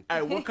even.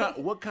 Hey,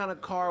 what kind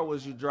of car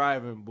was you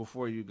driving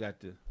before you got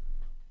the?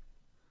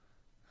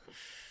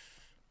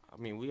 I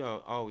mean, we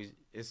always.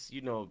 It's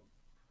you know,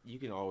 you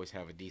can always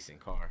have a decent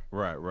car.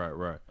 Right.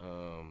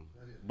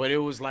 But it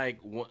was like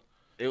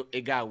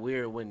it got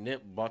weird when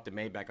Nip bought the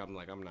Maybach. I'm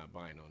like, I'm not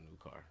buying no new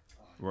car.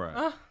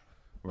 Right.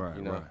 Right.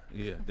 You know? Right.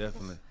 Yeah,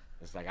 definitely.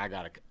 It's like I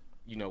gotta,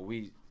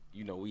 we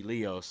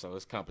Leo, so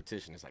it's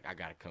competition. It's like I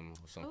gotta come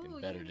with something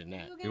better than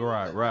that.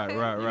 Right.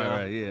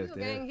 Yeah. You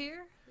gang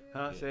here?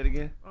 Huh? Say it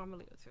again. Oh, I'm a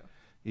Leo too.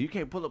 You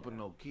can't pull up with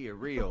no Kia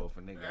Rio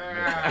for nigga.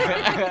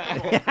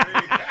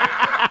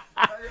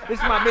 This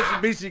is my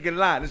Mitsubishi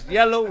Galant. It's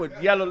yellow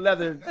with yellow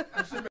leather.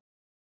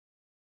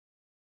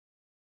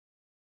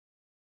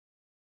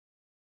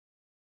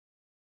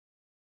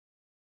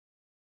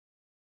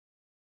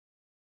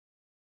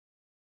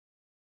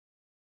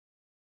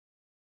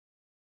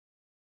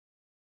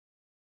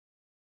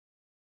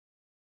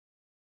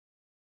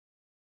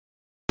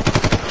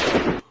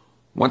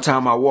 One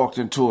time I walked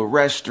into a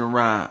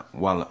restaurant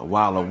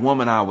while a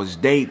woman I was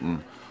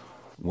dating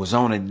was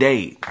on a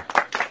date.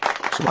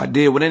 So I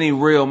did what any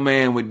real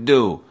man would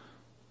do.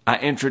 I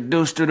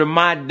introduced her to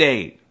my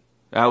date.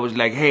 I was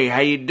like, hey, how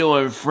you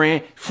doing,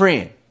 friend?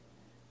 Friend,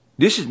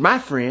 this is my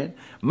friend.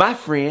 My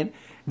friend,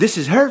 this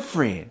is her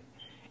friend.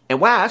 And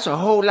wow, that's a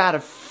whole lot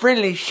of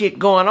friendly shit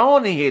going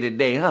on in here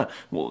today, huh?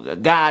 Well,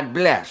 God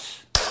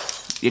bless.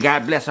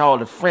 God bless all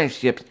the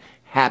friendships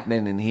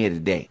happening in here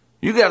today.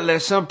 You gotta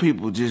let some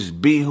people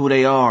just be who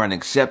they are and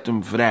accept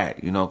them for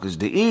that, you know, because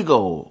the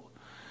ego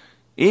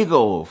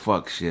will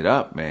fuck shit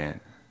up,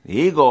 man. The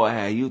ego will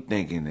have you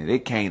thinking that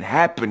it can't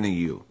happen to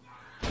you.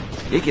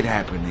 It could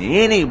happen to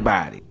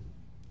anybody.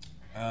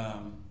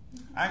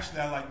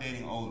 Actually, I like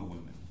dating older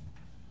women.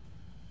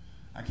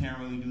 I can't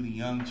really do the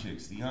young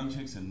chicks. The young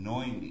chicks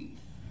annoy me.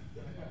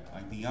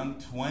 Like the young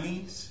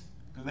 20s,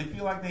 because they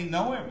feel like they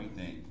know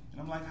everything. And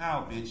I'm like,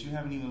 how, bitch? You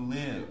haven't even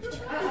lived.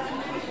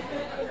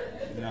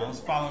 You know, I was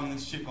following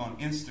this chick on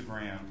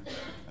Instagram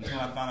until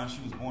I found out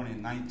she was born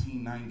in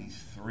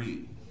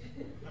 1993.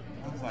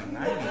 I was like,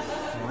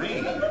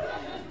 93?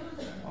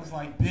 I was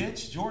like,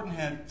 bitch, Jordan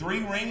had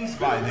 3 rings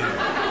by then.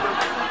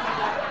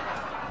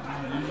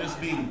 You're just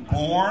being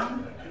born?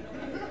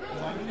 I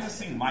was like, you didn't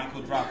see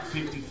Michael drop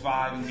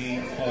 55 in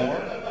game 4? Like,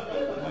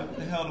 what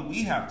the hell do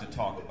we have to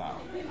talk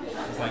about?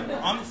 It's like,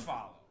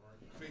 unfollow.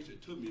 Face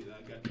it to me that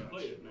I got to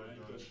play it, man,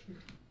 because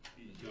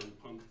these young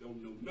punks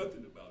don't know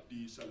nothing about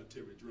these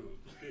solitary drums,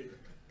 okay?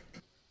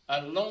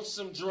 A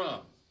lonesome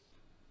drum.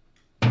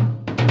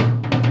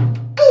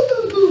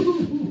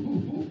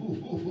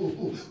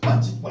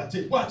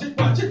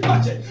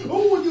 Watch it.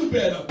 Ooh, you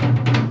better.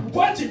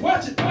 Watch it.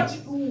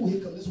 Ooh, here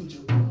comes this with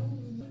you.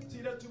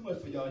 See, that's too much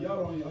for y'all. Y'all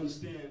don't even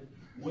understand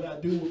what I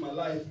do with my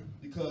life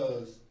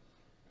because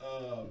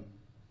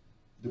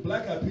the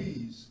Black Eyed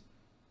Peas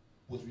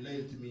was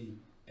related to me,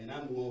 and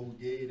I'm the one who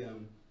gave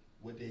them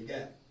what they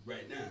got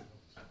right now.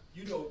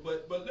 You know,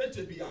 but let's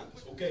just be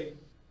honest, okay?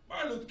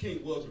 Martin Luther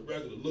King was a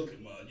regular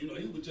looking man. You know,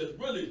 he was just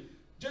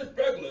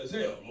regular as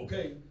hell,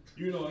 okay?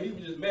 You know, he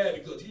was just mad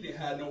because he didn't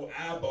have no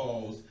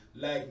eyeballs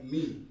like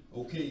me,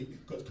 okay?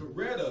 Because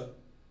Coretta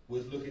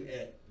was looking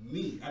at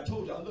me. I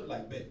told you I look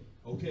like Betty,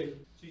 okay?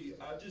 See,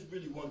 I just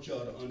really want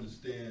y'all to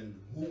understand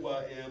who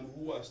I am,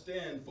 who I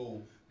stand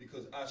for,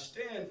 because I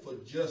stand for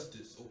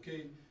justice,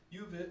 okay?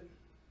 You bet.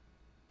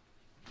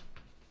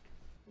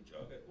 What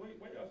y'all got? Why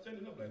y'all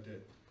standing up like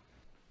that?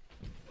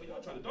 Well,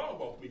 y'all trying to dog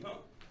walk me, huh?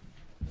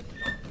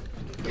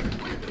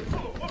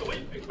 Hold on,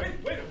 wait a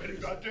minute,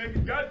 God dang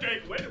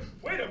it,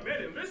 wait a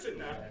minute, listen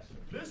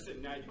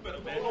now, you better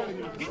back off.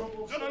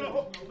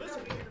 No,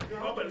 listen,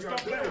 y'all better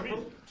stop playing with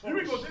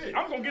me.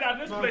 I'm gonna get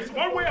out of this place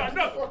one way or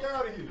another.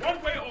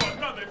 One way or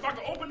another. If I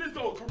can open this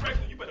door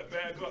correctly, you better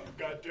bag up.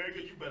 God dang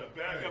it, you better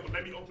bag up and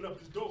let me open up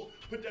this door.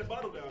 Put that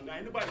bottle down now.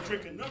 Ain't nobody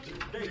drinking nothing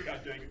today,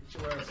 God dang it.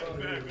 Get your ass out of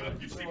here, man.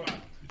 You see my...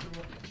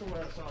 Get your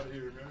ass out of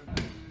here, man.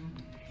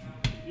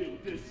 Deal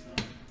with this.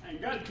 I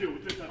ain't got to deal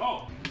with this at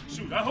all.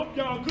 Shoot, I hope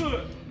y'all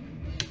good.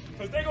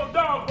 Because they gonna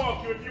dog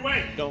walk you if you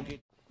ain't. Don't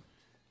get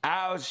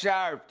Al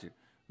Sharpton.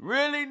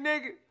 Really,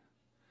 nigga?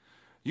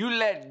 You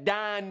let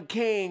Don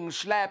King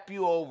slap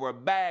you over a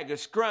bag of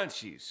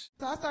scrunchies.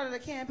 So I started a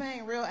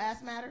campaign, Real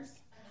Ass Matters.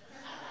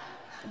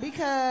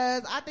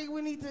 Because I think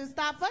we need to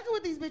stop fucking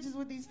with these bitches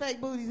with these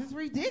fake booties. It's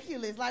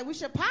ridiculous. Like, we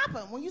should pop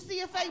them. When you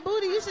see a fake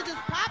booty, you should just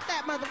pop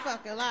that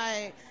motherfucker.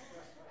 Like,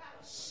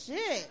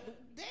 shit.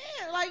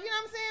 Damn. Like, you know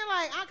what I'm saying?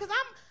 Like, because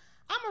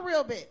I'm a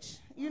real bitch.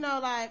 You know,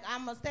 like,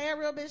 I'm going to stay a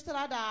real bitch till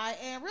I die.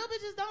 And real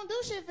bitches don't do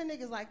shit for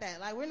niggas like that.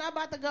 Like, we're not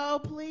about to go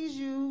please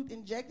you,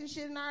 injecting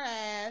shit in our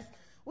ass.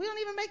 We don't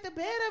even make the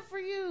bed up for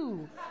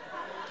you.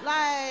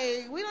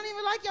 Like, we don't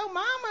even like your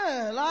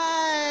mama.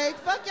 Like,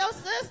 fuck your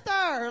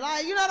sister.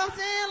 Like, you know what I'm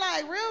saying?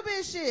 Like, real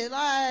bitch shit.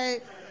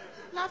 Like,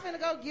 I'm not finna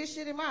go get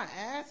shit in my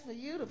ass for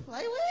you to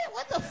play with.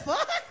 What the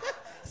fuck?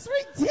 It's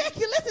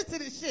ridiculous. Listen to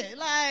this shit.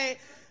 Like,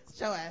 sit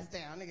your ass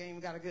down. Nigga ain't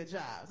even got a good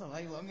job. So,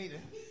 like, you want me to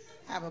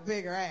have a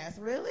bigger ass?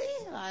 Really?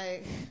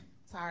 Like,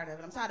 tired of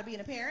it. I'm tired of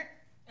being a parent.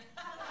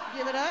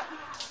 Give it up.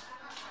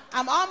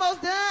 I'm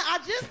almost done. I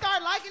just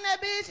started liking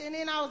that bitch, and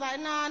then I was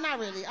like, nah, not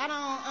really. I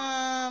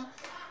don't,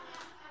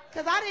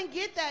 because I didn't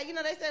get that. You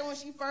know, they said when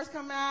she first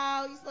come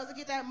out, you supposed to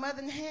get that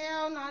mother in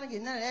hell. No, I didn't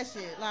get none of that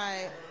shit.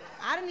 Like,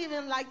 I didn't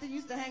even like to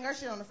used to hang her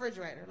shit on the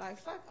refrigerator. Like,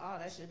 fuck all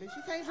that shit, bitch.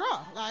 You can't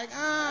draw. Like,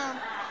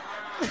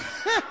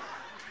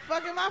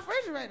 fucking my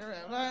refrigerator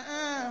up. Like,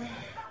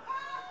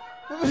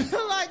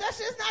 like, that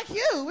shit's not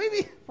cute. We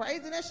be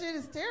praising that shit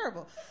is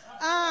terrible.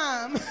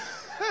 The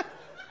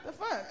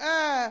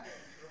fuck?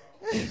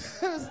 It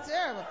was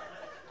terrible.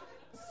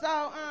 So,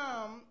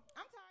 I'm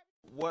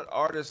tired. What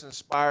artist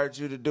inspired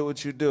you to do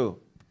what you do?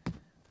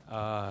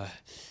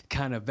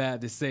 Kind of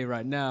bad to say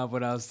right now,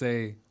 but I'll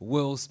say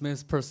Will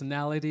Smith's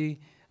personality,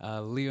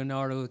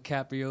 Leonardo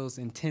DiCaprio's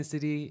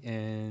intensity,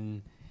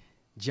 and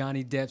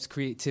Johnny Depp's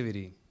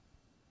creativity.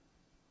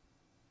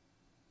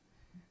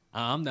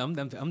 I'm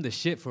the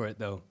shit for it,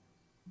 though.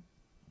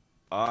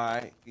 All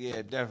right.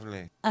 Yeah,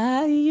 definitely.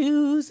 I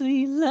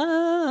usually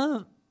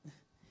love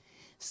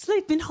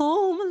sleeping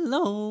home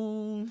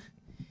alone.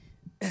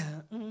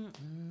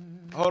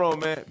 Hold on,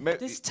 man.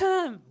 This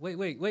time,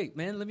 wait,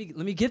 man. Let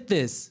me get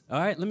this. All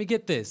right, let me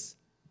get this.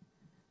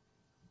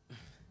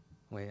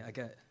 Wait, I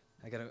gotta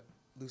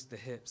loose the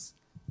hips.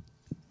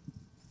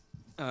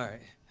 All right,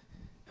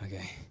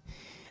 okay.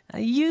 I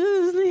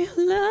usually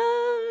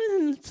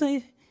love to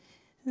play.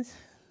 Live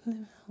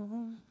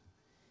home.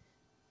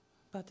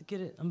 About to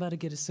get it. I'm about to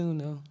get it soon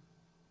though.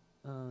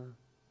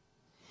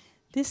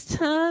 This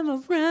time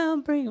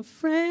around, bring a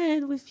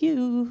friend with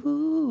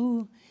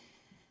you.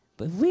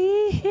 But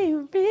we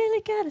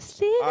really gotta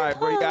sleep. All right,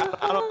 bro.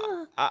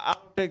 I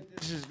don't think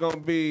this is gonna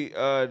be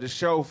the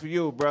show for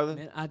you, brother.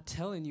 Man, I'm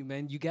telling you,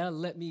 man, you gotta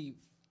let me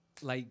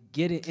like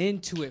get it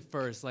into it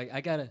first. Like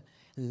I gotta.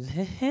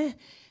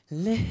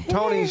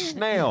 Tony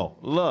Snell,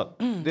 look,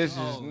 this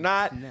is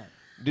not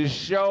the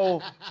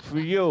show for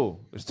you.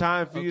 It's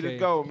time for you to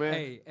go,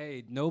 man.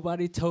 Hey,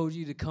 nobody told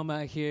you to come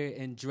out here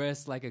and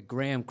dress like a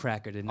graham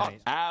cracker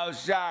tonight. Al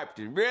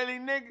Sharpton, really,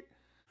 nigga?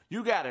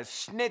 You got a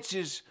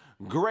Snitch's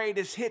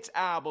greatest hits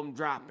album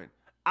dropping.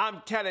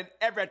 I'm telling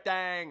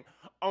everything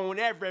on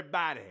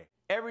everybody.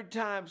 Every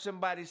time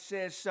somebody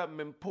says something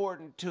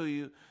important to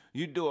you,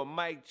 you do a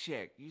mic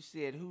check. You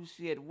said who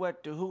said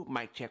what to who?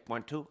 Mic check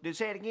 1, 2. Did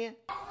say it again?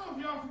 I don't know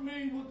if y'all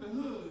familiar with the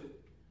hood,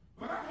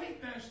 but I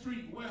hate that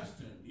street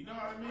Western. You know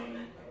what I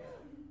mean?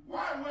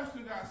 Why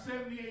Western got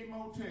 78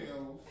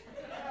 motels,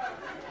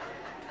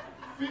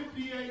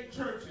 58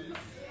 churches,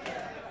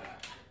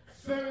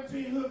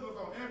 17 hookers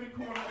on every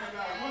corner, and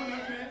got one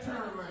left-hand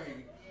turn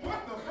lane.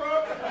 What the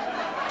fuck?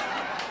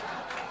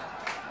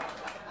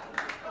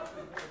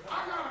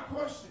 I got a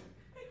question.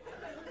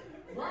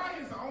 Why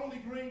is the only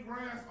green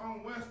grass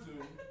on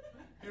Western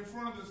in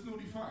front of the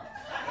Snooty Fox?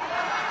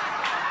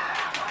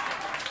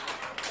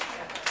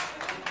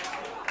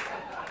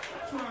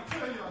 I'm trying to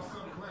tell y'all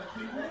something, black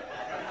people.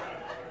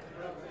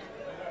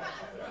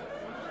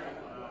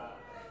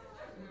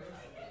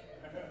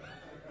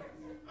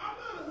 I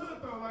love the hood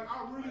though. Like, I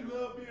really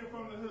love being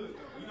from the hood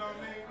though. You know what I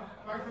mean?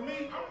 Like for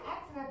me,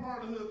 I'm from a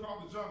part of the hood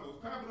called the Jungles.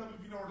 Clap it up if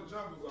you know where the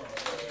Jungles are.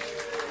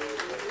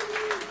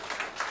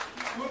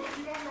 Well, if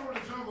you don't know where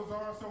the Jungles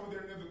are, it's over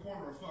there near the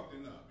corner of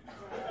fucking up. You know?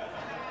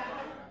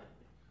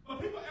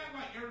 But people act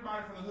like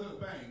everybody from the hood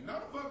bang. No,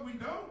 the fuck we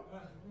don't.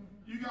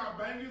 You got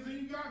bangers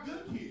and you got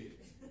good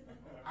kids.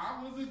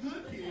 I was a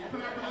good kid,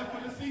 clapping up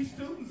for the C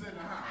students in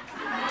the house.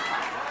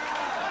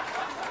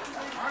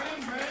 I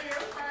didn't bang.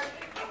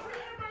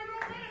 Everybody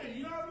don't bang.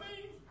 You know what I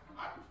mean?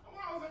 When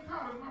I was in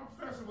college, my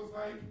professor was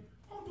like,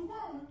 "Oh,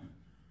 Duane,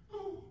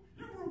 oh,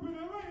 you grew up in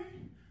LA.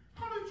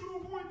 How did you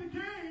avoid the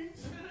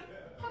gangs?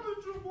 How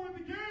did you avoid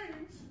the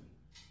gangs?"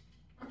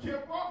 I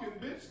kept walking,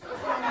 bitch.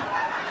 That's all.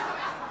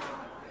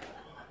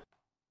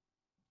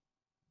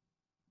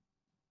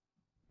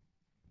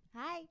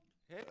 Hi.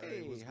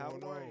 Hey, how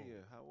are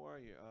you? How are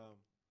you?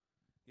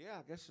 Yeah,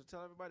 I guess you'll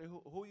tell everybody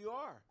who you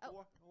are.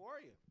 Oh. Who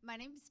are you? My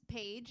name's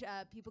Paige.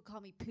 People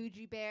call me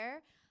Poogie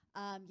Bear.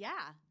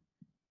 Yeah.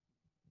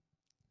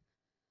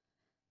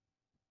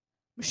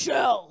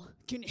 Michelle,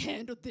 can you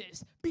handle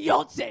this?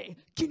 Beyonce,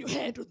 can you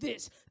handle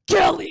this?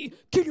 Kelly,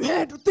 can you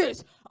handle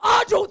this?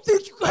 I don't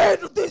think you can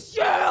handle this,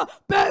 yeah!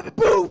 Baby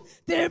boo,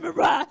 damn it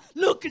right,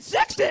 looking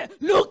sexy,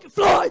 looking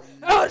fly,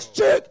 ass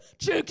chick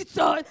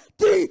inside,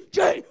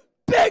 DJ,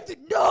 big the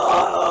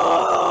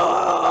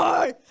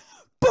night!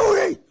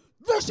 Booty,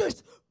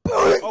 licious,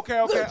 booty! Okay,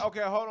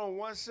 hold on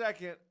 1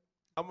 second.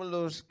 I'm a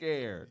little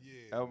scared.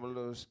 I'm a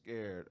little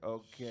scared.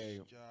 Okay.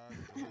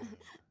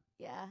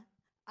 Yeah,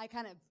 I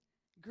kind of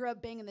grew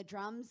up banging the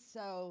drums,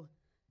 so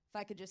if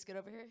I could just get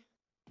over here.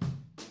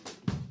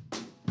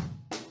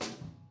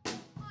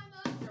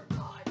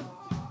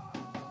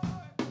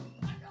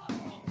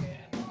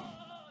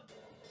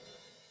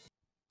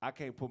 I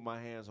can't put my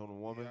hands on a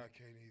woman. I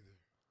can't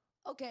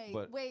either. Okay,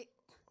 But- wait.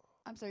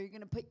 I'm sorry, you're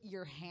gonna put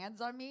your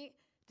hands on me?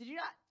 Did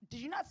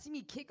you not see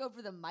me kick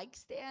over the mic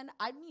stand?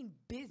 I mean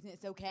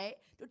business, okay?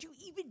 Don't you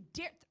even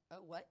dare. Oh,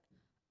 what?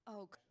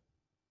 Oh.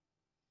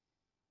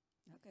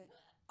 Okay.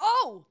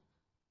 Oh!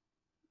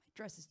 My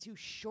dress is too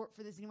short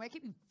for this anyway. I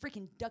can't be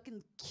freaking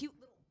ducking cute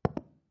little.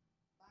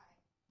 Bye.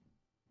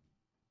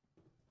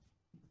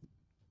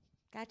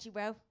 Got you,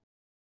 bro.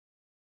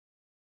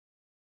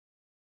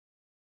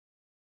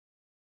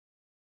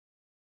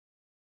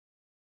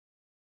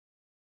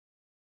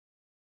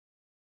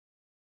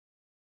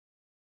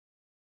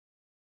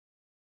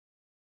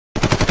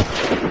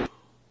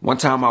 One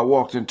time I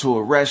walked into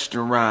a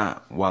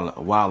restaurant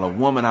while a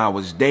woman I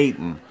was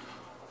dating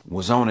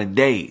was on a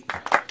date.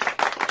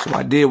 So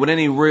I did what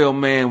any real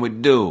man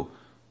would do.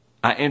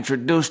 I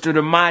introduced her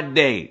to my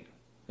date.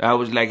 I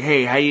was like,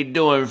 hey, how you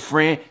doing,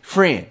 friend?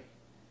 Friend.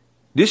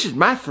 This is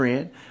my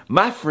friend.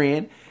 My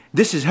friend.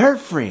 This is her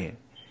friend.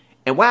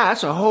 And wow,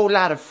 that's a whole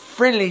lot of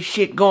friendly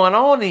shit going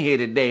on in here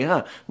today,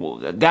 huh?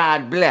 Well,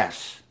 God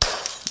bless.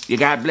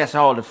 God bless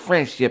all the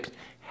friendships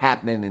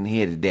happening in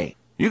here today.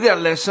 You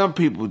gotta let some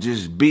people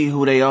just be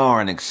who they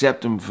are and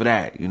accept them for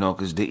that, you know,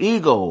 because the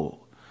ego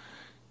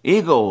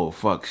will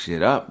fuck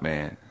shit up,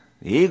 man.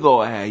 The ego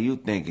will have you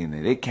thinking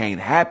that it can't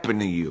happen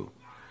to you.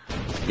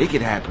 It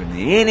could happen to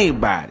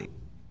anybody.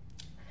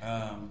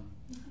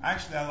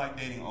 Actually, I like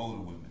dating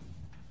older women.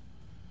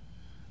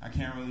 I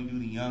can't really do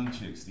the young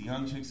chicks. The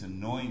young chicks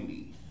annoy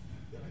me.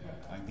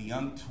 Like the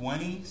young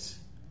 20s,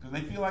 because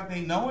they feel like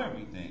they know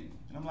everything.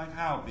 And I'm like,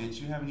 how, bitch?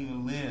 You haven't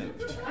even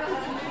lived.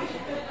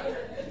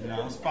 You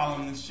know, I was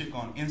following this chick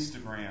on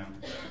Instagram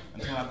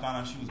until I found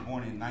out she was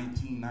born in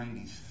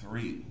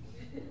 1993.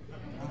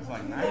 I was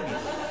like,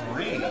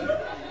 93?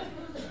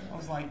 I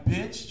was like,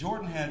 bitch,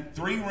 Jordan had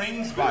 3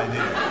 rings by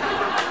then.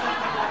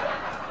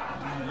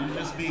 You're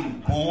just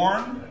being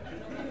born?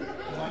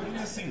 Like, you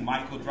just seen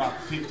Michael drop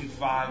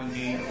 55 in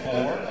game 4.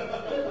 Like,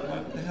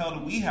 what the hell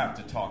do we have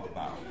to talk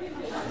about?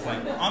 It's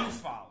like,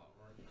 unfollow.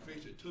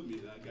 Face it to me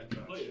that I got to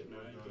play it, man,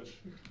 because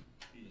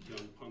these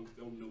young punks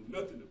don't know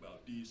nothing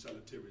about these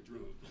solitary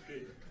drums,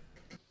 okay?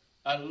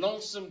 A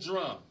lonesome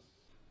drum.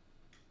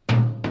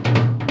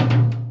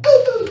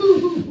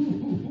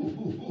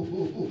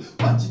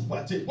 Watch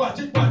it, watch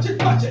it, watch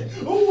it, watch it.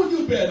 Ooh,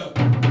 you better.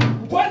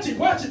 Watch it,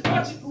 watch it,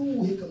 watch it.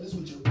 Ooh, here comes this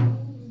with you.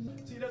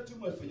 See, that's too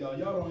much for y'all.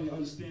 Y'all don't even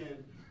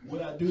understand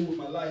what I do with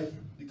my life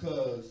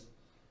because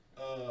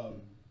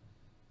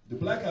the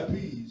Black Eyed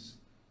Peas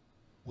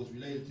was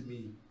related to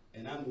me,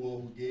 and I'm the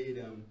one who gave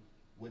them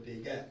what they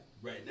got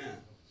right now.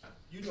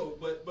 You know,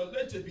 but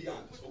let's just be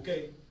honest,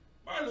 okay?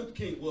 Martin Luther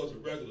King was a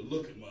regular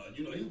looking man.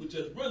 You know, he was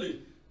just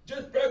really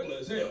just regular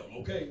as hell,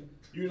 okay?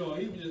 You know,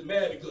 he was just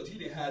mad because he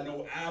didn't have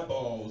no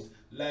eyeballs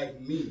like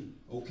me,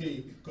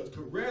 okay? Because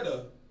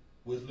Coretta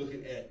was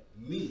looking at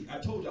me. I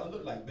told you I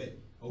look like Betty,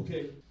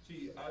 okay?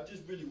 See, I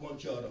just really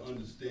want y'all to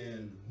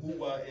understand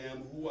who I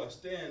am, who I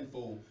stand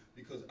for,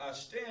 because I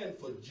stand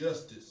for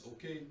justice,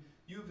 okay?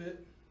 You've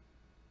hit.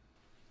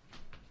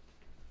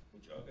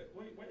 What y'all got?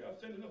 Why y'all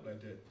standing up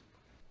like that?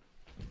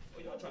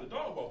 Oh, y'all trying to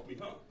dog walk me,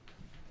 huh?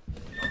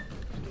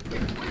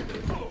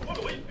 Hold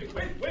on, wait a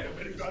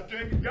minute, God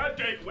dang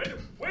it, wait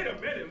a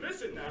minute,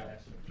 listen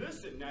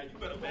now, you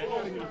better back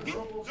up.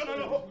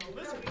 No,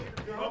 listen,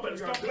 y'all better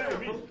stop playing with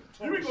me.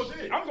 You ain't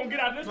gonna, I'm gonna get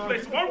out of this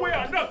place one way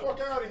or another.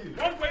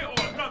 One way or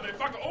another.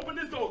 If I can open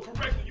this door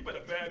correctly, you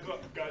better back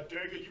up, God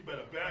dang it, you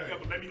better back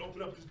up and let me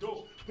open up this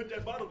door. Put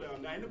that bottle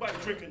down now, ain't nobody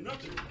drinking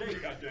nothing today,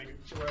 God dang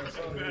it. Get your ass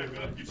out of here,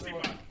 man. You see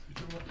my... Get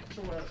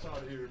your ass out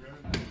of here,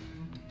 man.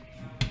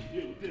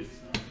 Deal with this.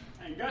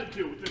 I ain't gotta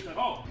deal with this at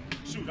all.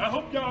 Shoot, I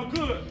hope y'all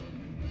good.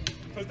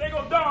 Cause they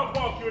gonna dog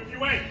walk you if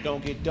you ain't.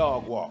 Don't get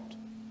dog walked.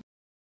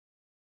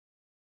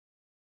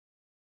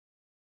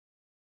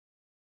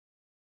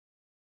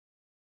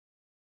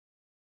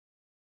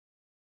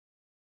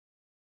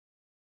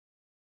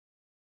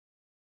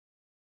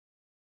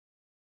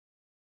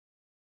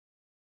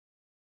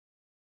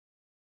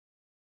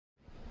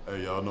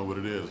 Hey, y'all know what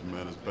it is,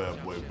 man. It's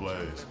Bad Boy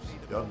Blaze.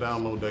 Y'all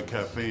download that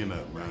Caffeine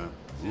app, man.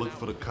 Look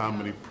for the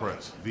Comedy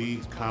Press, the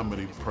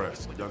Comedy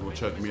Press. Y'all go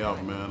check me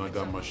out, man. I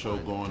got my show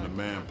going, The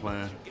Man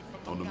Plan.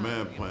 On The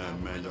Man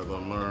Plan, man, y'all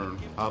gonna learn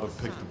how to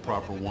pick the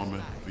proper woman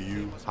for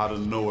you, how to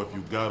know if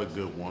you got a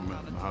good woman,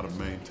 and how to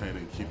maintain it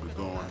and keep it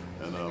going.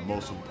 And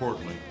most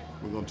importantly,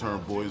 we're gonna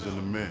turn boys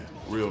into men,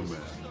 real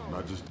men,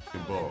 not just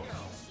balls.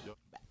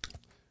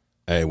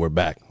 Hey, we're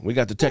back. We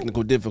got the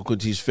technical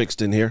difficulties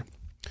fixed in here.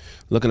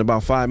 Looking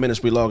about 5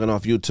 minutes, we logging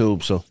off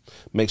YouTube, so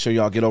make sure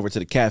y'all get over to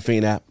the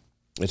Caffeine app.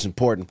 It's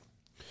important.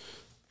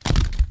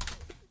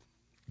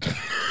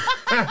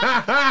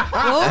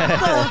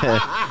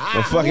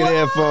 My fucking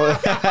headphone.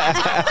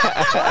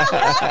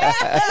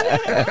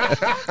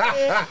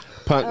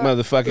 Punk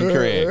motherfucking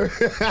Craig.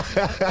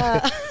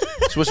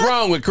 That's what's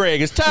wrong with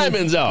Craig. His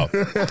timing's off.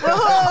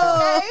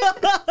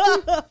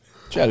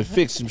 Try to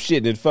fix some shit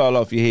and it fall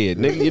off your head.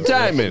 Nigga, your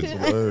timing.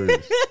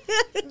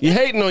 You're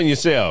hating on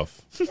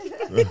yourself.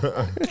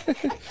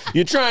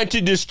 You're trying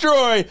to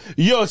destroy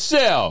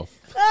yourself.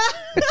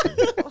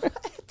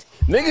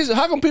 Niggas,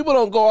 how come people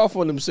don't go off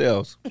on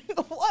themselves?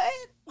 What?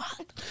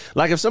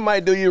 Like if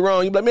somebody do you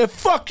wrong, you be like, man,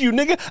 fuck you,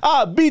 nigga.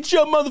 I'll beat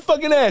your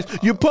motherfucking ass.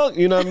 You punk,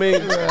 you know what I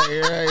mean?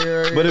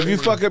 Right. But if you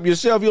fuck up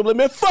yourself, you'll be like,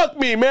 man, fuck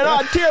me, man. I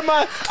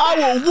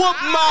will whoop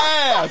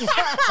my ass.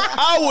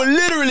 I will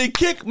literally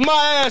kick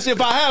my ass if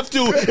I have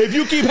to, if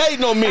you keep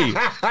hating on me.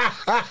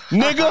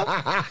 Nigga.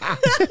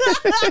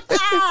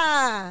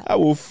 I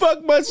will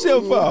fuck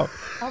myself off.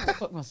 I will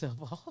fuck myself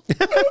off.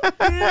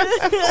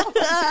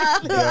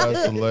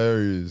 That's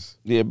hilarious.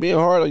 Yeah, being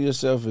hard on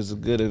yourself is a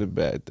good and a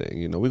bad thing.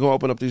 You know, we're going to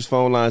open up these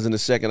phone lines in a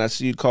second. I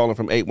see you calling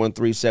from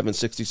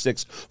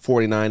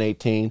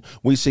 813-766-4918.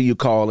 We see you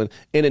calling.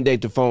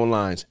 Inundate the phone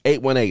lines.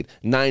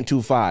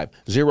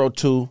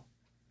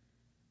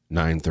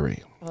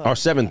 818-925-0293. Or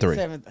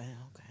 73. I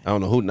don't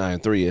know who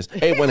 93 is.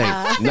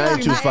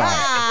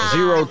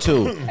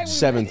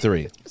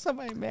 818-925-0273.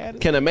 Somebody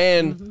mad. Can a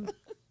man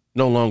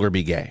no longer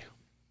be gay?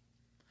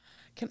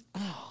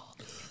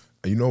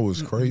 You know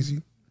what's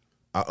crazy?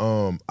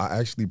 I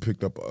actually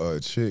picked up a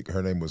chick.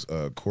 Her name was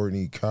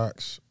Courtney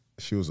Cox.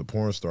 She was a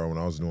porn star when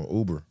I was doing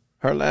Uber.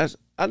 Her last,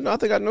 I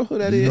think I know who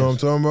that is. You know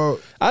what I'm talking about?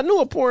 I knew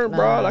a porn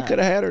broad. I could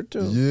have had her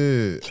too.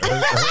 Yeah.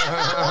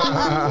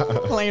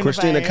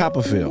 Christina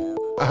Copperfield.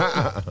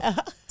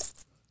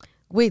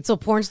 Wait, so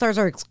porn stars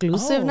are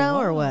exclusive now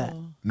or what?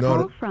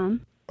 No,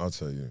 from? I'll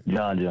tell you.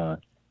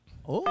 John.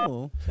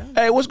 Oh.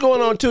 Hey, what's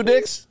going on, Two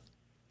Dicks?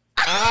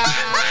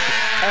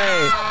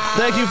 Hey,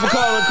 thank you for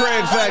calling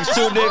Craig Facts,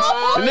 Two Dicks.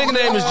 The nigga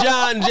name is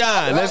John.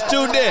 That's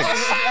Two Dicks.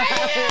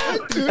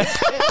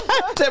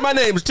 Say my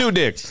name is Two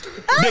Dicks.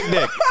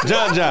 Dick.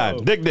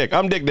 John. Dick.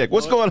 I'm Dick.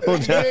 What's going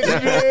on, John?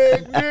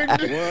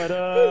 What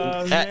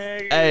up,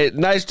 Hey,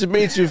 nice to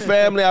meet you,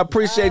 family. I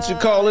appreciate you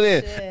calling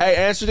in. Hey,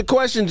 answer the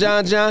question,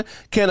 John.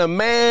 Can a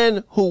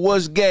man who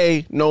was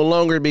gay no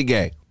longer be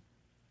gay?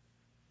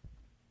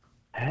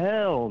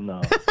 Hell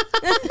no.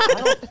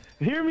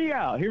 Hear me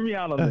out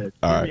on this.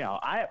 Hear me out.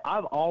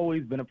 I've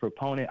always been a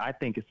proponent. I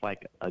think it's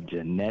like a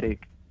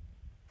genetic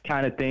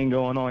kind of thing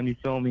going on. You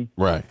feel me?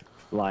 Right.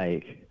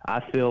 Like,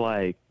 I feel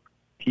like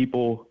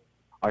people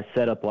are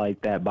set up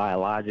like that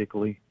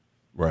biologically.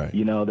 Right.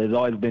 You know, there's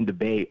always been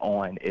debate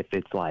on if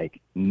it's like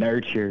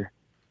nurture,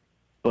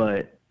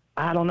 but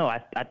I don't know.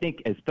 I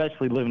think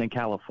especially living in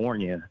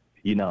California,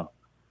 you know,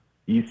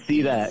 you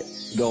see that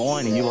go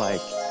on and you're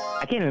like,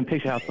 I can't even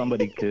picture how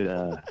somebody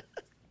could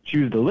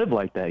choose to live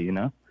like that, you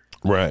know?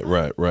 Right.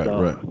 I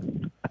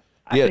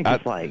think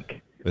it's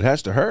like... It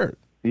has to hurt.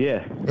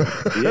 Yeah.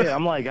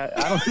 I'm like, I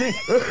don't think...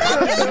 So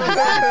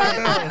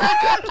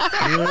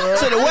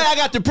the way I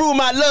got to prove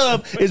my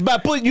love is by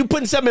putting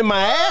something in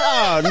my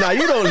ass? Oh, no,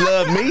 you don't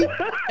love me.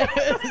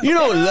 You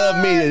don't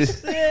love me.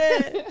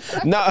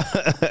 No.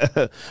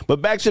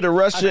 But back to the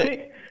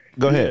Russia...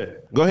 Go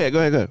ahead.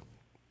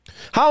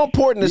 How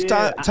important is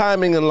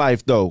timing in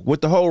life, though,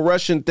 with the whole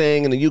Russian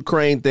thing and the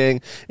Ukraine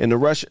thing and the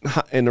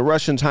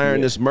Russians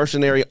hiring this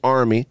mercenary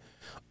army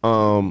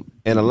and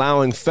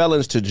allowing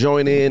felons to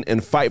join in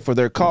and fight for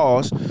their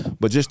cause?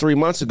 But just 3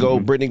 months ago,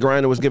 Brittany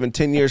Griner was given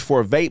 10 years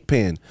for a vape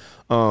pen.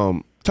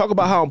 Talk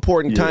about how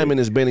important timing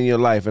has been in your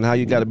life and how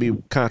you got to be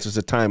conscious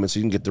of timing so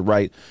you can get the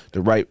right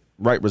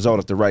result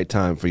at the right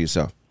time for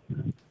yourself.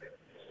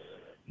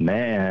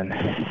 Man,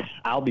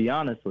 I'll be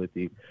honest with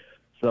you.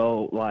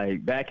 So,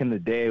 like, back in the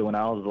day when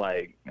I was,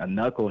 like, a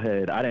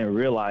knucklehead, I didn't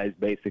realize,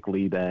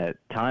 basically, that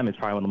time is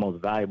probably one of the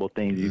most valuable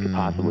things you could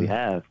possibly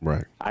have.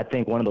 Right. I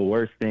think one of the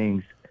worst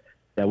things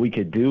that we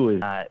could do is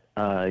not,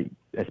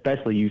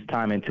 especially use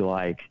time into,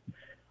 like,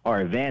 our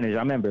advantage. I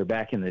remember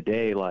back in the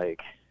day,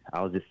 like,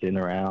 I was just sitting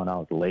around. I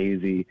was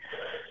lazy.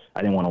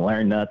 I didn't want to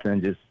learn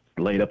nothing, just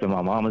laid up in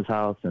my mama's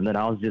house. And then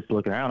I was just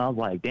looking around. I was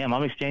like, damn,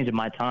 I'm exchanging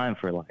my time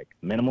for, like,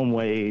 minimum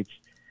wage,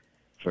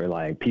 for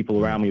like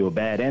people around me with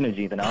bad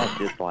energy. Then I was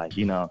just like,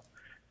 you know,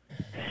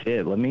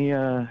 shit, let me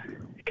kind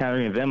of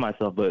reinvent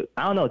myself. But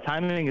I don't know,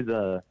 timing is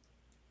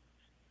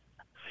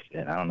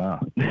shit, I don't know.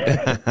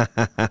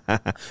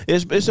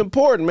 It's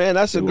important, man.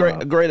 That's a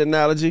great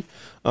analogy.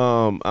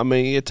 I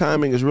mean, your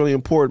timing is really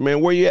important, man.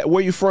 Where you at?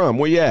 Where you from?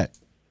 Where you at?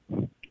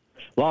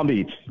 Long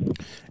Beach.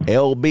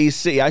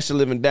 LBC. I used to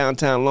live in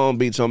downtown Long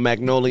Beach on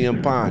Magnolia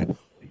and Pine.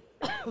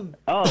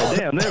 Oh,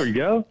 damn, there we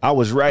go. I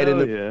was right hell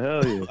in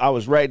yeah. I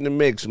was right in the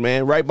mix,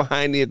 man, right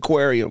behind the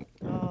aquarium.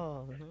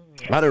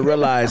 I didn't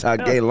realize how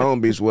gay Long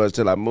Beach was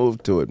till I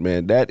moved to it,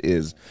 man. That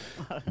is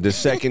the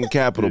second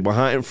capital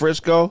behind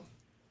Frisco.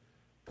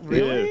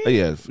 Really?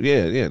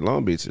 Yeah.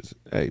 Long Beach is.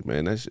 Hey,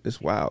 man,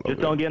 it's wild.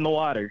 Just don't get in the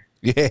water.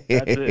 Yeah, That's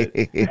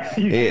it.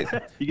 you get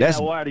in That's-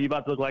 that water, you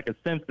about to look like a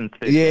Simpsons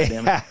fish. Yeah.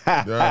 Damn it.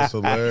 That's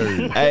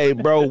hilarious. Hey,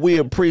 bro, we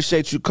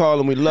appreciate you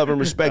calling. We love and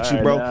respect you,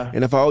 All bro. right, now.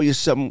 And if I owe you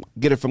something,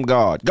 get it from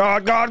God.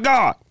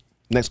 God.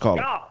 Next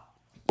caller.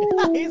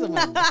 He's a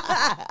man.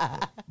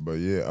 But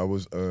yeah, I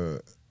was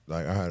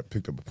like I had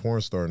picked up a porn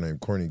star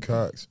named Courtney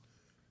Cox,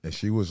 and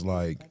she was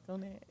like my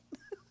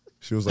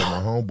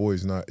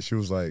homeboy's not. She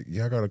was like,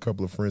 yeah, I got a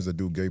couple of friends that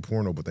do gay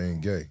porno, but they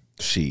ain't gay.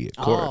 Shit,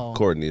 Oh.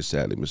 Courtney is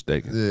sadly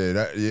mistaken.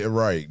 Yeah,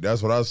 right.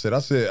 That's what I said. I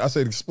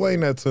said,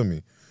 explain that to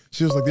me.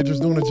 She was like, they're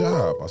just doing a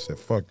job. I said,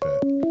 fuck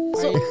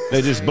that.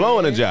 They're just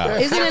blowing a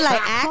job. Isn't it like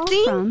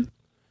acting?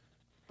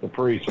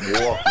 Caprice,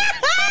 walk.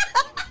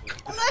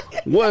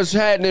 What's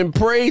happening,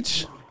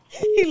 Preach?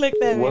 He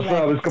looked at me What's like,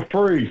 up? It's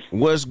Caprice.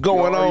 What's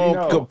going You already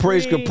on, know.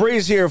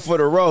 Caprice here for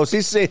the roast.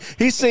 He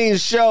seen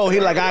show. He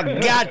like, I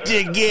got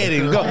to get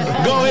him. Go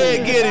ahead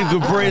and get him,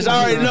 Caprice.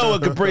 I already know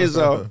what Caprice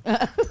on.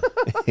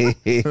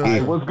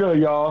 Hey, what's good,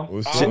 y'all?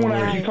 What's I want to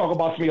up? actually talk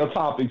about some of your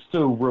topics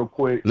too, real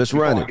quick. Let's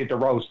before run I it. get to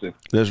roasting.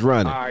 Let's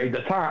run All it. right,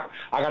 the time.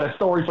 I got a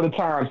story for the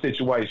time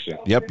situation.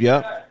 Yep.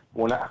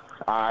 When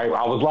I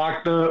was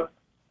locked up,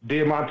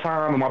 did my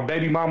time, and my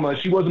baby mama.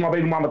 She wasn't my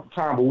baby mama at the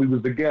time, but we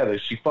was together.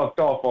 She fucked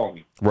off on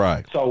me.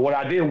 Right. So what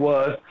I did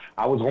was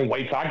I was gonna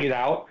wait till I get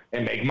out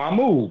and make my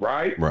move.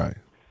 Right. Right.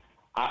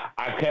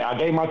 I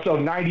gave myself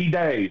 90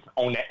 days.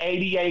 On the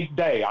 88th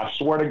day, I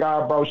swear to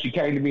God, bro, she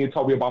came to me and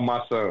told me about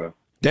my son.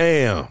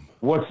 Damn.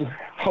 What's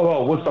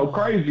so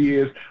crazy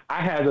is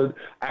I had a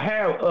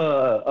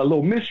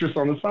little mistress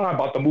on the side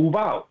about to move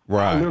out.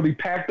 Right. I literally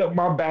packed up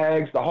my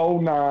bags, the whole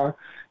nine,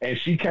 and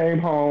she came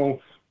home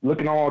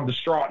looking all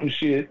distraught and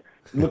shit,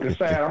 looking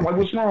sad. I'm like,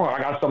 what's wrong? I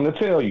got something to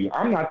tell you.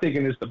 I'm not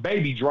thinking it's the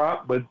baby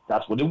drop, but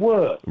that's what it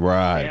was.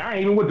 Right. And I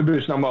ain't even with the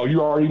bitch no more.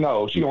 You already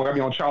know. She don't got me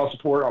on child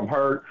support. I'm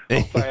hurt.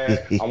 I'm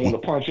sad. I want to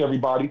punch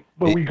everybody,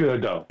 but we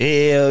good though.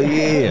 Hell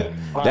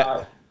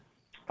yeah.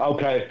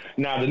 Okay.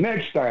 Now the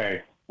next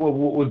thing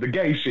was the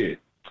gay shit.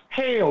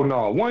 Hell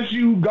no. Once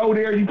you go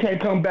there, you can't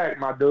come back,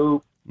 my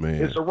dude. Man.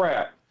 It's a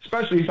wrap.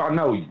 Especially if I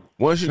know you.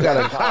 Once you got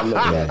That's how I look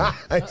at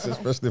it.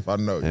 Especially if I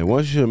know you. And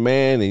once you're a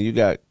man and you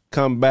got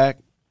come back,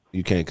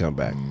 you can't come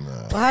back.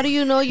 well, how do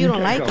you know you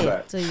don't can't like come it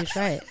back. till you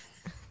try it?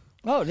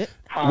 Oh,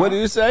 What did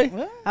you say?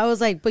 I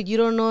was like, but you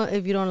don't know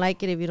if you don't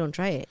like it if you don't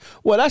try it.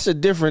 Well, that's a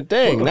different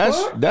thing. That's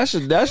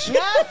different.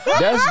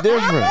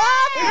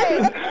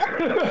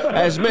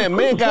 As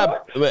men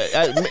got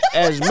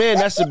as men,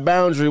 that's a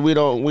boundary. We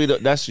don't.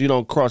 That's you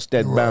don't cross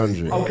that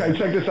boundary. Okay,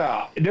 check this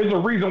out. There's a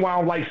reason why I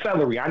don't like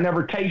celery. I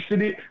never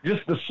tasted it.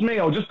 Just the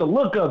smell, just the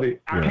look of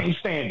it, I can't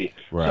stand it.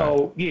 Right.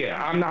 So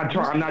yeah, I'm not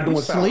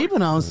doing celery.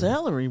 Sleeping on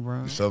celery,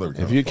 bro. Celery.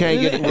 If you can't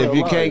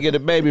get a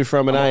baby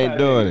from it, I ain't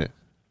doing it.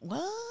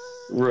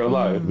 Real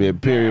life. Be a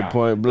period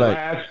point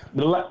blank.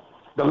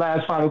 The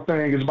last final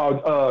thing is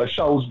about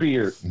Show's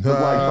beard. Look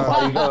like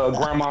somebody's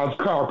grandma's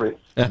carpet.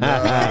 Hey,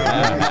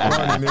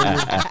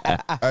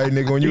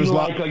 nigga, when you You was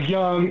like a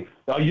young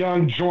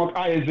drunk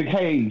Isaac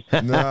Hayes.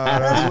 Nah,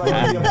 that's You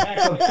like a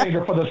backup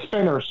singer for the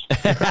Spinners.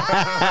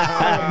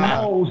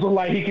 Nose look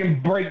like he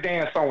can break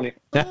dance on it.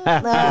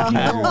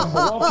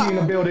 Milwaukee in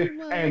the building.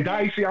 And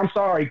Dicey, I'm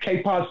sorry,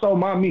 K-pop stole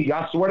my meat.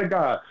 I swear to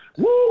God.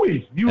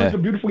 Woo-wee, you is a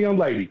beautiful young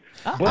lady.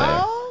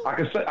 But I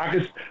can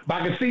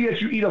see that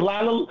you eat a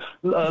lot of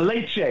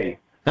leche. A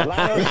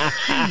lot of cheese.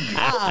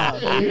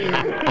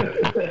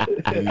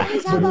 But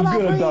it's good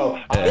though.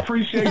 I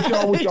appreciate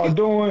y'all what y'all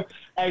doing.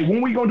 Hey,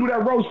 when we gonna do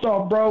that roast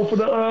off, bro, for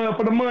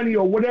the money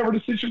or whatever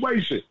the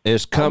situation?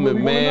 It's coming,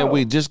 really wanna man. know.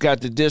 We just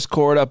got the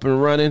Discord up and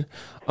running.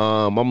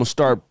 I'm gonna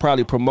start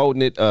probably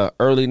promoting it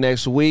early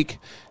next week.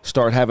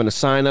 Start having the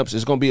signups.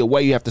 It's gonna be a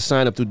way you have to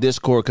sign up through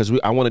Discord because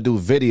I want to do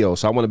video.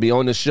 So I want to be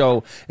on the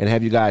show and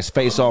have you guys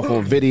face off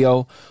on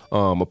video.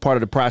 A part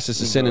of the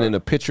process is sending in a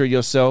picture of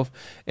yourself,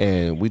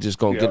 and we just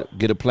gonna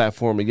get a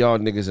platform of y'all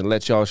niggas and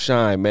let y'all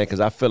shine, man. Because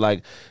I feel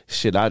like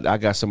shit. I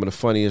got some of the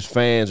funniest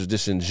fans,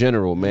 just in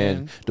general,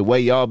 man. The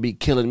way y'all be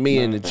killing me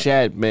in the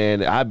chat,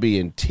 man. I be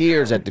in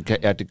tears at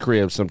the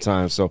crib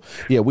sometimes. So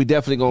yeah, we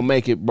definitely gonna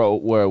make it, bro.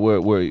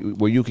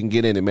 Where you can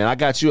get in it, man. I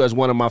got you as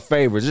one of my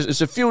favorites.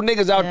 It's a few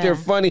niggas out there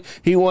funny.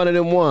 He one of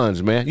them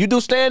ones, man. You do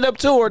stand up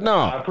too or no?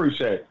 I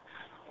appreciate it.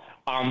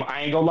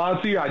 I ain't gonna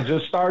lie to you. I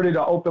just started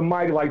an open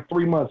mic like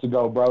 3 months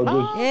ago, bro. Just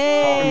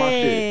talking my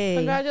shit.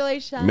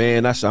 Congratulations.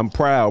 Man, I'm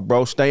proud,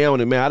 bro. Stay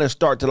on it, man. I didn't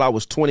start till I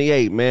was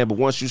 28, man. But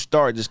once you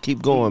start, just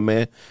keep going,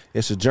 man.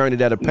 It's a journey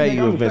that'll pay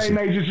you I'm the same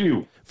eventually. age as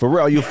you. For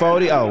real, you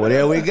 40? Oh, well,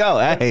 there we go.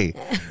 Hey.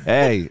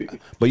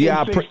 But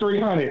yeah,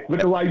 300,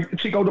 looking like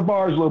Chico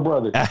DeBar's little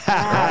brother. This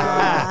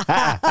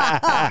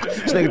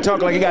nigga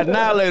talk like he got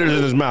annihilators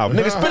in his mouth.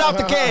 Nigga, spit out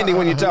the candy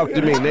when you talk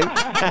to me,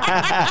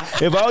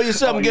 nigga. If I owe you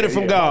something, get it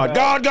from God.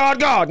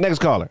 God. Next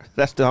caller.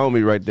 That's the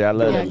homie right there. I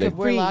love that nigga.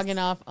 We're logging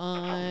off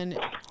on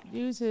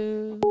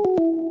YouTube.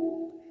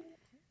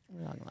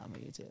 We're logging off on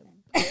YouTube.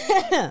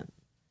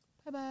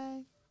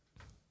 Bye-bye.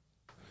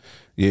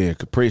 Yeah,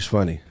 Caprice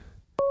funny.